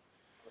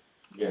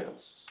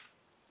 Yes.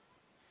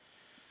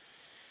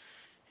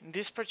 In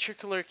this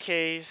particular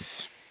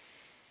case,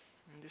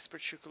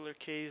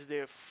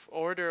 the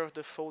order of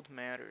the fold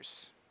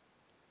matters.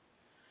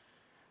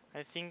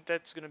 I think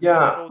that's gonna be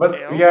Yeah, fold but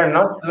we L. are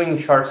not doing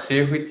short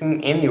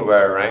circuiting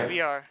anywhere, right?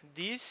 We are.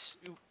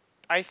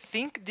 I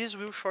think this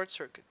will short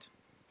circuit.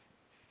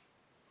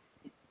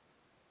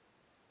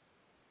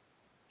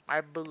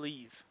 I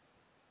believe.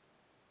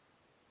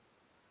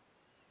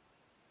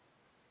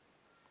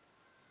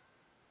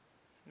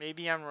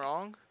 Maybe I'm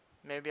wrong.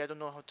 Maybe I don't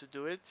know how to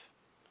do it.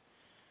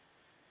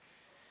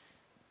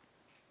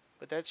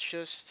 But that's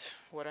just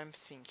what I'm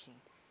thinking.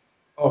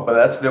 Oh, but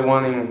that's the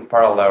one in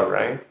parallel,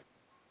 right?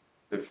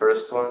 The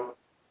first one?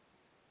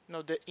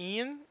 No, the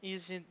in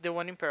is the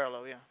one in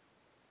parallel, yeah.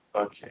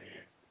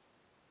 Okay.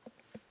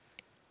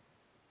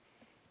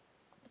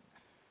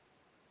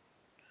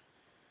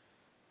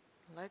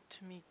 Let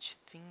me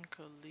think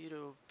a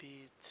little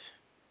bit.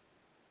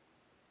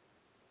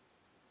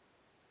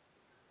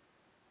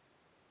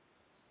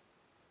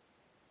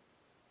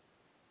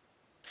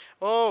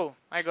 Oh,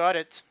 I got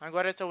it. I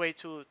got it a way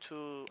to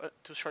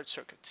short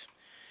circuit.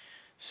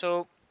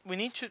 So we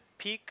need to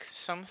pick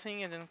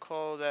something and then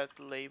call that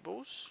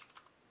labels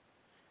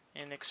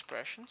and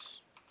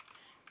expressions.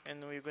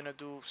 And we're gonna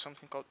do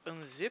something called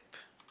unzip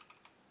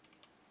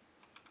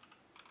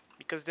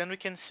because then we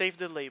can save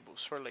the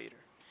labels for later.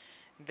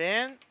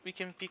 Then we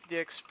can pick the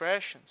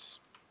expressions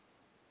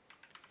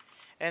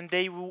and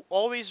they will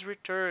always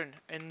return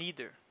a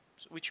neither,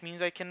 which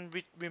means I can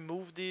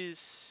remove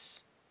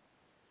this.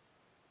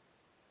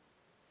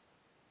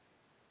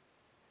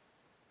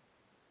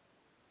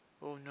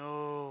 Oh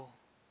no.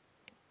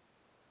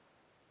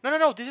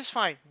 No, this is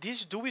fine.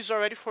 This do is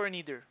already for an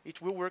either.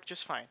 It will work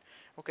just fine.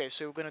 Okay,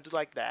 so we're gonna do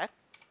like that.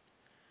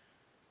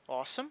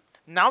 Awesome.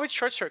 Now it's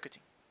short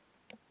circuiting.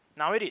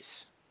 Now it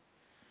is.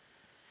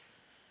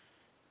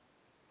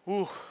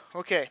 Ooh,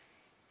 okay.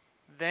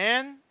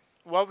 Then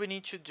what we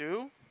need to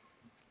do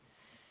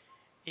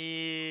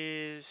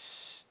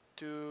is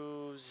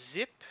to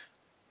zip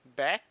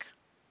back,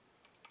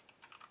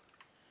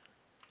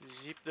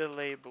 zip the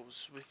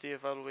labels with the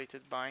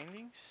evaluated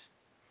bindings.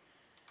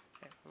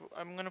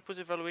 I'm gonna put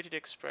evaluated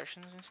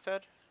expressions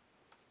instead.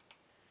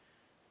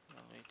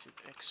 Evaluated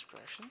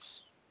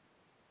expressions,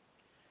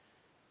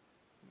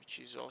 which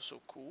is also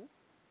cool.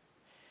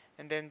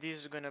 And then this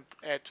is gonna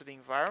add to the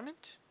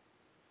environment,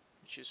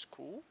 which is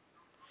cool.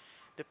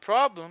 The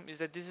problem is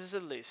that this is a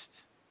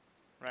list,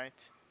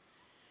 right?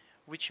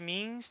 Which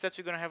means that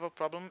we're gonna have a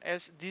problem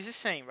as this is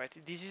saying, right?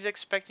 This is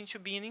expecting to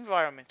be an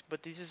environment,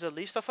 but this is a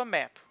list of a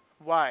map.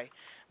 Why?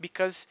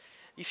 Because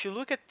if you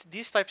look at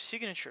this type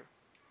signature,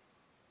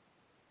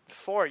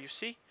 for, you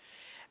see,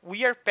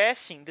 we are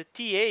passing the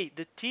TA,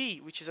 the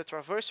T, which is a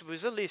traversable,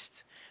 is a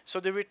list. So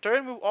the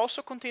return will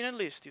also contain a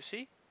list, you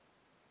see?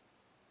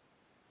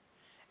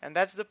 And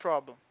that's the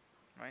problem,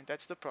 right?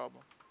 That's the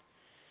problem.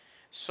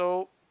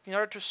 So in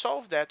order to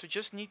solve that, we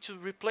just need to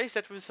replace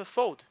that with a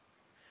fold.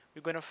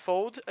 We're going to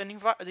fold the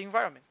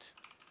environment.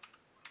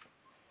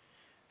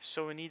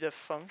 So we need a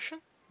function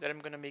that I'm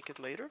going to make it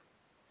later.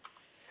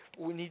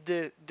 We need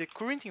the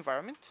current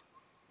environment.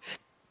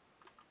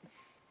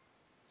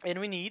 And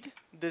we need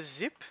the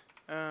zip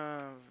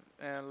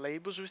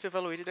labels with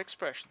evaluated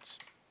expressions.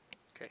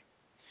 Okay.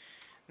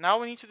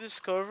 Now we need to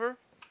discover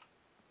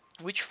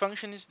which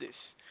function is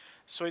this.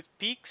 So it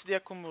picks the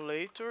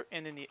accumulator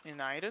and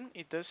an item.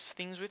 It does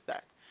things with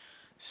that.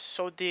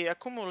 So the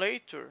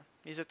accumulator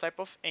is a type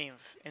of env,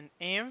 and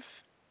env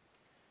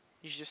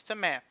is just a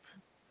map.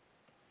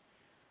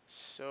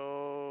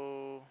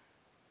 So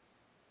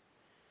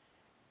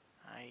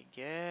I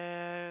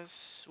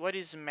guess what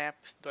is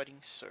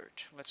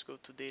map.insert? Let's go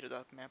to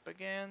data.map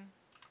again,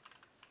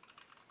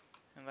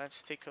 and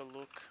let's take a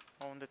look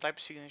on the type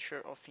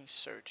signature of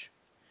insert,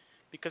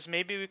 because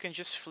maybe we can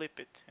just flip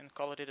it and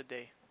call it a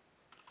day.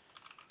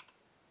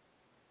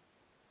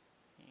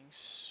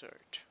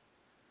 Insert.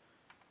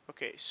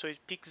 Okay, so it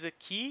picks a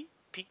key,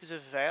 picks a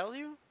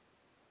value,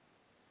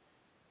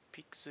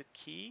 picks a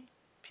key,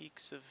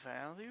 picks a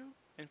value,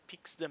 and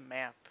picks the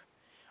map.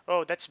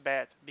 Oh, that's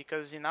bad,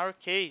 because in our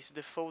case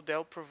the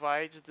foldel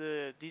provides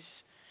the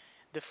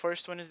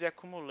first one is the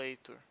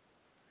accumulator,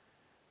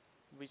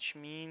 which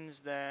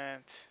means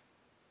that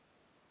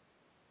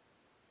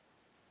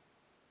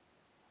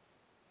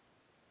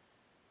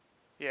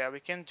yeah, we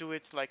can do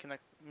it like in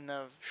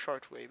a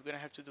short way. We're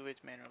gonna have to do it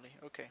manually.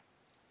 Okay.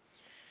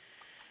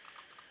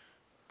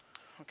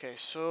 Okay,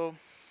 so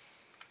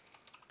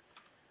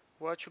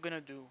what you're gonna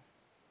do?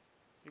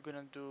 You're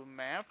gonna do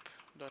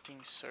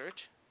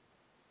map.insert.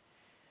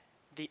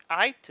 The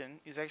item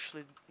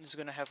is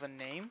gonna have a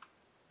name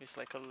with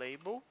like a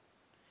label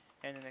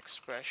and an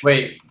expression.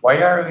 Wait,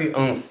 why are we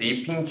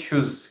unzipping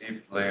to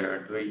zip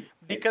later? Do we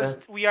get Because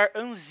that? we are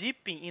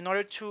unzipping in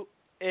order to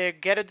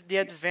get the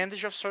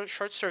advantage of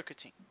short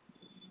circuiting.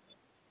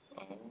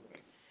 Oh.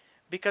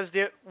 Because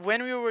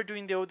when we were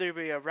doing the other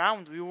way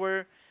around,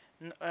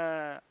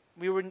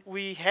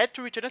 we had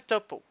to return a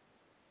tuple,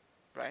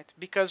 right?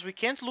 Because we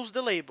can't lose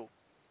the label,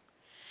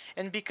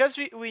 and because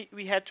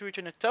we had to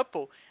return a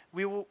tuple,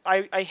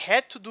 I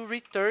had to do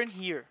return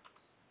here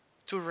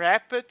to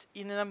wrap it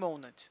in a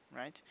monad,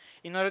 right?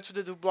 In order to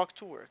the block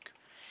to work.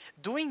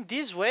 Doing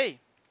this way,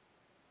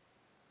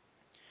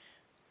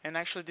 and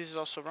actually this is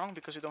also wrong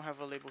because we don't have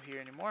a label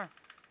here anymore.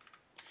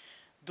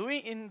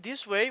 Doing in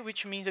this way,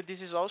 which means that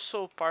this is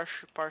also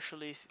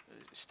partially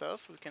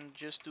stuff, we can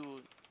just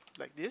do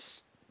like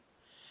this.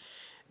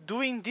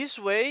 Doing this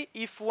way,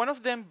 if one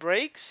of them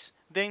breaks,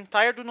 the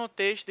entire do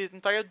notation, the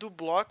entire do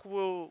block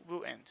will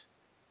end.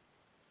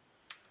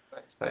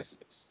 Nice, nice,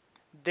 nice.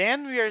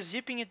 Then we are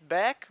zipping it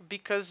back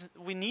because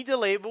we need the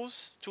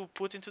labels to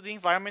put into the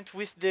environment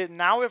with the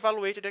now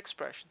evaluated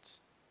expressions.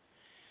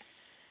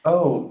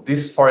 Oh,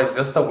 this for is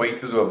just a way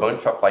to do a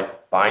bunch of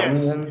like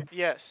bindings Yes, and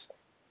yes.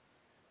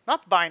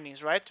 Not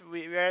bindings, right?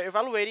 We are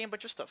evaluating a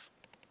bunch of stuff.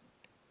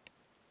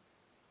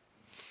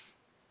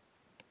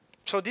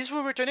 So this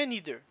will return an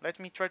either. Let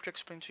me try to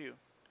explain to you.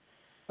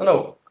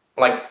 no,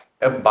 like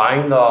a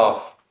bind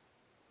of.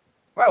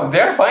 Well,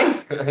 they're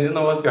binds. I don't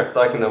know what you're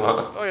talking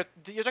about. Oh,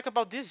 you're talking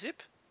about this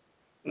zip?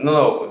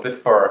 No, the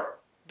for.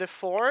 The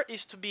for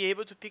is to be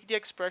able to pick the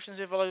expressions,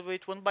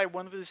 evaluate one by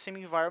one with the same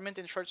environment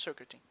and short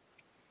circuiting.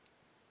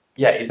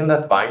 Yeah, isn't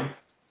that bind?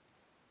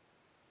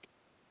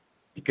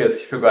 Because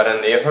if you got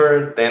an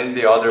error, then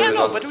the other Yeah, will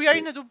no, not but we are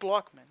proceed. in a do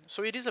block, man.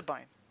 So it is a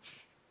bind.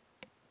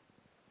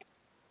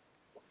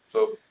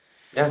 So,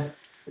 yeah,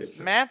 it's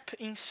just. Map,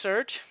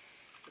 insert,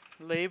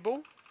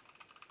 label,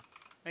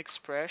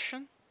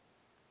 expression,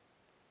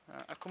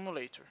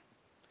 accumulator.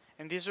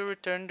 And this will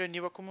return the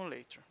new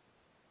accumulator.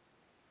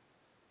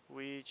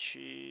 Which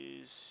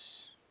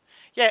is...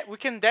 Yeah, we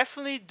can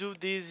definitely do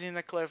this in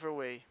a clever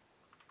way,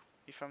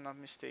 if I'm not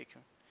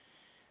mistaken.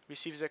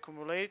 Receives the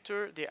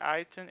accumulator, the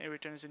item, and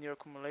returns the new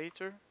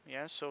accumulator.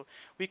 Yeah, so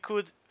we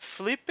could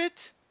flip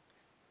it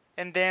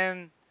and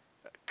then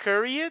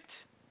curry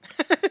it.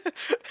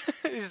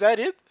 Is that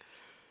it?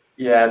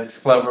 Yeah, this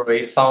clever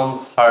way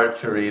sounds hard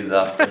to read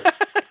after.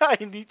 I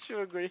need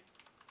to agree.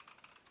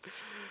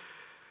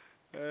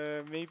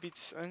 Maybe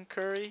it's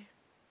uncurry.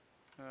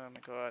 Oh my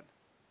god.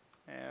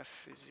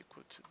 F is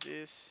equal to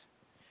this.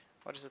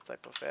 What is the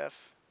type of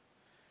F?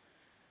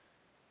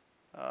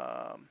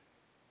 Um,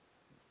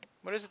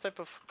 what is the type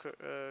of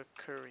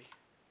curry?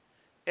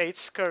 Yeah,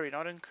 it's curry,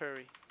 not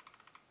uncurry.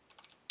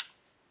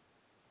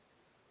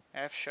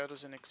 F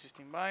shadows an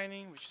existing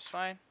binding, which is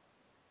fine.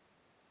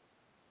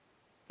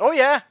 Oh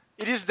yeah,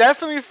 it is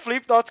definitely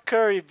flip not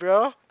curry,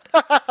 bro.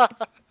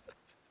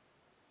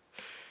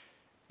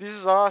 This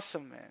is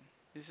awesome, man.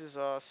 This is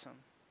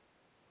awesome.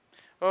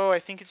 Oh, I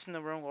think it's in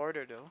the wrong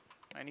order though.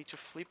 I need to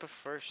flip it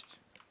first.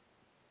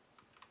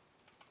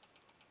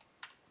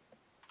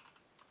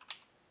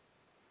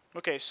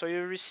 Okay, so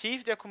you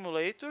receive the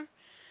accumulator,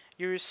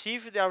 you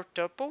receive our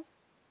tuple,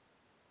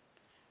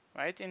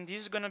 right? And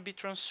this is gonna be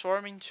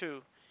transforming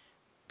to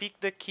pick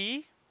the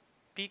key,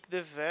 pick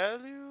the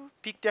value,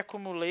 pick the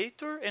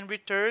accumulator, and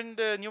return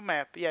the new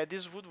map. Yeah,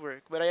 this would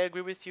work, but I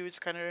agree with you, it's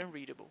kind of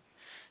unreadable.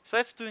 So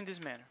let's do in this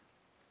manner.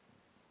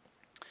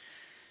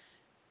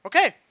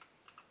 Okay.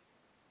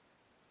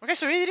 Okay,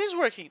 so it is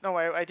working. No,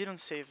 I didn't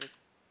save it.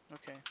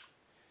 Okay.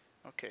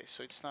 Okay,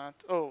 so it's not.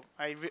 Oh,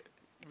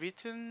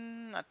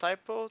 written a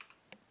typo.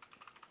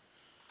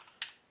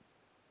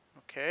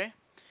 Okay.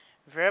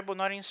 Variable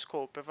not in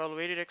scope.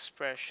 Evaluated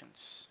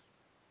expressions.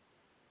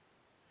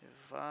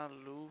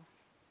 Evaluated.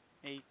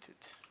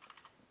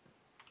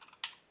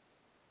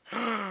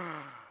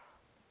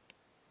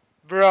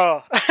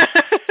 Bro.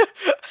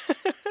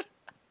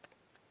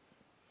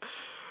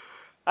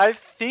 I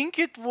think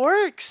it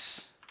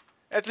works.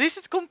 At least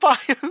it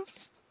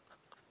compiles.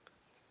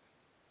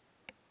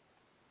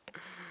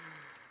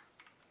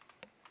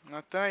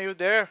 Nathan, you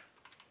there?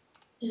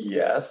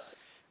 Yes.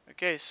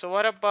 Okay, so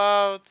what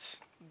about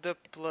the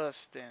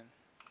plus then?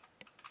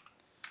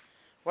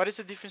 What is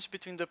the difference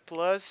between the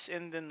plus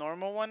and the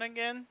normal one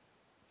again?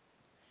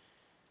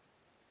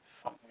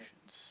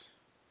 Functions.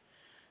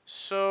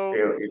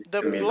 So It's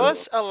the the middle.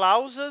 plus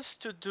allows us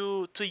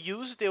to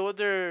use the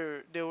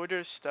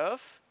other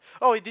stuff.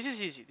 Oh, this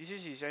is easy. This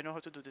is easy. I know how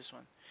to do this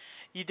one.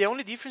 The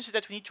only difference is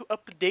that we need to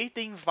update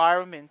the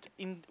environment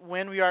in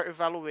when we are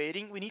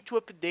evaluating. We need to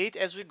update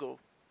as we go,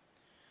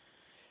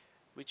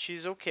 which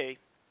is okay.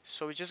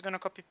 So we're just gonna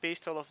copy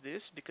paste all of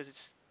this because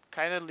it's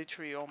kind of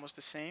literally almost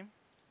the same.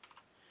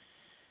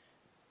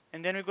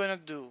 And then we're gonna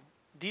do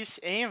this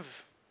env.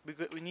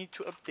 We need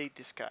to update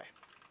this guy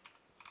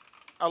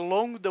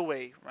along the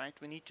way, right?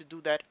 We need to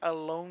do that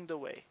along the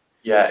way.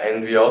 Yeah,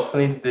 and we also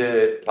need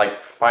the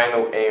like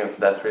final env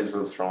that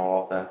results from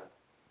all of that.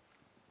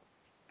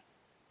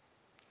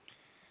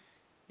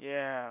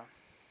 Yeah,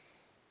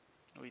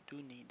 we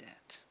do need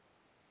that.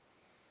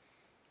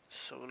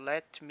 So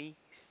let me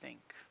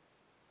think.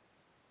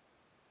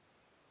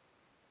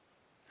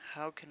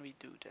 How can we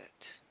do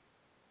that?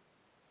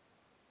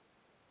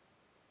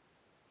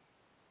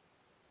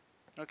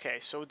 Okay,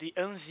 so the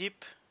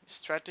unzip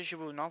strategy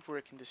will not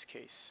work in this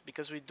case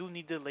because we do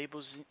need the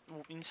labels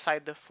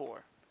inside the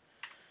for.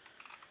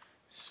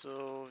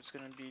 So it's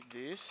gonna be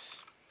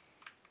this,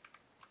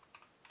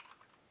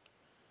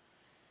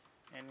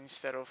 and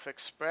instead of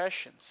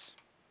expressions,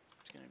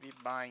 it's gonna be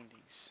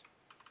bindings.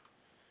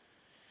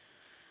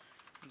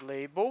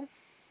 Label.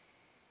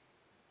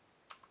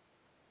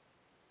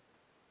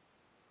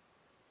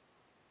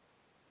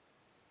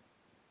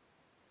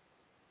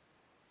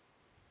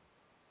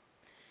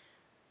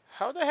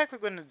 How the heck are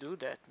we gonna do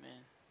that,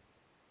 man?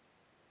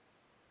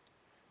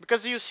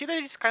 Because you see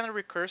that it's kind of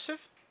recursive.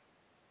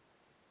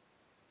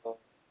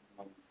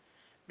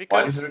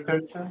 What is Because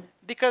recursion?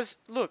 because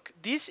look,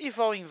 this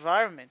eval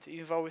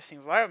with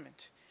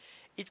environment,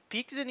 it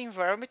picks an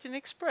environment in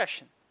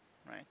expression,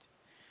 right?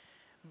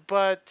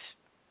 But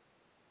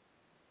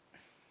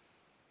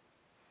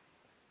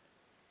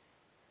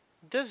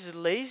does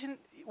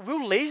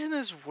will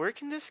laziness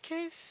work in this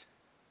case?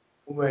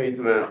 Wait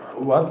a minute.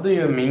 What do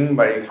you mean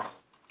by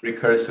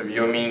recursive?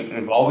 You mean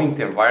involving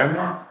the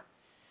environment?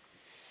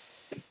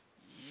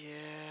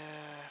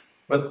 Yeah.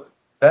 But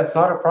that's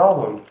not a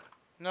problem.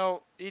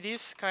 No, it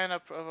is kind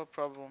of a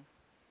problem.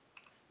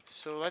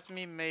 So let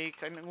me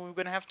make. I mean, we're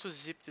gonna have to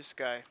zip this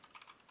guy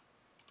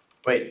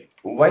Wait,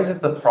 why is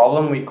it a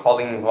problem we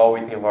calling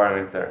involving the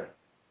environment there?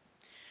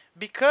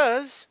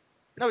 because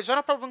no, it's not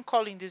a problem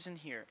calling this in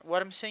here.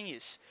 What I'm saying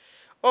is,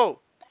 oh,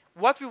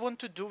 what we want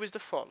to do is the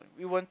following.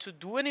 We want to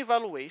do an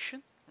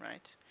evaluation,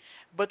 right?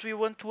 But we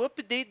want to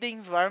update the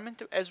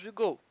environment as we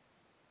go,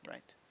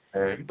 right?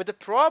 Okay. But the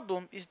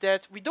problem is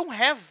that we don't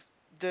have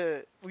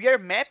we are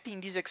mapping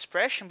this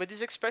expression, but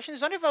this expression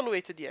is not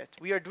evaluated yet.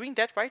 We are doing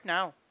that right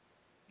now.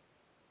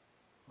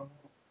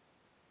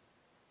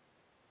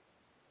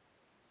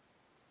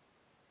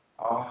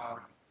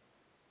 Ah,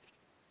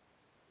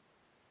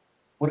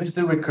 What is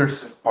the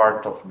recursive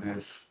part of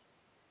this?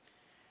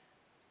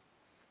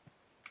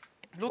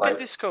 Look at Like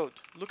this code.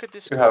 Look at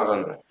this you code. have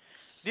an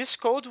This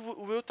code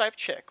will type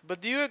check.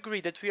 But do you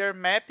agree that we are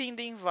mapping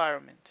the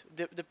environment,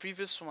 the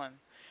previous one,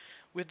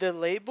 with the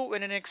label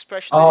and an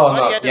expression that is Oh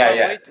not no, yet yeah,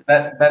 yeah. evaluated?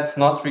 That's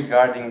not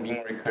regarding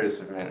being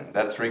recursive, man.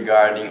 That's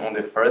regarding on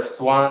the first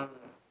one,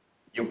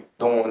 you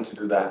don't want to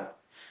do that.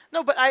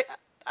 No, but I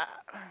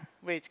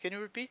wait. Can you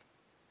repeat?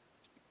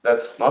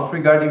 That's not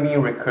regarding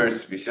being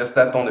recursive. It's just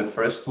that on the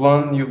first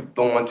one, you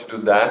don't want to do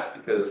that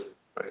because.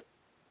 Right.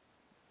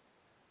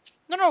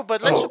 No, no.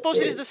 But let's Oh, suppose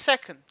it is wait. the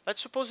second.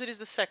 Let's suppose it is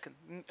the second.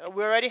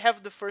 We already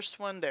have the first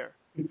one there.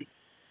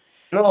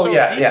 No, So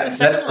yeah, this is the yeah,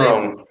 second that's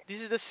label. wrong.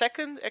 This is the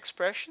second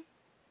expression.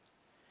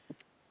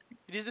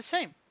 It is the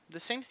same. The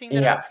same thing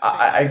that Yeah, I'm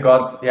saying. I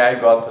got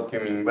what you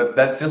mean, but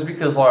that's just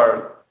because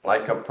our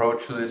like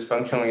approach to this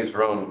function is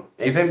wrong.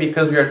 Even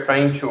because we are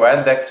trying to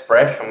add the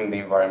expression in the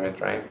environment,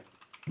 right?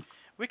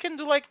 We can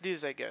do like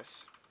this, I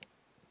guess.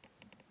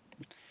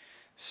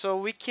 So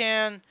we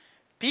can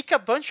pick a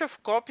bunch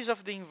of copies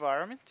of the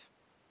environment,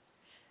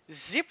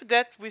 zip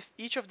that with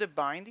each of the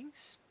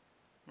bindings,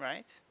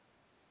 right?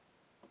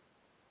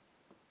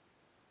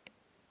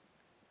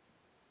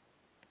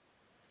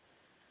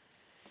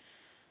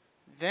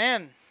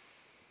 Then,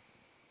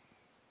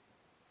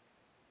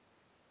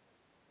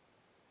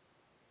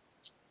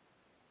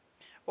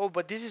 oh,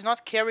 but this is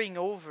not carrying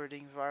over the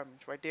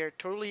environment, right? They are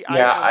totally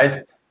Yeah,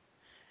 I isolated.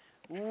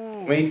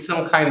 Ooh, we need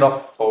some kind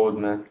of fold,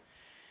 man.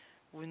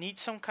 we need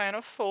some kind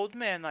of fold,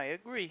 man. I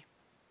agree.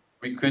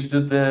 We could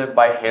do the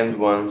by hand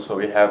one, so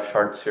we have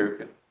short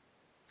circuit.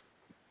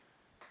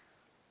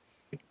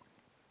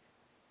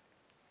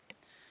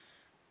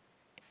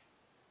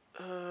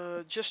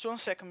 Just 1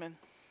 second, man.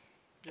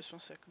 Just 1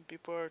 second.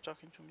 People are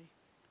talking to me.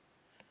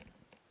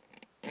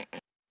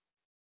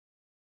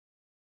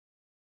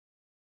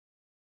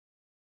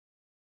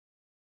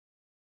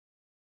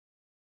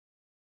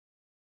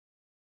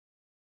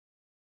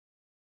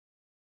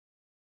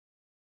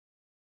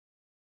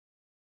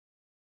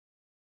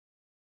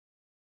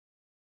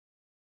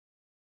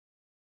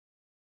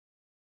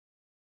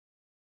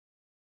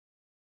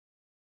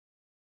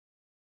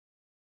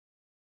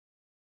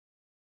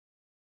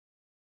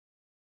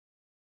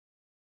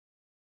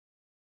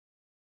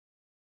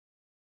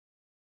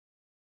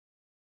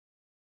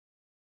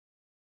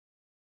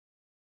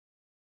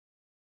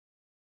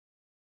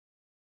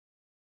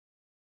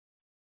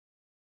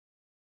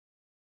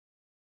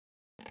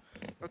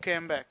 Okay,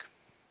 I'm back.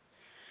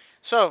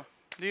 So,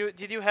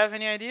 did you have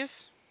any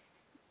ideas?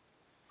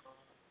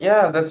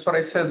 Yeah, that's what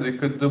I said. We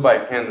could do by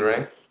hand,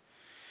 right?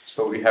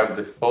 So we have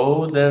the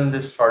fold and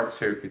the short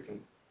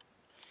circuiting.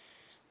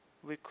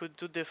 We could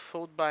do the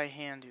fold by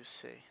hand, you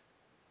say.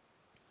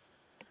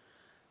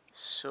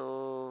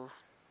 So,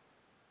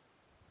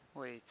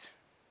 wait.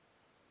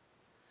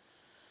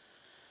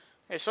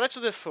 Okay, so let's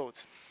do the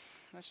fold.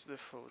 Let's do the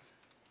fold.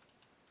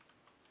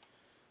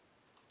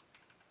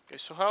 Okay,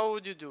 so how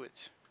would you do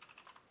it?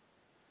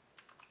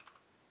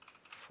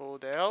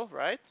 Fold L,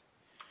 right?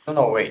 No,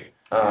 no, wait.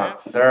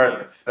 F,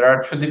 inv, There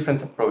are two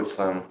different approaches.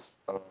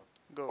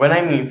 go. When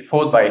I mean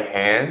fold by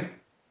hand,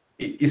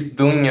 it's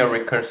doing a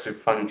recursive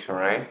function,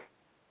 right?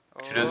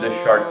 To do the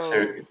short Oh.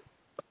 circuit.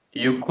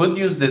 You could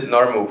use the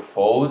normal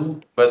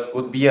fold, but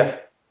would be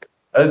a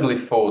ugly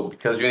fold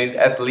because you need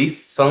at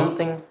least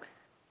something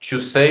to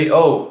say,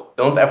 oh,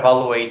 don't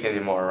evaluate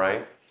anymore,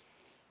 right?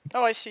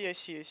 Oh, I see, I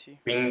see, I see.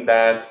 Being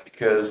that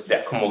because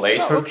the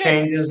No, accumulator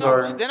okay. changes No,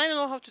 so or then I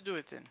know how to do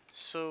it then.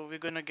 So we're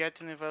gonna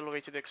get an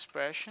evaluated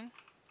expression.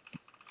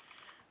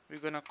 We're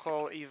gonna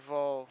call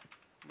eval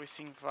with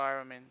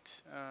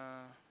environment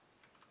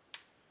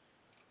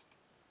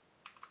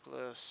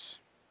plus.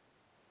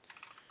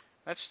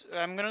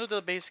 I'm gonna do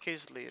the base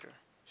case later.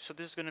 So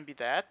this is gonna be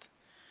that.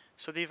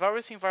 So the eval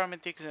with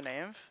environment takes an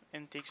env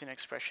and takes an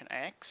expression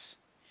x.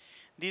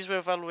 These will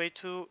evaluate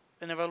to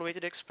an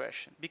evaluated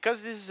expression.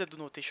 Because this is a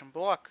denotation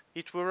block,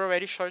 it will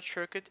already short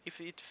circuit if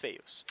it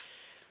fails.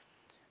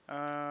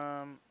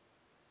 Um,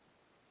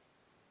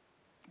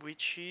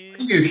 which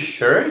are you is.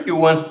 sure you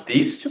want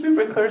this to be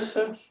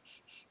recursive?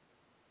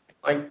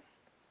 Like,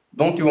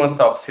 don't you want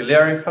the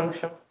auxiliary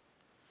function?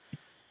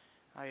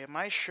 Am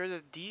I sure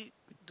that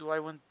do I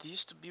want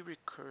this to be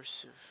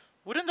recursive?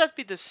 Wouldn't that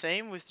be the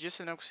same with just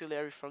an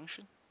auxiliary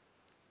function?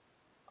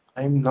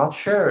 I'm not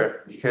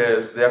sure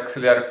because the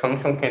auxiliary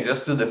function can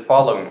just do the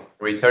following: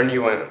 return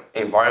you an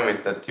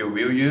environment that you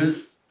will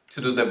use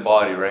to do the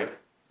body, right?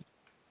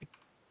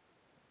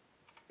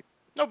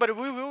 No, but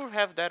we will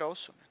have that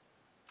also.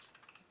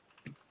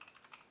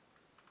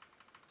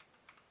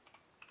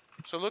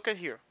 So look at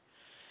here.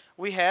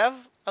 We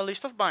have a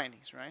list of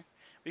bindings, right?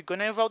 We're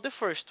gonna evaluate the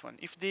first one.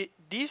 If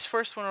this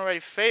first one already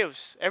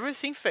fails,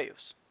 everything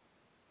fails,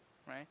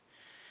 right?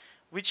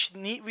 Which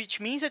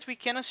means that we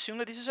can assume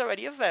that this is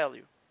already a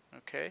value.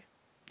 Okay,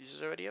 this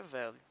is already a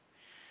value.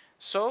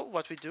 So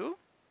what we do,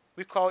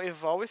 we call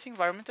eval with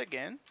environment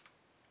again,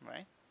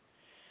 right?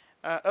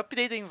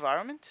 Update the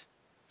environment.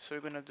 So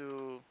we're gonna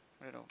do,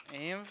 I don't know,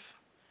 env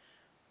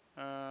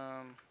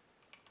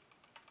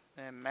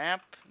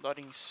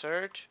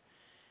map.insert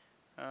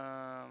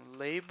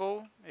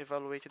label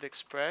evaluated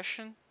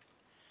expression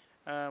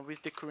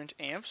with the current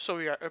env, so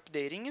we are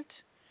updating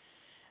it,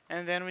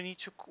 and then we need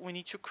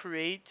to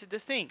create the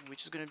thing,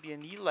 which is going to be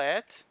an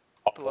elet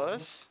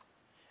plus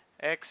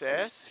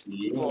xs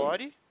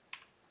body,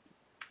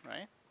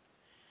 right?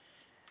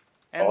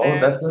 And Oh, then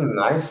that's a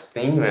nice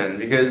thing, man,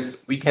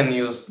 because we can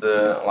use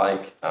the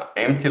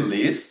empty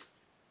list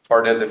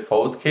for the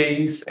default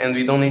case, and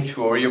we don't need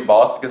to worry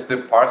about because the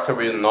parser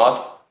will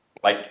not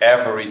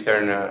ever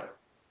return a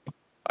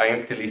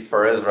empty list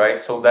for us,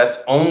 right? So that's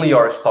only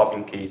our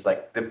stopping case.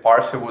 Like the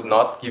parser would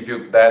not give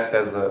you that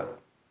as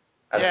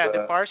yeah, the a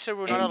parser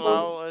will not input.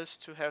 allow us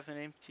to have an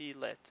empty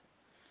let.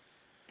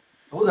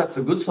 Oh, that's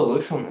a good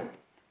solution, man.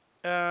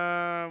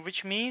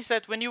 Which means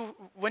that when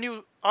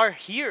you are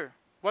here,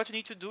 what you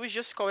need to do is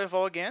just call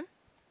eval again,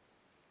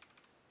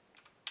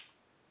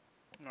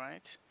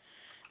 right?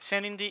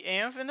 Sending the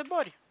env and the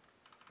body.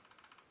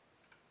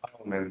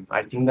 Oh man,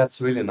 I think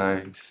that's really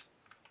nice.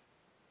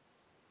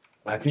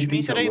 Let me Which means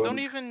take a that I don't look.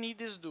 even need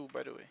this do,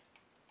 by the way.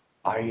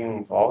 I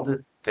involve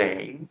the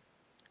thing.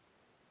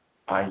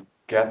 I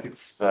get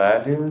its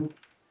value.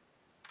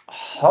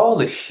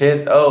 Holy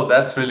shit! Oh,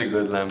 that's really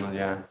good, Lemon.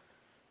 Yeah,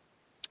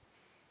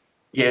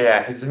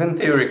 yeah. It's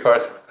Venturi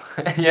course.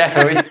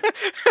 Yeah,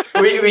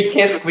 we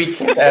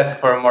can't ask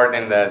for more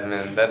than that,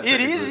 man. That's It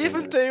really is good, even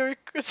man. tail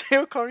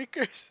call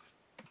recursive.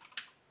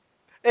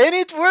 And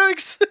it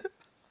works!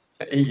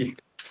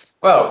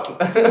 Well,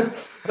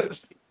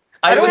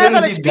 I I don't have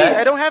wouldn't be LSP.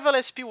 I don't that. have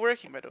LSP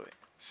working, by the way.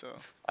 So.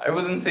 I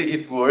wouldn't say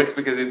it works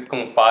because it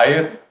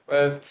compiled,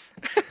 but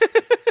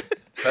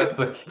that's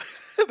okay.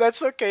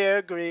 That's okay. I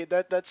agree.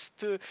 That's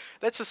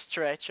a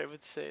stretch. I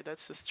would say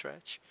that's a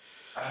stretch.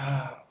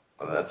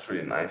 Well, that's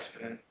really nice,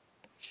 man.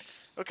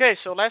 Okay,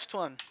 so last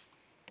one,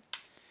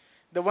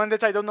 the one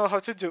that I don't know how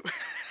to do,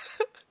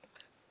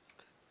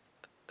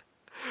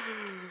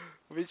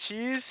 which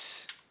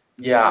is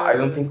Yeah, I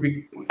don't the think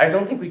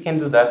we can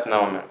do that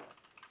now, man.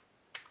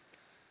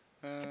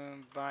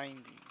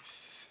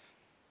 bindings.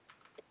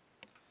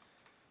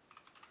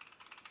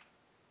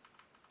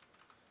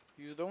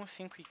 You don't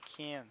think we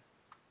can?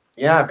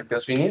 Yeah,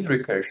 because we need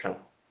recursion.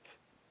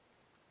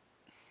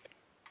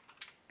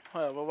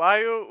 Well,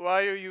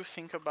 while you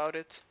think about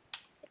it,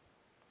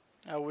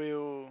 I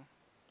will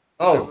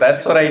I Oh, will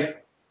that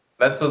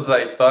was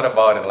I thought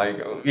about it.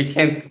 Like we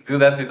can't do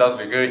that without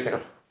regression.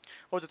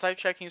 Oh, the type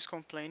checking is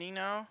complaining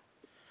now.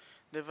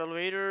 The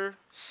evaluator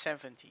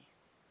 70.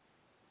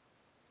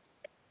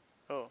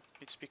 Oh,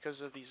 it's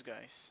because of these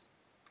guys.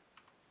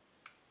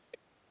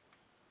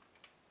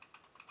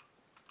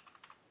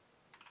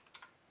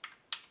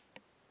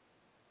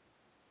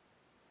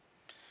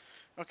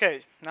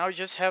 Okay, now we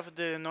just have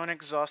the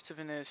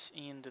non-exhaustiveness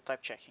in the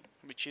type checking,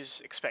 which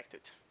is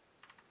expected.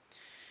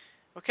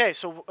 Okay,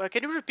 so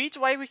can you repeat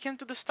why we can't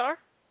do the star?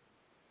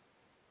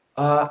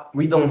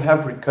 We don't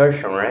have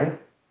recursion, right?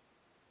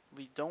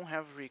 We don't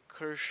have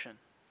recursion.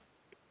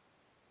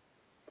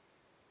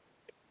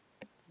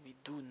 We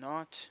do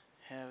not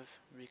have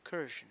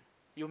recursion.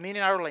 You mean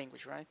in our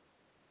language, right?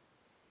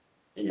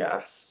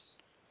 Yes.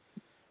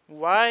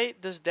 Why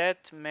does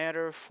that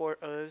matter for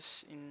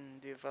us in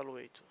the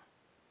evaluator?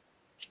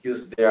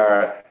 Because they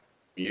are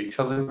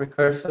mutually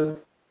recursive.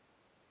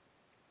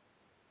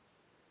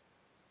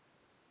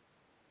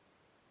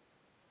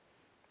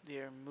 They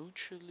are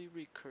mutually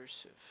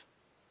recursive.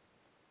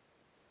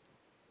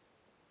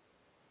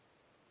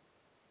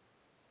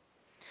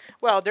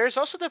 Well, there's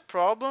also the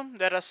problem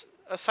that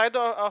aside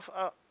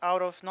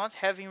out of not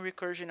having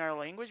recursion in our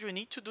language, we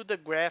need to do the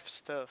graph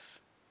stuff.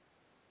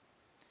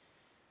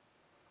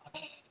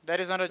 That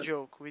is not a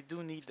joke. We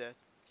do need that.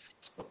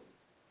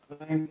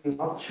 I'm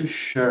not too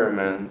sure,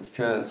 man,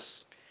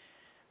 because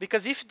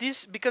Because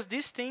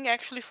this thing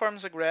actually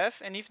forms a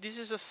graph, and if this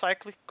is a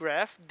cyclic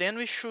graph, then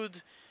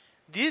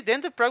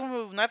then the program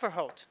will never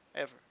halt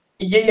ever.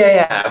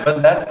 yeah,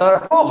 but that's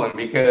not a problem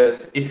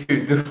because if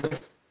you do,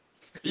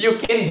 you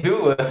can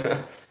do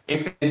a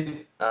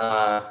infinite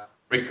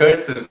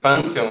recursive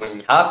function in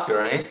Haskell,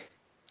 right?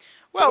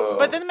 Well,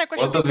 but So then my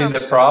question what would be the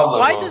becomes, problem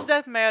why does of?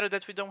 that matter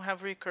that we don't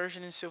have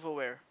recursion in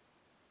Silverware?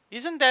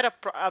 Isn't that a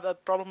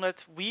problem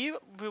that we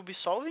will be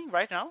solving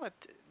right now?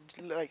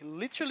 Like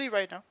literally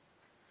right now?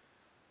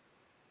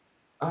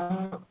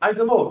 I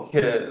don't know,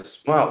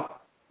 because,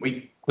 well,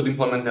 we could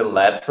implement the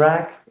lab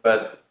track,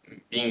 but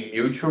being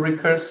mutually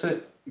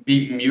recursive,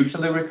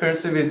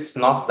 it's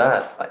not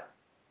that. Like,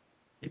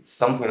 it's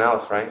something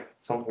else, right?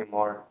 Something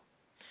more.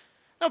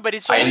 No, but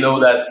it's I only know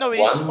that no, it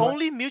is one.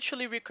 only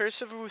mutually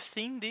recursive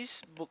within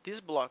this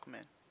block,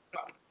 man.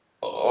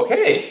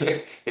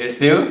 Okay, it's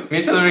still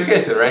mutually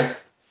recursive, right?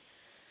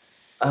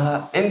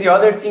 And the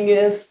other thing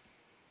is,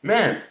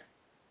 man,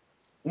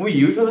 we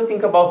usually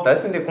think about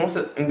that in the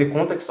concept in the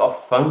context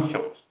of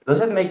functions. Does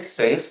it make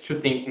sense to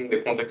think in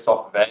the context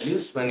of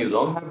values when you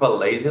don't have a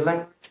lazy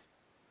language?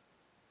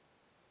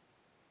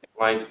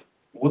 Like,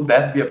 would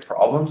that be a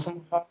problem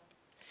somehow?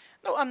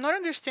 No, I'm not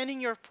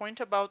understanding your point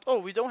about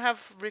we don't have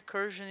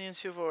recursion in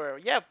Silverware.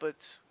 Yeah,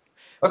 but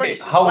For Okay,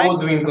 instance, how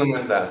would we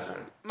implement that?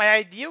 my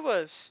idea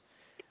was,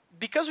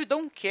 because we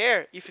don't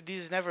care if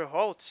this never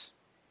halts,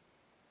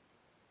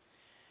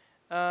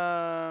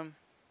 um,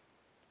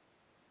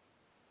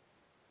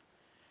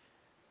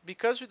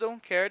 because we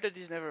don't care that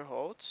this never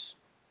halts,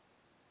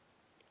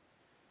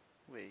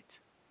 wait,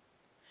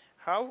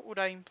 how would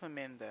I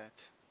implement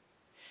that?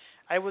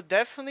 I would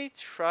definitely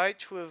try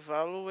to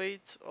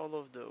evaluate all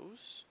of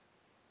those.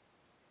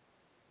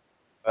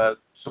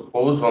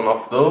 Suppose one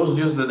of those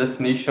use the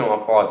definition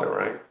of other,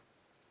 right?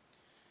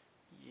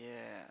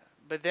 Yeah,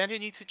 but then you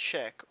need to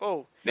check.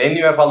 Oh, Then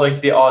you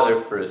evaluate the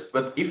other first.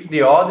 But if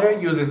the other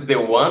uses the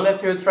one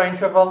that you're trying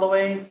to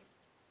evaluate,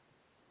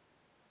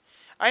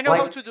 I know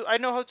how like, to do. I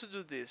know how to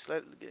do this.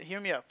 Hear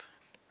me up.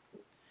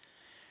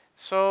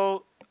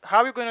 So how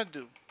are you gonna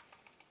do?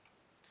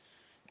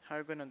 How are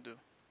you gonna do?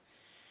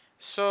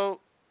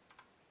 So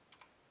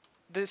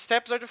the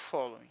steps are the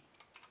following.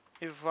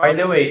 by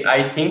the way, Evaluate.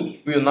 I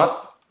think will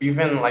not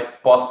even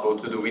like possible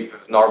to do it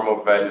with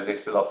normal values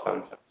instead of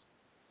functions.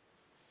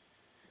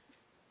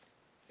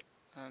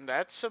 And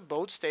that's a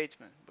bold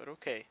statement, but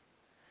okay.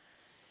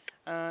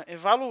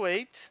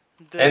 Evaluate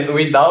And the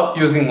without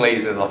using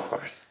lasers, of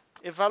course.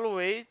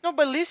 evaluate. No,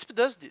 but Lisp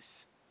does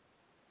this,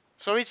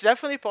 so it's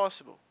definitely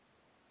possible.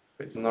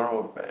 With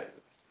normal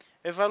values.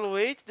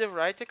 Evaluate the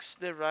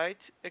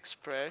right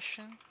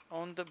expression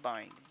on the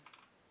binding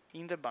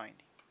in the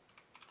binding.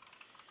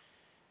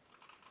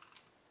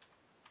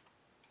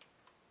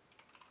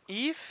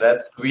 If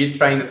That's we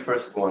trying the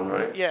first one,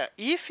 right? yeah,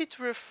 if it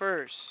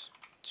refers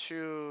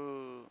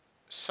to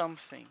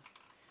something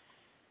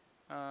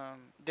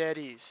that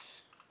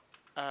is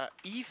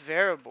e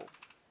variable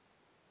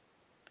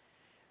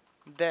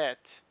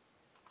that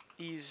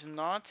is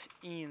not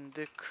in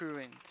the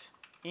current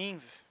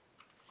env,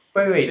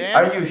 Wait. then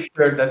Are you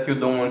sure that you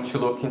don't want to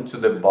look into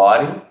the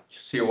body to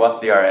see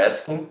what they are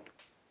asking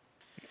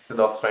instead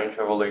of trying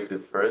to evaluate the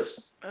first?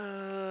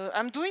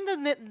 I'm doing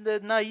the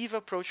naive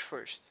approach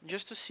first,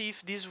 just to see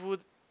if this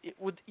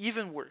would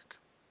even work.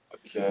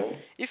 Okay.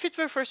 If it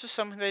refers to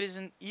something that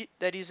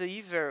is a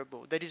e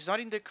variable that is not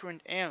in the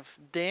current env,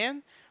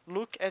 then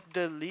look at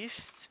the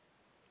list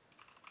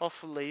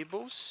of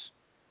labels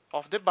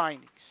of the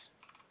bindings.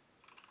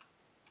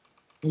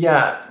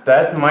 Yeah,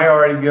 that might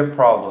already be a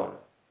problem.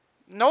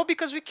 No,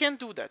 because we can't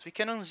do that. We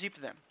can unzip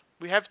them.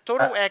 We have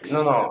total No,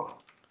 access to them. no,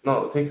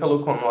 no. Take a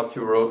look on what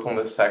you wrote on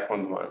the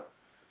second one.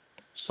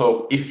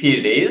 So if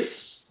it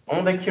is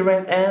on the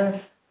current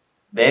env,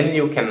 then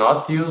you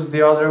cannot use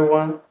the other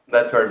one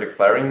that you are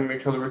declaring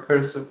mutually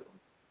recursive.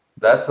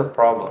 That's a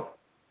problem.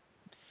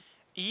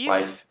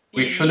 Like If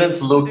we it shouldn't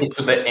is in look the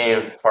into the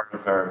env for the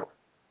variable.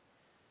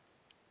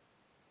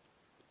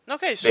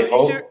 okay, so The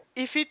whole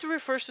if it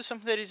refers to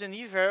something that is an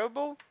e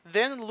variable,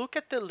 then look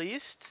at the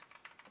list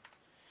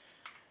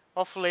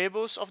of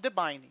labels of the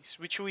bindings,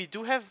 which we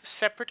do have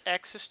separate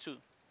access to.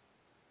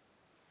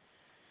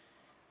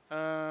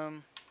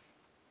 Um,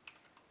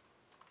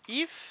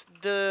 if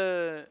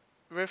the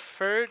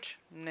referred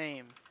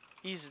name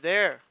is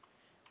there,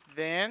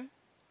 then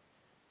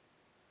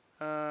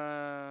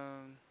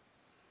um,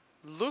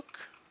 look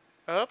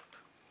up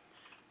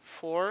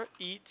for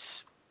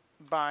its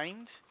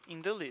bind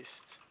in the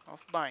list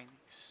of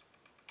bindings.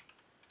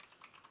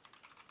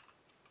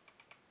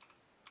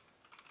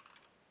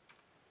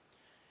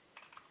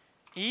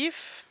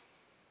 If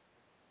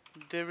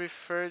the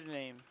referred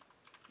name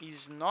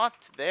is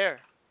not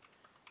there,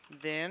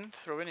 then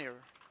throw an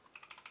error.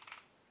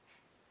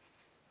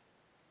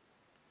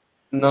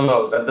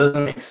 no, that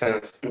doesn't make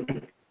sense.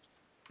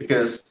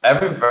 Because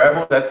every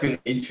variable that you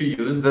need to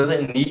use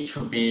doesn't need to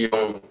be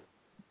on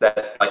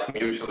that like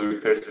mutually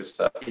recursive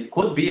stuff. It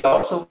could be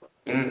also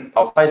in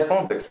outside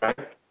context,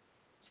 right?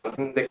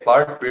 Something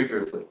declared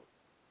previously.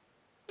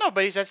 No,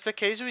 but if that's the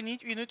case, you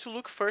need to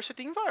look first at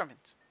the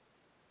environment.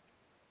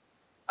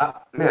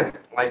 Man,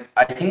 like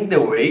I think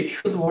the way it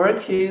should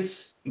work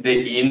is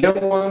the inner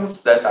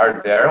ones that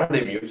are there on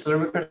the mutually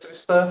recursive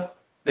stuff,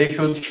 they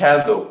should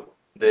shadow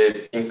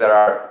the things that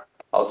are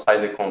outside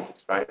the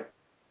context, right?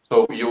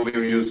 So you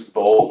will use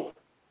both,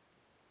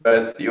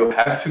 but you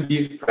have to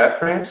give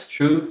preference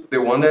to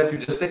the one that you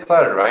just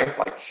declared, right?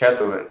 Like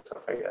shadow and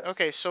stuff, I guess.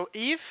 Okay, so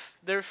if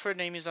the referred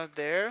name is not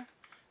there,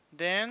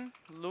 then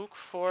look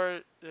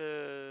for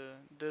the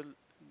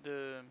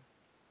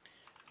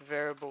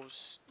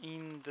variables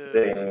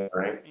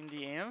Right? in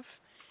the env,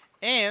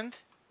 and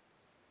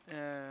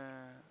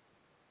uh,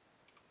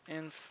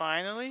 and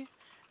finally,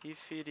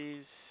 if it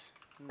is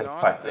And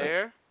not fight them.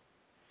 there,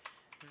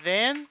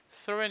 then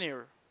throw an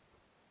error.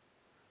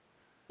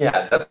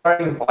 Yeah, that's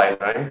already implied,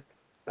 right?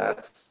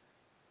 That's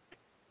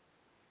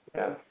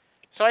yeah.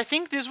 So I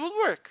think this would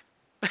work.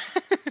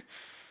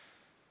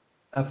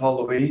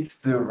 Evaluate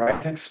the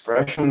right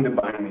expression in the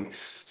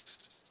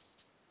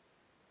bindings.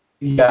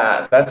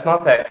 Yeah, that's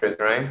not accurate,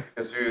 right?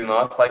 Because we will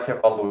not like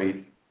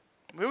evaluate.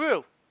 we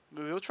will.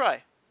 We will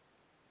try.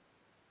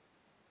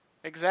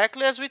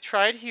 Exactly as we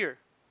tried here.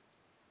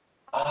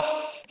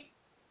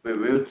 We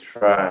will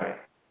try.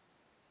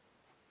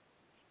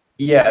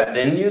 Yeah,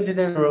 then you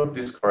didn't wrote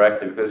this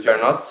correctly because you're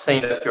not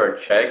saying that you're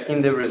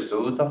checking the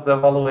result of the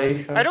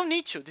evaluation. I don't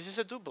need to. This is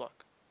a do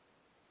block.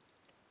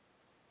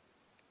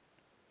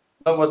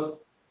 No, but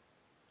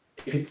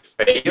if it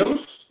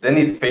fails, then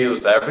it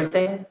fails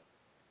everything.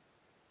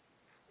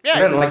 Yeah,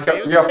 And then if it like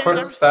fails, it your fails first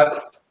everything.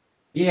 step,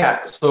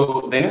 yeah.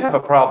 So then you have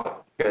a problem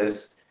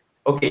because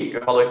okay, you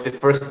evaluate the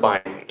first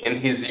binding and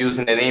he's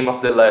using the name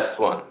of the last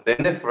one.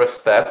 Then the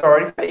first step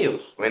already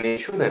fails when it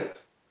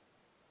shouldn't.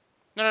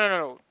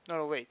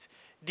 No, wait.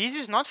 This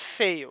is not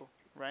fail,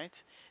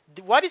 right?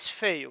 What is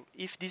fail?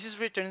 If this is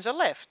returns a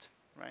left,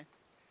 right?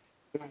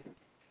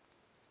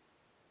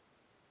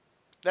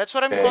 That's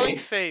what I'm calling Okay.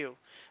 fail.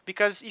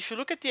 Because if you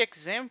look at the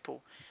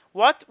example,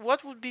 what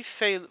would be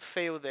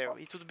fail there?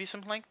 It would be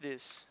something like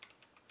this.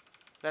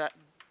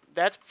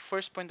 That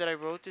first point that I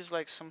wrote is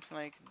like something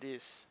like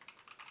this,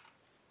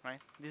 right?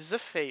 This is a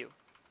fail.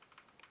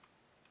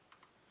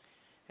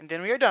 And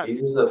then we are done. This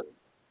is a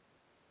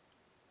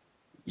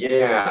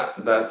yeah,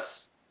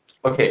 that's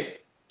okay.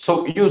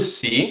 So you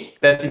see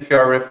that if you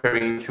are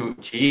referring to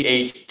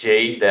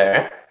GHJ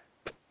there,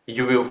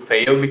 you will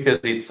fail because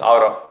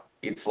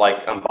it's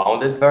like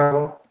unbounded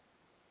variable.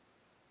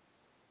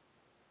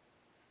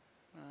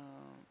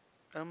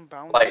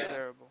 Unbounded Like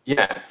variable.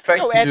 yeah, try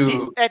No, to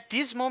do at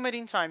this moment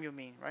in time, you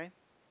mean, right?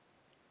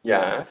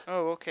 yeah.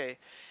 Oh, okay.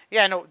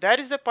 Yeah, no, that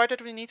is the part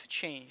that we need to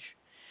change.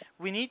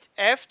 We need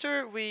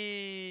after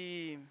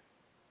we.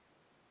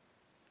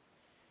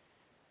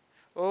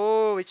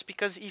 Oh, it's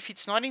because if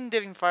it's not in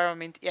the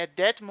environment at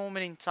that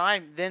moment in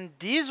time, then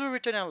this will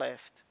return a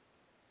left.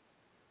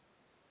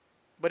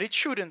 But it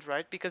shouldn't,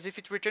 right? Because if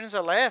it returns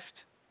a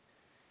left,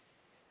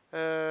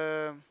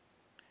 uh,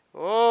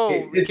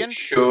 oh, we It can.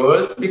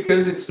 should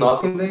because it's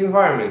not in the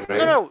environment, No,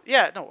 right? no,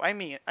 yeah, no. I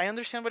mean, I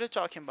understand what you're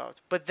talking about.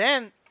 But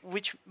then,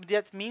 which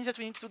that means that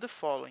we need to do the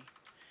following.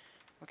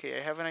 Okay,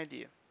 I have an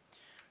idea.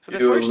 So the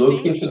You first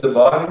look thing, into the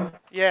body.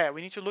 yeah,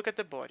 we need to look at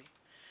the body.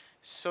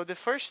 So the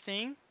first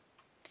thing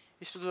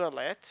is to do a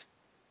let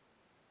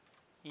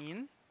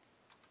in.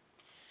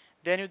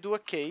 Then you do a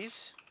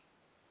case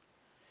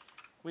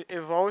with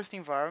evolve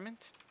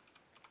environment.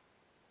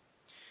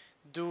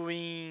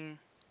 Doing.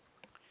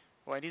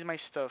 Oh, I need my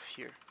stuff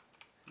here.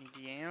 Need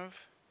the env.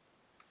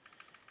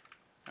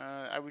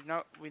 I would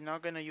not. We're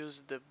not gonna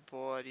use the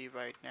body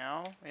right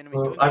now, and we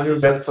do I need will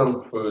this get list.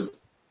 some food.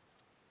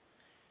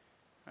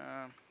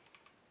 Um,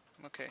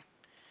 okay.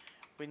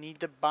 We need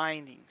the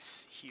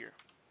bindings here,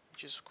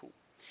 which is cool.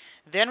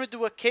 Then we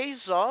do a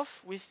case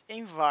of with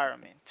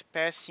environment,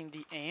 passing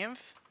the env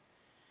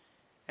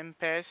and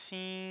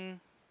passing.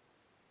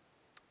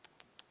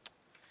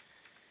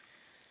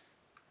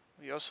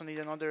 We also need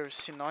another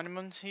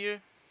synonym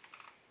here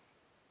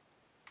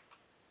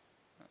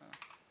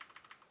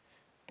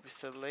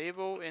with a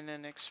label and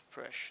an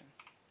expression.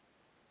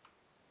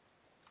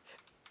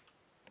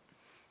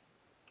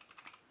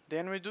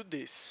 Then we do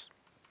this,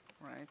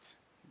 right?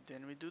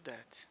 Then we do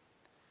that.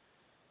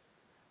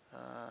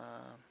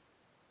 Uh,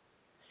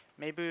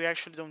 Maybe we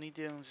actually don't need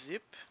the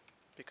unzip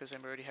because I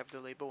already have the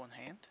label on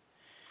hand.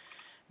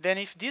 Then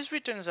if this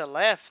returns a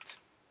left,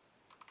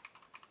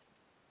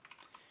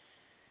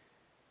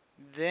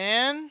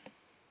 then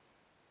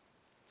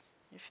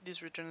if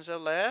this returns a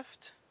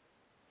left,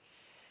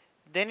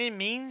 then it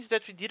means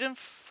that we didn't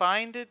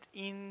find it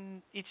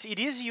in it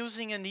is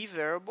using an e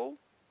variable.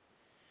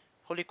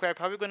 Holy crap,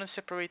 how are we gonna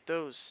separate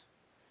those?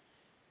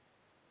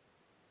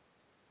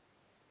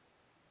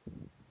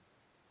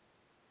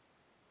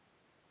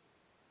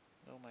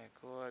 Oh my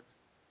god.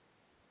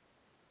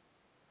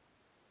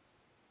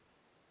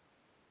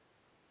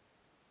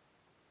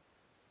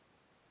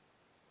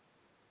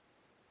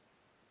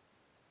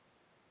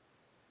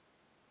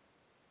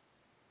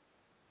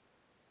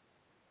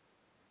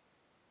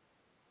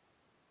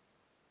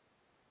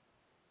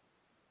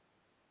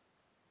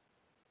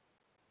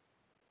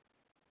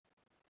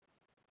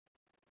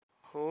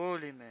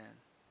 Holy man.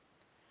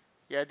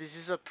 Yeah, this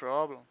is a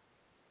problem.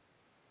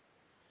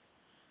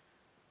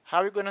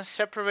 How are we gonna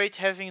separate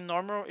having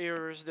normal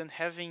errors than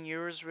having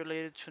errors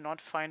related to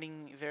not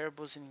finding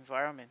variables in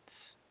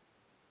environments?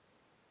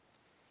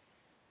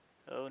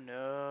 Oh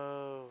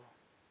no.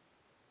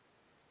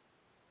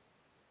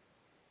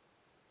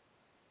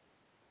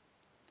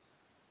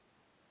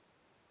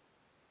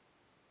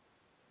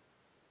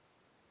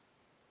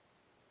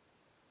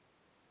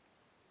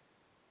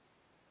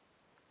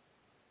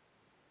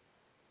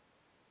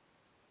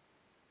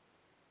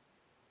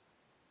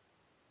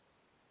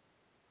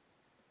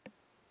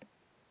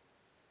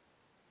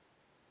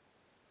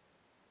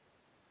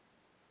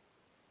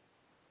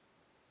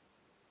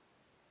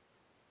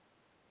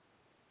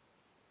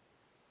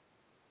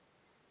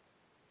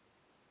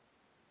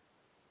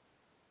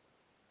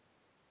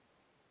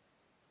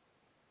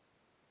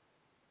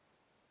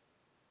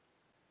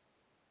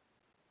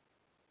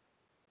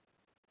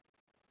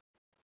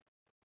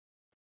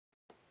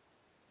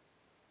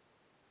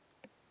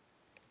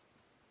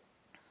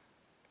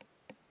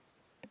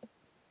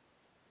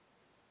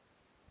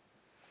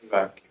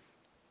 Back.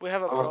 We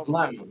have a problem.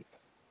 Lemon.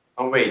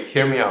 Oh wait,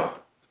 hear me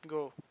out.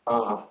 Go.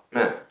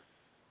 Man,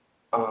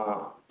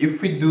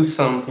 if we do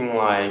something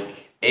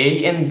like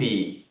A and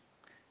B,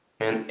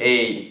 and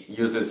A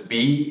uses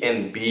B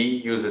and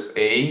B uses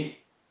A,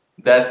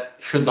 that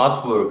should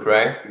not work,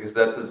 right? Because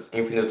that is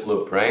infinite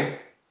loop, right?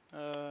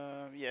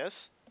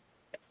 Yes.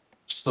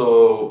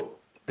 So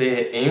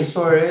the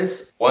answer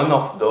is one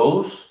of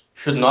those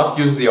should not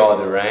use the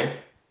other, right?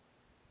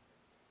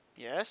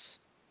 Yes.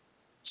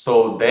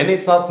 So then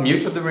it's not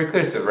mutually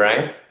recursive,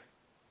 right?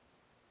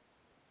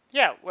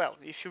 Yeah, well,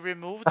 if you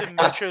remove the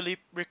mutually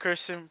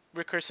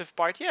recursive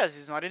part, yes,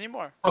 it's not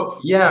anymore. Oh,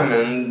 yeah,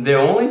 man. The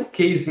only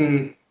case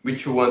in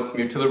which you want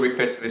mutually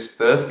recursive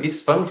stuff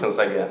is functions,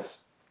 I guess.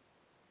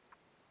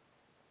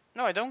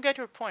 No, I don't get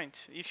your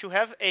point. If you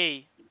have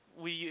A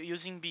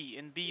using B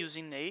and B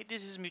using A,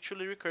 this is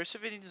mutually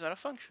recursive and it is not a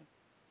function.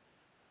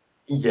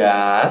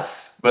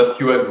 Yes, but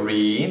you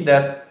agree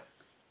that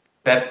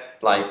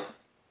like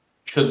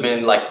should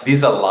be like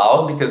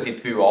disallowed because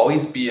it will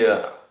always be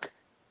a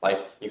like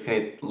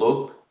infinite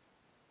loop.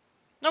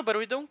 No, but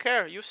we don't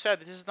care. You said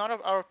this is not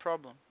our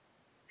problem.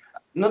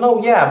 No,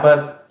 no, yeah,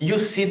 but you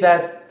see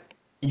that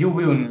you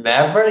will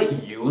never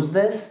use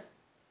this.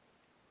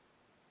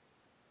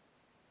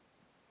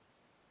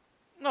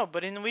 No,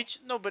 but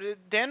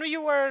then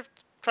you are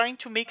trying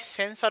to make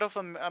sense out of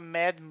a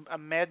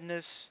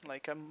madness,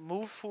 like a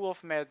move full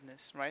of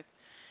madness, right?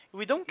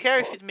 We don't care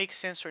if it makes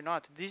sense or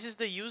not. This is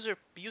the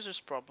user's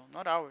problem,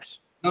 not ours.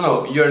 No,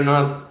 no, you're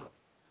not.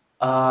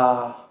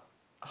 Uh,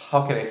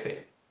 how can I say?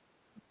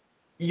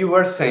 You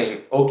are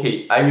saying,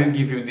 okay, I will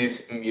give you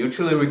this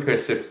mutually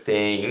recursive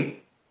thing,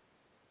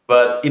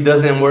 but it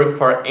doesn't work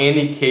for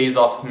any case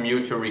of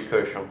mutual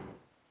recursion.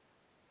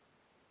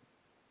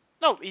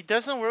 No, it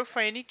doesn't work for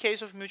any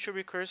case of mutual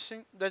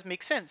recursion that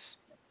makes sense.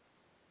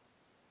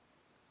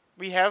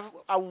 We have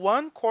a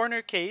one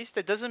corner case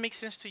that doesn't make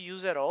sense to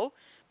use at all,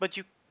 but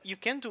you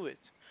can do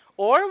it.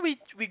 Or we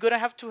gonna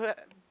have to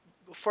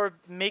for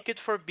make it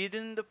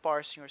forbidden in the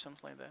parsing or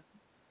something like that.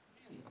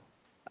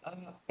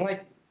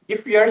 Like,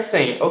 if we are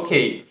saying,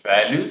 okay,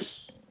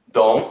 values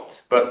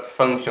don't, but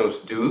functions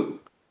do,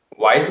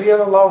 why do we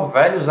allow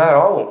values at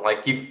all?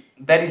 Like, if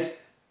that is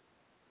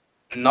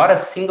not a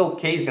single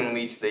case in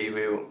which they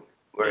will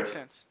Makes work.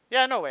 sense.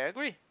 Yeah, no, I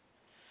agree.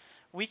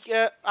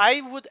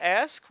 I would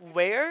ask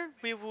where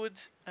we would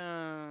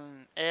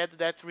add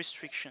that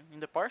restriction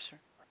in the parser.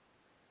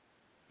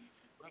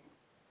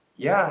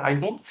 Yeah, I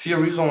don't see a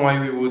reason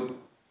why we would.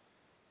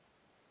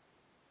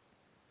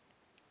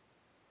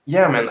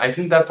 Yeah, man, I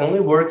think that only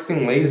works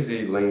in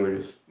lazy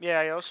languages. Yeah,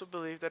 I also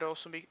believe that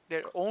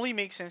only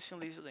makes sense in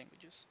lazy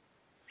languages.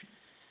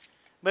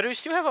 But we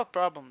still have a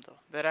problem though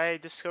that I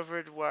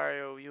discovered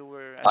while you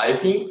were asking for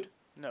Typing? code.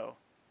 No.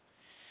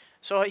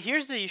 So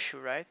here's the issue,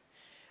 right?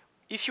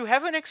 If you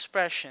have an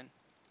expression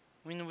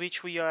in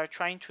which we are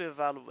trying to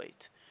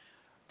evaluate,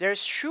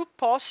 there's two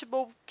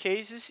possible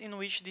cases in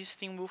which this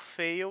thing will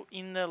fail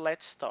in the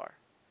let star.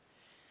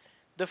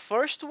 The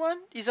first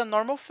one is a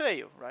normal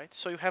fail, right?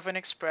 So you have an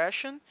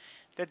expression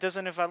that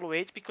doesn't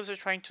evaluate because you're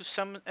trying to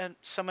sum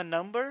a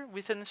number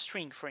with a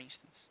string, for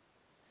instance.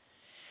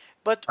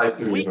 But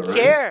Typing we error, right?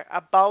 care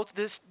about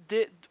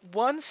the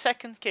 1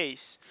 second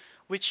case,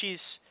 which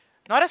is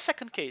not a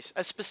second case,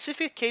 a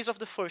specific case of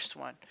the first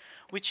one,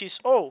 which is,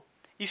 oh,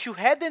 if you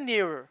had an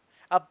error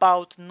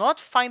about not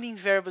finding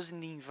variables in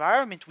the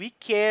environment, we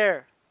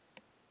care,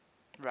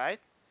 right?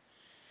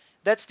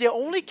 That's the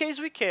only case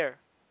we care.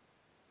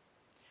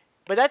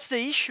 But that's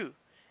the issue.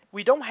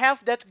 We don't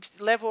have that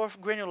level of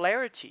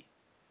granularity.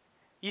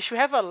 If you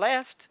have a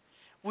left,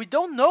 we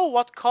don't know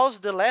what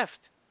caused the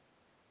left.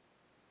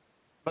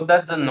 But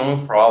that's a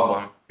known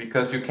problem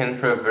because you can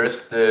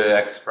traverse the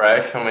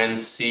expression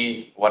and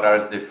see what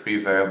are the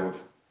free variables.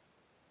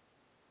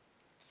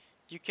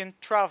 You can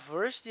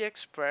traverse the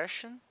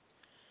expression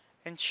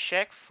and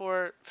check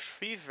for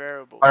free Are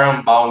variables.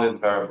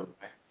 unbounded variables,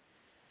 right?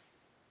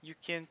 You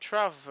can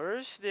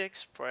traverse the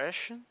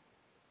expression.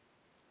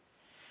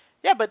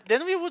 Yeah, but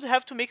then we would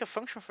have to make a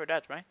function for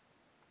that, right?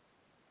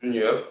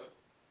 Yep.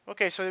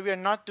 Okay, so we are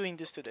not doing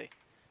this today.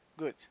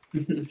 Good.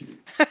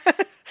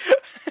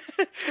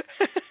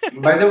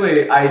 By the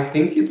way, I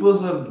think it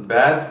was a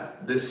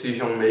bad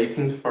decision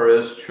making for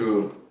us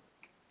to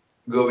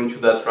go into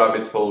that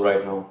rabbit hole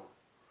right now.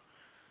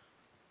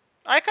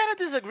 I kind of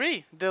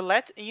disagree. The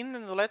let in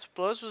and the let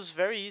plus was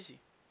very easy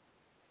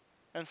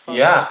and fun.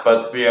 Yeah,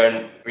 but we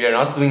are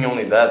not doing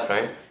only that,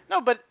 right?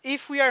 No, but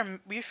if we are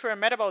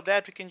mad about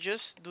that, we can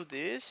just do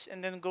this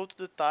and then go to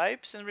the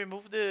types and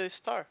remove the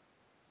star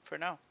for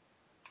now.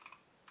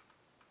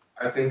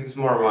 I think it's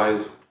more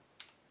wise.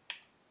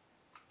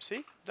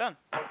 See? Done.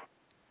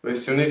 We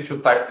still need to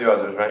type the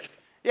others, right?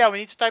 Yeah, we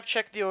need to type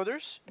check the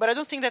others, but I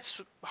don't think that's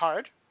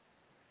hard.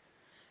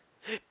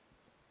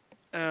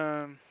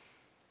 Um,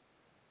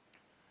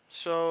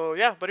 so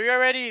yeah, but we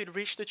already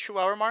reached the 2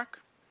 hour mark.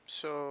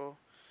 So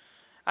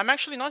I'm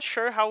actually not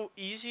sure how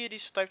easy it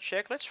is to type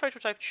check. Let's try to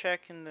type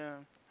check in the,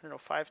 I don't know,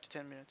 5 to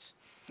 10 minutes.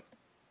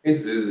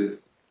 It's easy.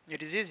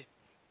 It is easy.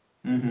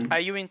 Mm-hmm. Are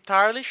you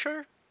entirely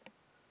sure?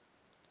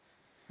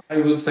 I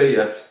would say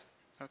yes.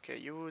 Okay,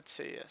 you would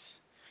say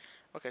yes.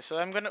 Okay, so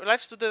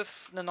let's do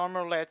the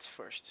normal let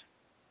first.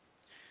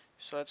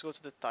 So let's go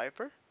to the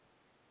typer.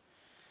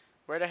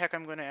 Where the heck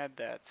I'm gonna add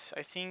that?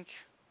 I think,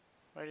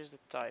 where is the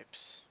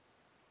types?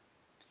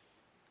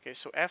 Okay,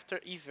 so after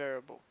e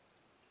variable.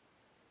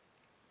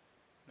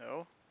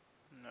 No,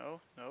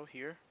 no,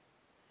 here.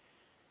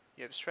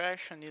 The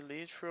abstraction, e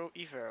literal,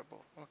 e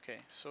variable. Okay,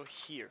 so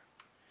here.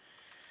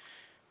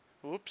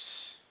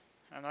 Oops,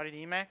 I'm not in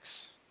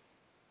Emacs.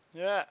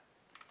 Yeah.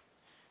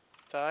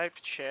 Type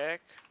check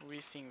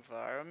with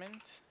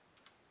environment.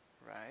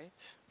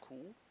 Right,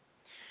 cool.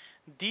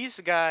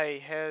 This guy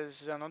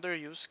has another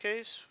use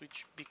case,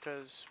 which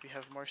because we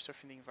have more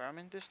stuff in the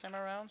environment this time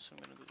around, so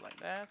I'm gonna do it like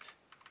that.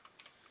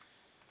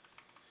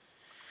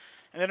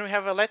 And then we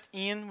have a let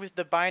in with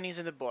the bindings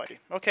in the body.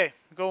 Okay,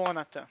 go on,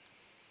 Nathan.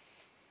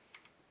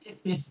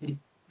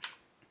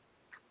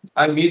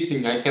 I'm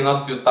eating. I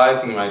cannot do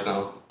typing right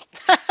now.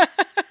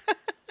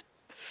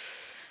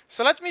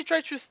 So let me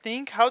try to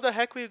think how the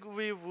heck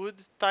we would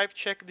type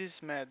check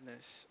this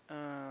madness.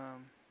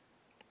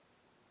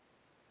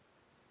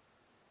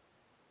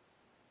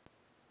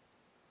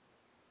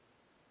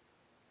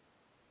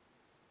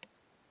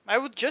 I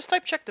would just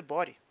type check the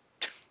body.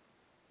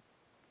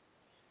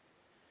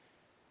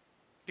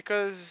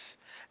 Because,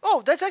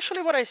 oh, that's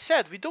actually what I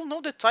said. We don't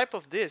know the type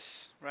of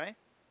this, right?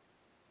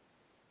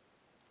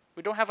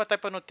 We don't have a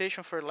type of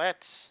notation for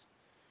lets.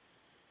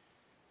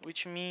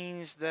 Which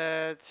means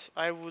that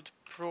I would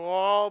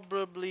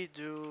probably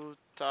do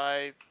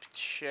type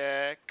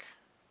check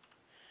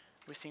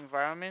with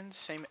environment,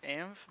 same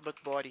env, but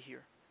body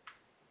here.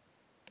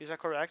 Is that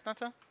correct,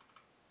 Nathan?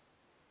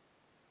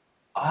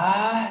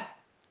 Ah,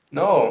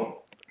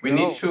 no. We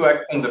need No. to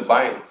act on the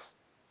binds.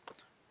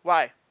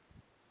 Why?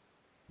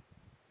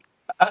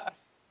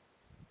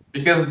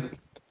 Because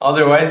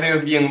otherwise they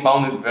will be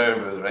unbounded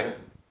variables, right?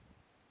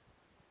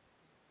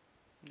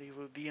 They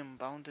will be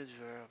unbounded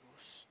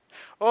variables.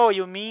 Oh,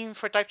 you mean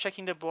for type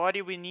checking the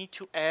body, we need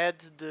to add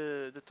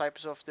the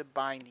types of the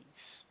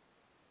bindings.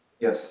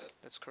 Yes.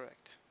 That's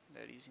correct.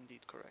 That is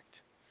indeed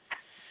correct.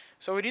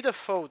 So we need a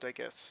fold, I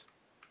guess.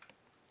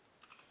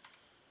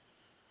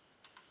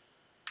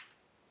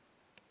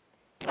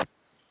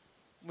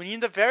 We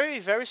need a very,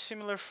 very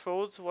similar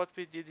fold to what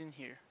we did in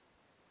here.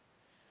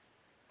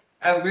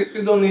 At least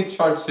we don't need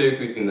short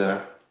circuit in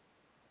there.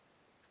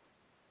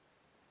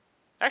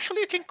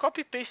 Actually, you can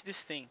copy paste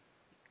this thing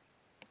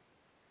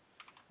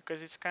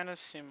because it's kind of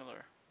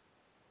similar.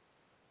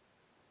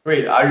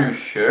 Wait, are you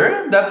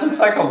sure? That looks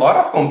like a lot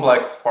of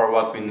complex for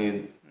what we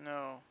need.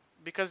 No,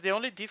 because the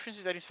only difference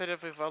is that instead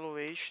of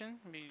evaluation,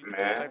 we do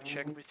type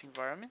check Man. with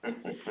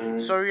environment.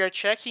 So we are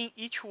checking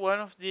each one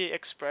of the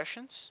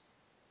expressions,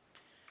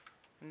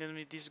 and then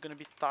this is going to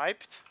be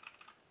typed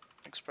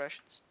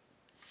expressions.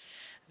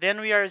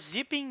 Then we are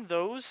zipping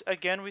those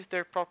again with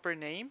their proper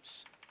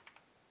names.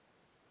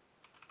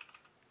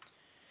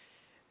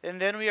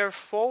 And then we are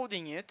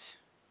folding it.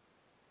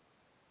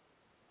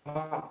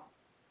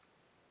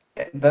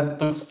 That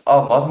looks a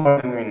lot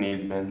more than we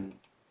need, man.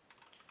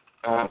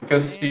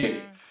 Because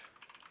see,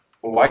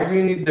 And why do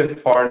you need the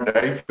for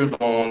there if you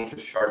don't want to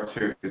short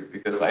circuit?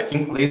 Because I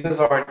think Linux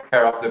already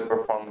care of the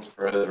performance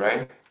for us,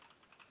 right?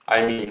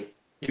 I mean,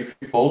 if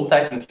you fold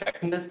that and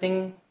checking the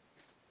thing.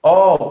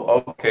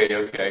 Oh, okay,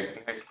 okay. I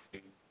think I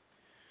see.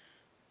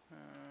 uh,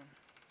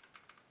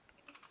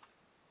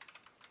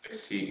 I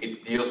see.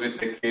 It deals with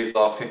the case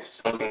of if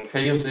something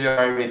fails, you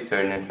are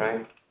return it,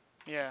 right?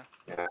 yeah.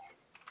 Yeah.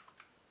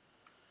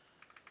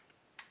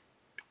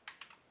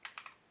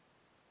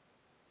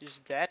 Is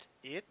that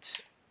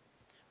it?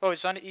 Oh,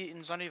 it's on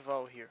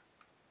eval here.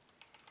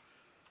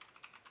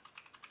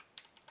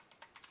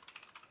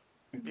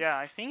 Yeah,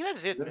 I think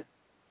that's it, man.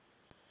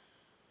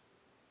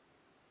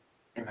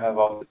 You have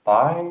all the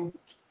time.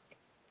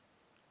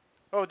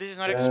 Oh, this is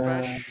not Uh,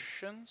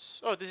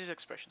 expressions. Oh, this is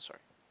expression. Sorry.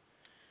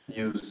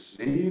 use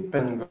zip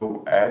and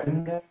go add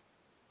in there.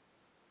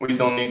 We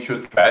don't need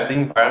to thread the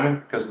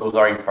environment because those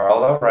are in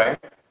parallel, right?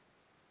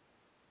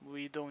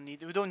 We don't need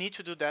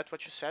to do that.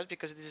 What you said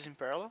because this is in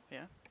parallel.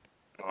 Yeah.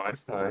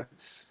 Nice, nice.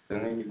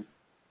 Then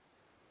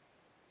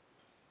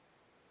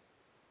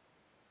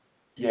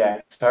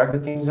yeah, start the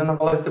things and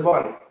evaluate the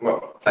bottom.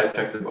 Well, type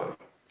check the bottom.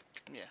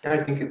 Yeah. Yeah,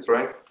 I think it's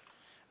right.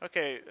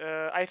 Okay.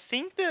 I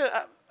think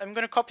I'm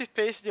gonna copy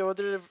paste the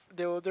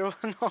other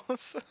one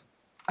also.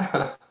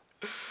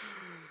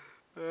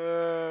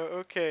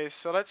 Okay,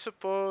 so let's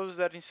suppose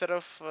that instead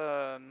of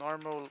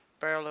normal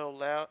parallel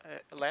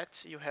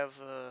let, you have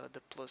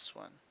the plus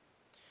one.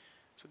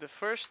 So the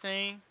first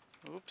thing,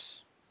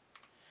 oops,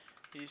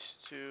 is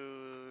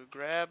to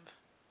grab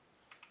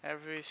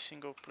every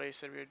single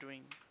place that we're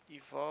doing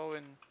eval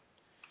and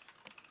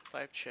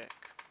type check.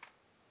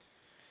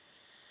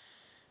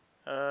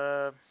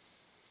 Uh,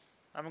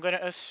 I'm gonna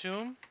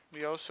assume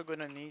we're also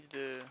gonna need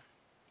the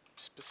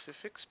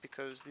specifics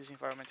because this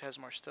environment has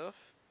more stuff.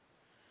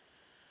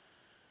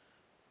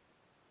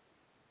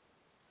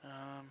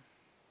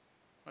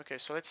 Okay,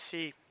 so let's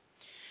see.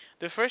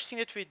 The first thing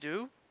that we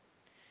do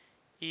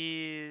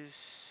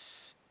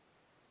is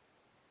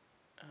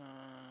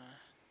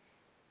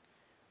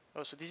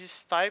Oh, so this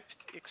is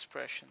typed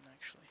expression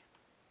actually,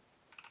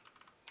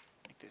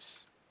 like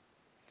this.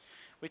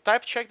 We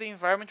type check the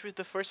environment with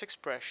the first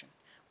expression.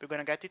 We're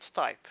gonna get its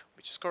type,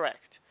 which is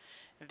correct.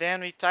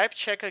 Then we type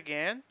check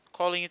again,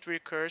 calling it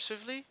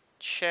recursively,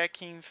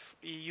 checking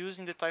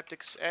using the type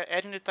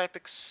adding the type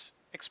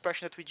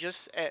expression that we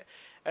just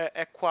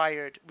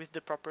acquired with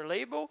the proper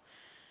label.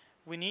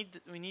 We need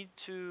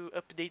to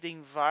update the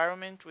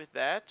environment with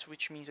that,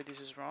 which means that this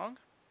is wrong,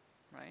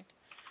 right?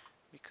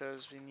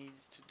 Because we need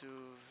to do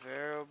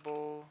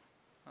variable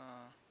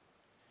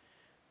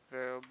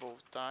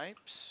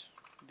types,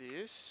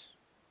 this,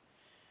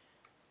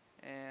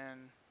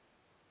 and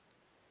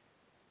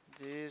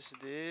this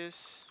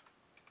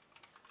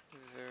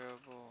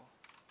variable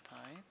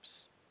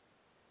types.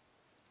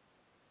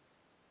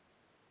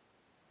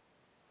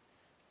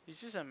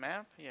 Is this a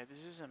map? Yeah,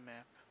 this is a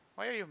map.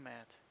 Why are you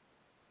mad?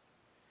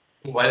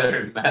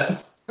 Weather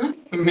bad.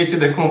 Me to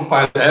the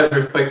compile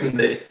every fucking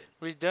day.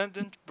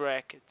 Redundant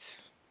bracket.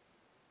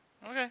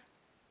 Okay.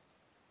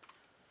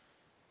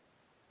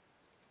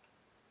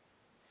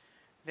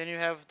 Then you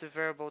have the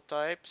variable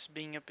types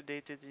being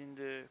updated in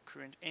the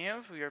current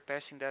env. We are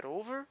passing that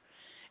over.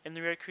 And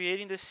we are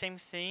creating the same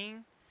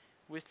thing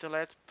with the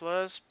let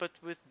plus, but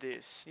with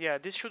this. Yeah,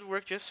 this should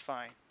work just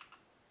fine.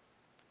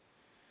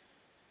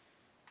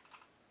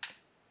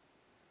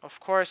 Of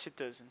course it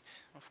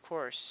doesn't. Of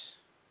course.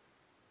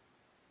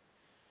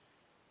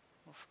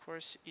 Of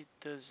course it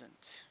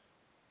doesn't.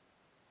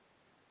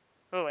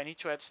 Oh, I need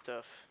to add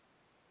stuff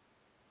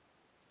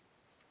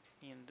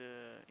in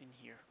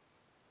here.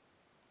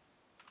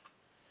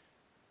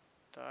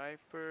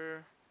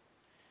 Typer.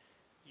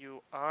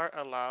 You are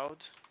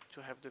allowed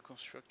to have the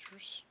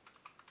constructors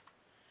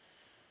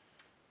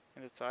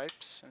and the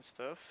types and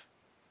stuff.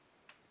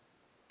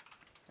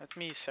 Let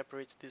me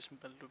separate this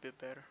a little bit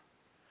better.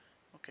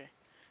 Okay.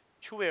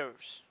 2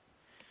 errors.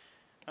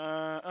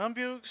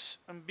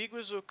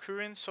 Ambiguous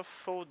occurrence of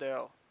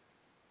foldel.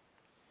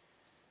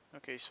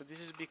 Okay, so this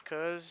is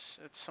because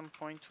at some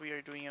point we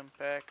are doing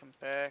unpack.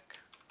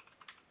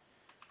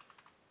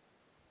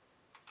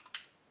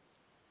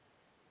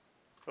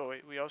 Oh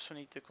wait, we also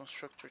need the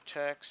constructor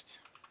text.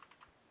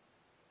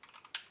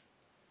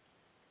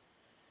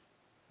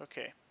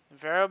 Okay,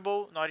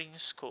 variable not in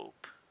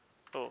scope.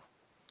 Oh,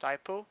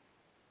 typo.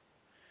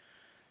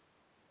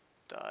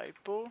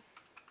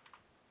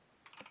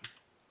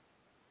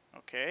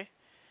 Okay.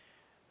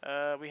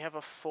 We have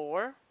a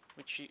 4,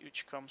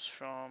 which comes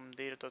from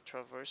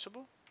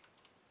data.traversable.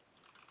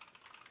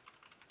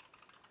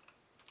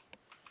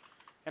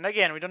 And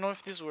again, we don't know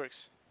if this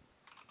works.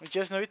 We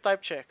just know it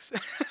type checks.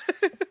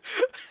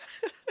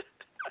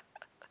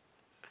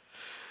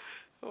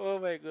 Oh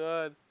my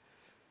god.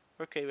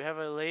 Okay, we have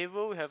a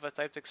label, we have a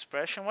typed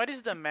expression. What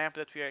is the map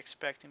that we are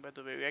expecting, by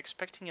the way? We are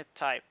expecting a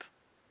type,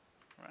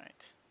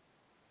 right?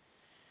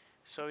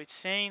 So it's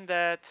saying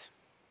that,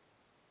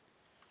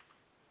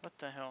 what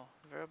the hell,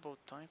 variable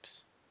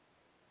types?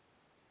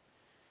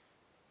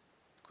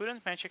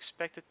 Couldn't match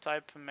expected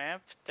type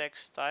map,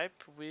 text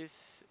type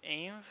with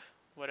env,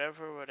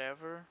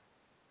 whatever.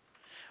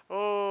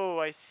 Oh,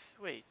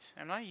 wait,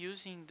 am I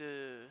using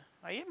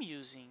I am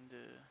using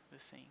the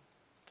thing.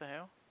 What the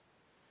hell?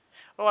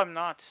 Oh, I'm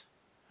not.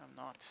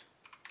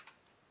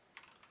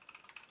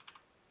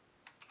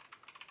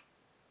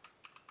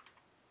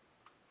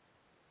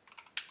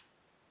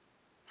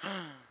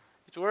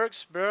 It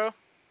works, bro.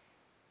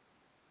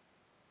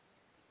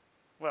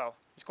 Well,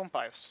 it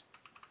compiles.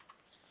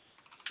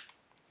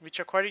 Which,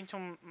 according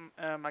to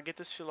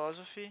Mageta's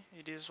philosophy,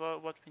 it is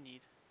what we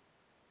need.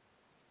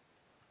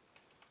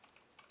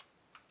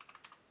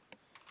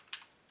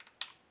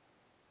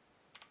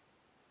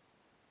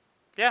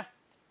 Yeah.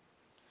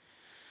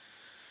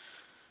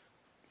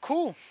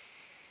 Cool.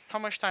 How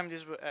much time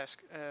this will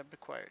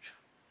required?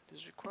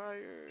 This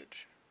required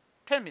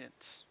 10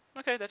 minutes.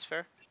 Okay, that's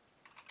fair.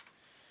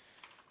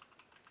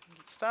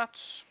 Git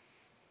status.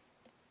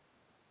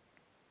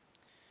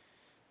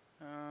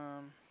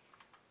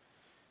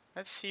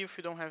 Let's see if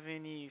we don't have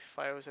any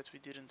files that we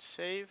didn't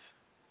save.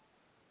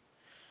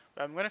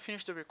 I'm gonna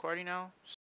finish the recording now.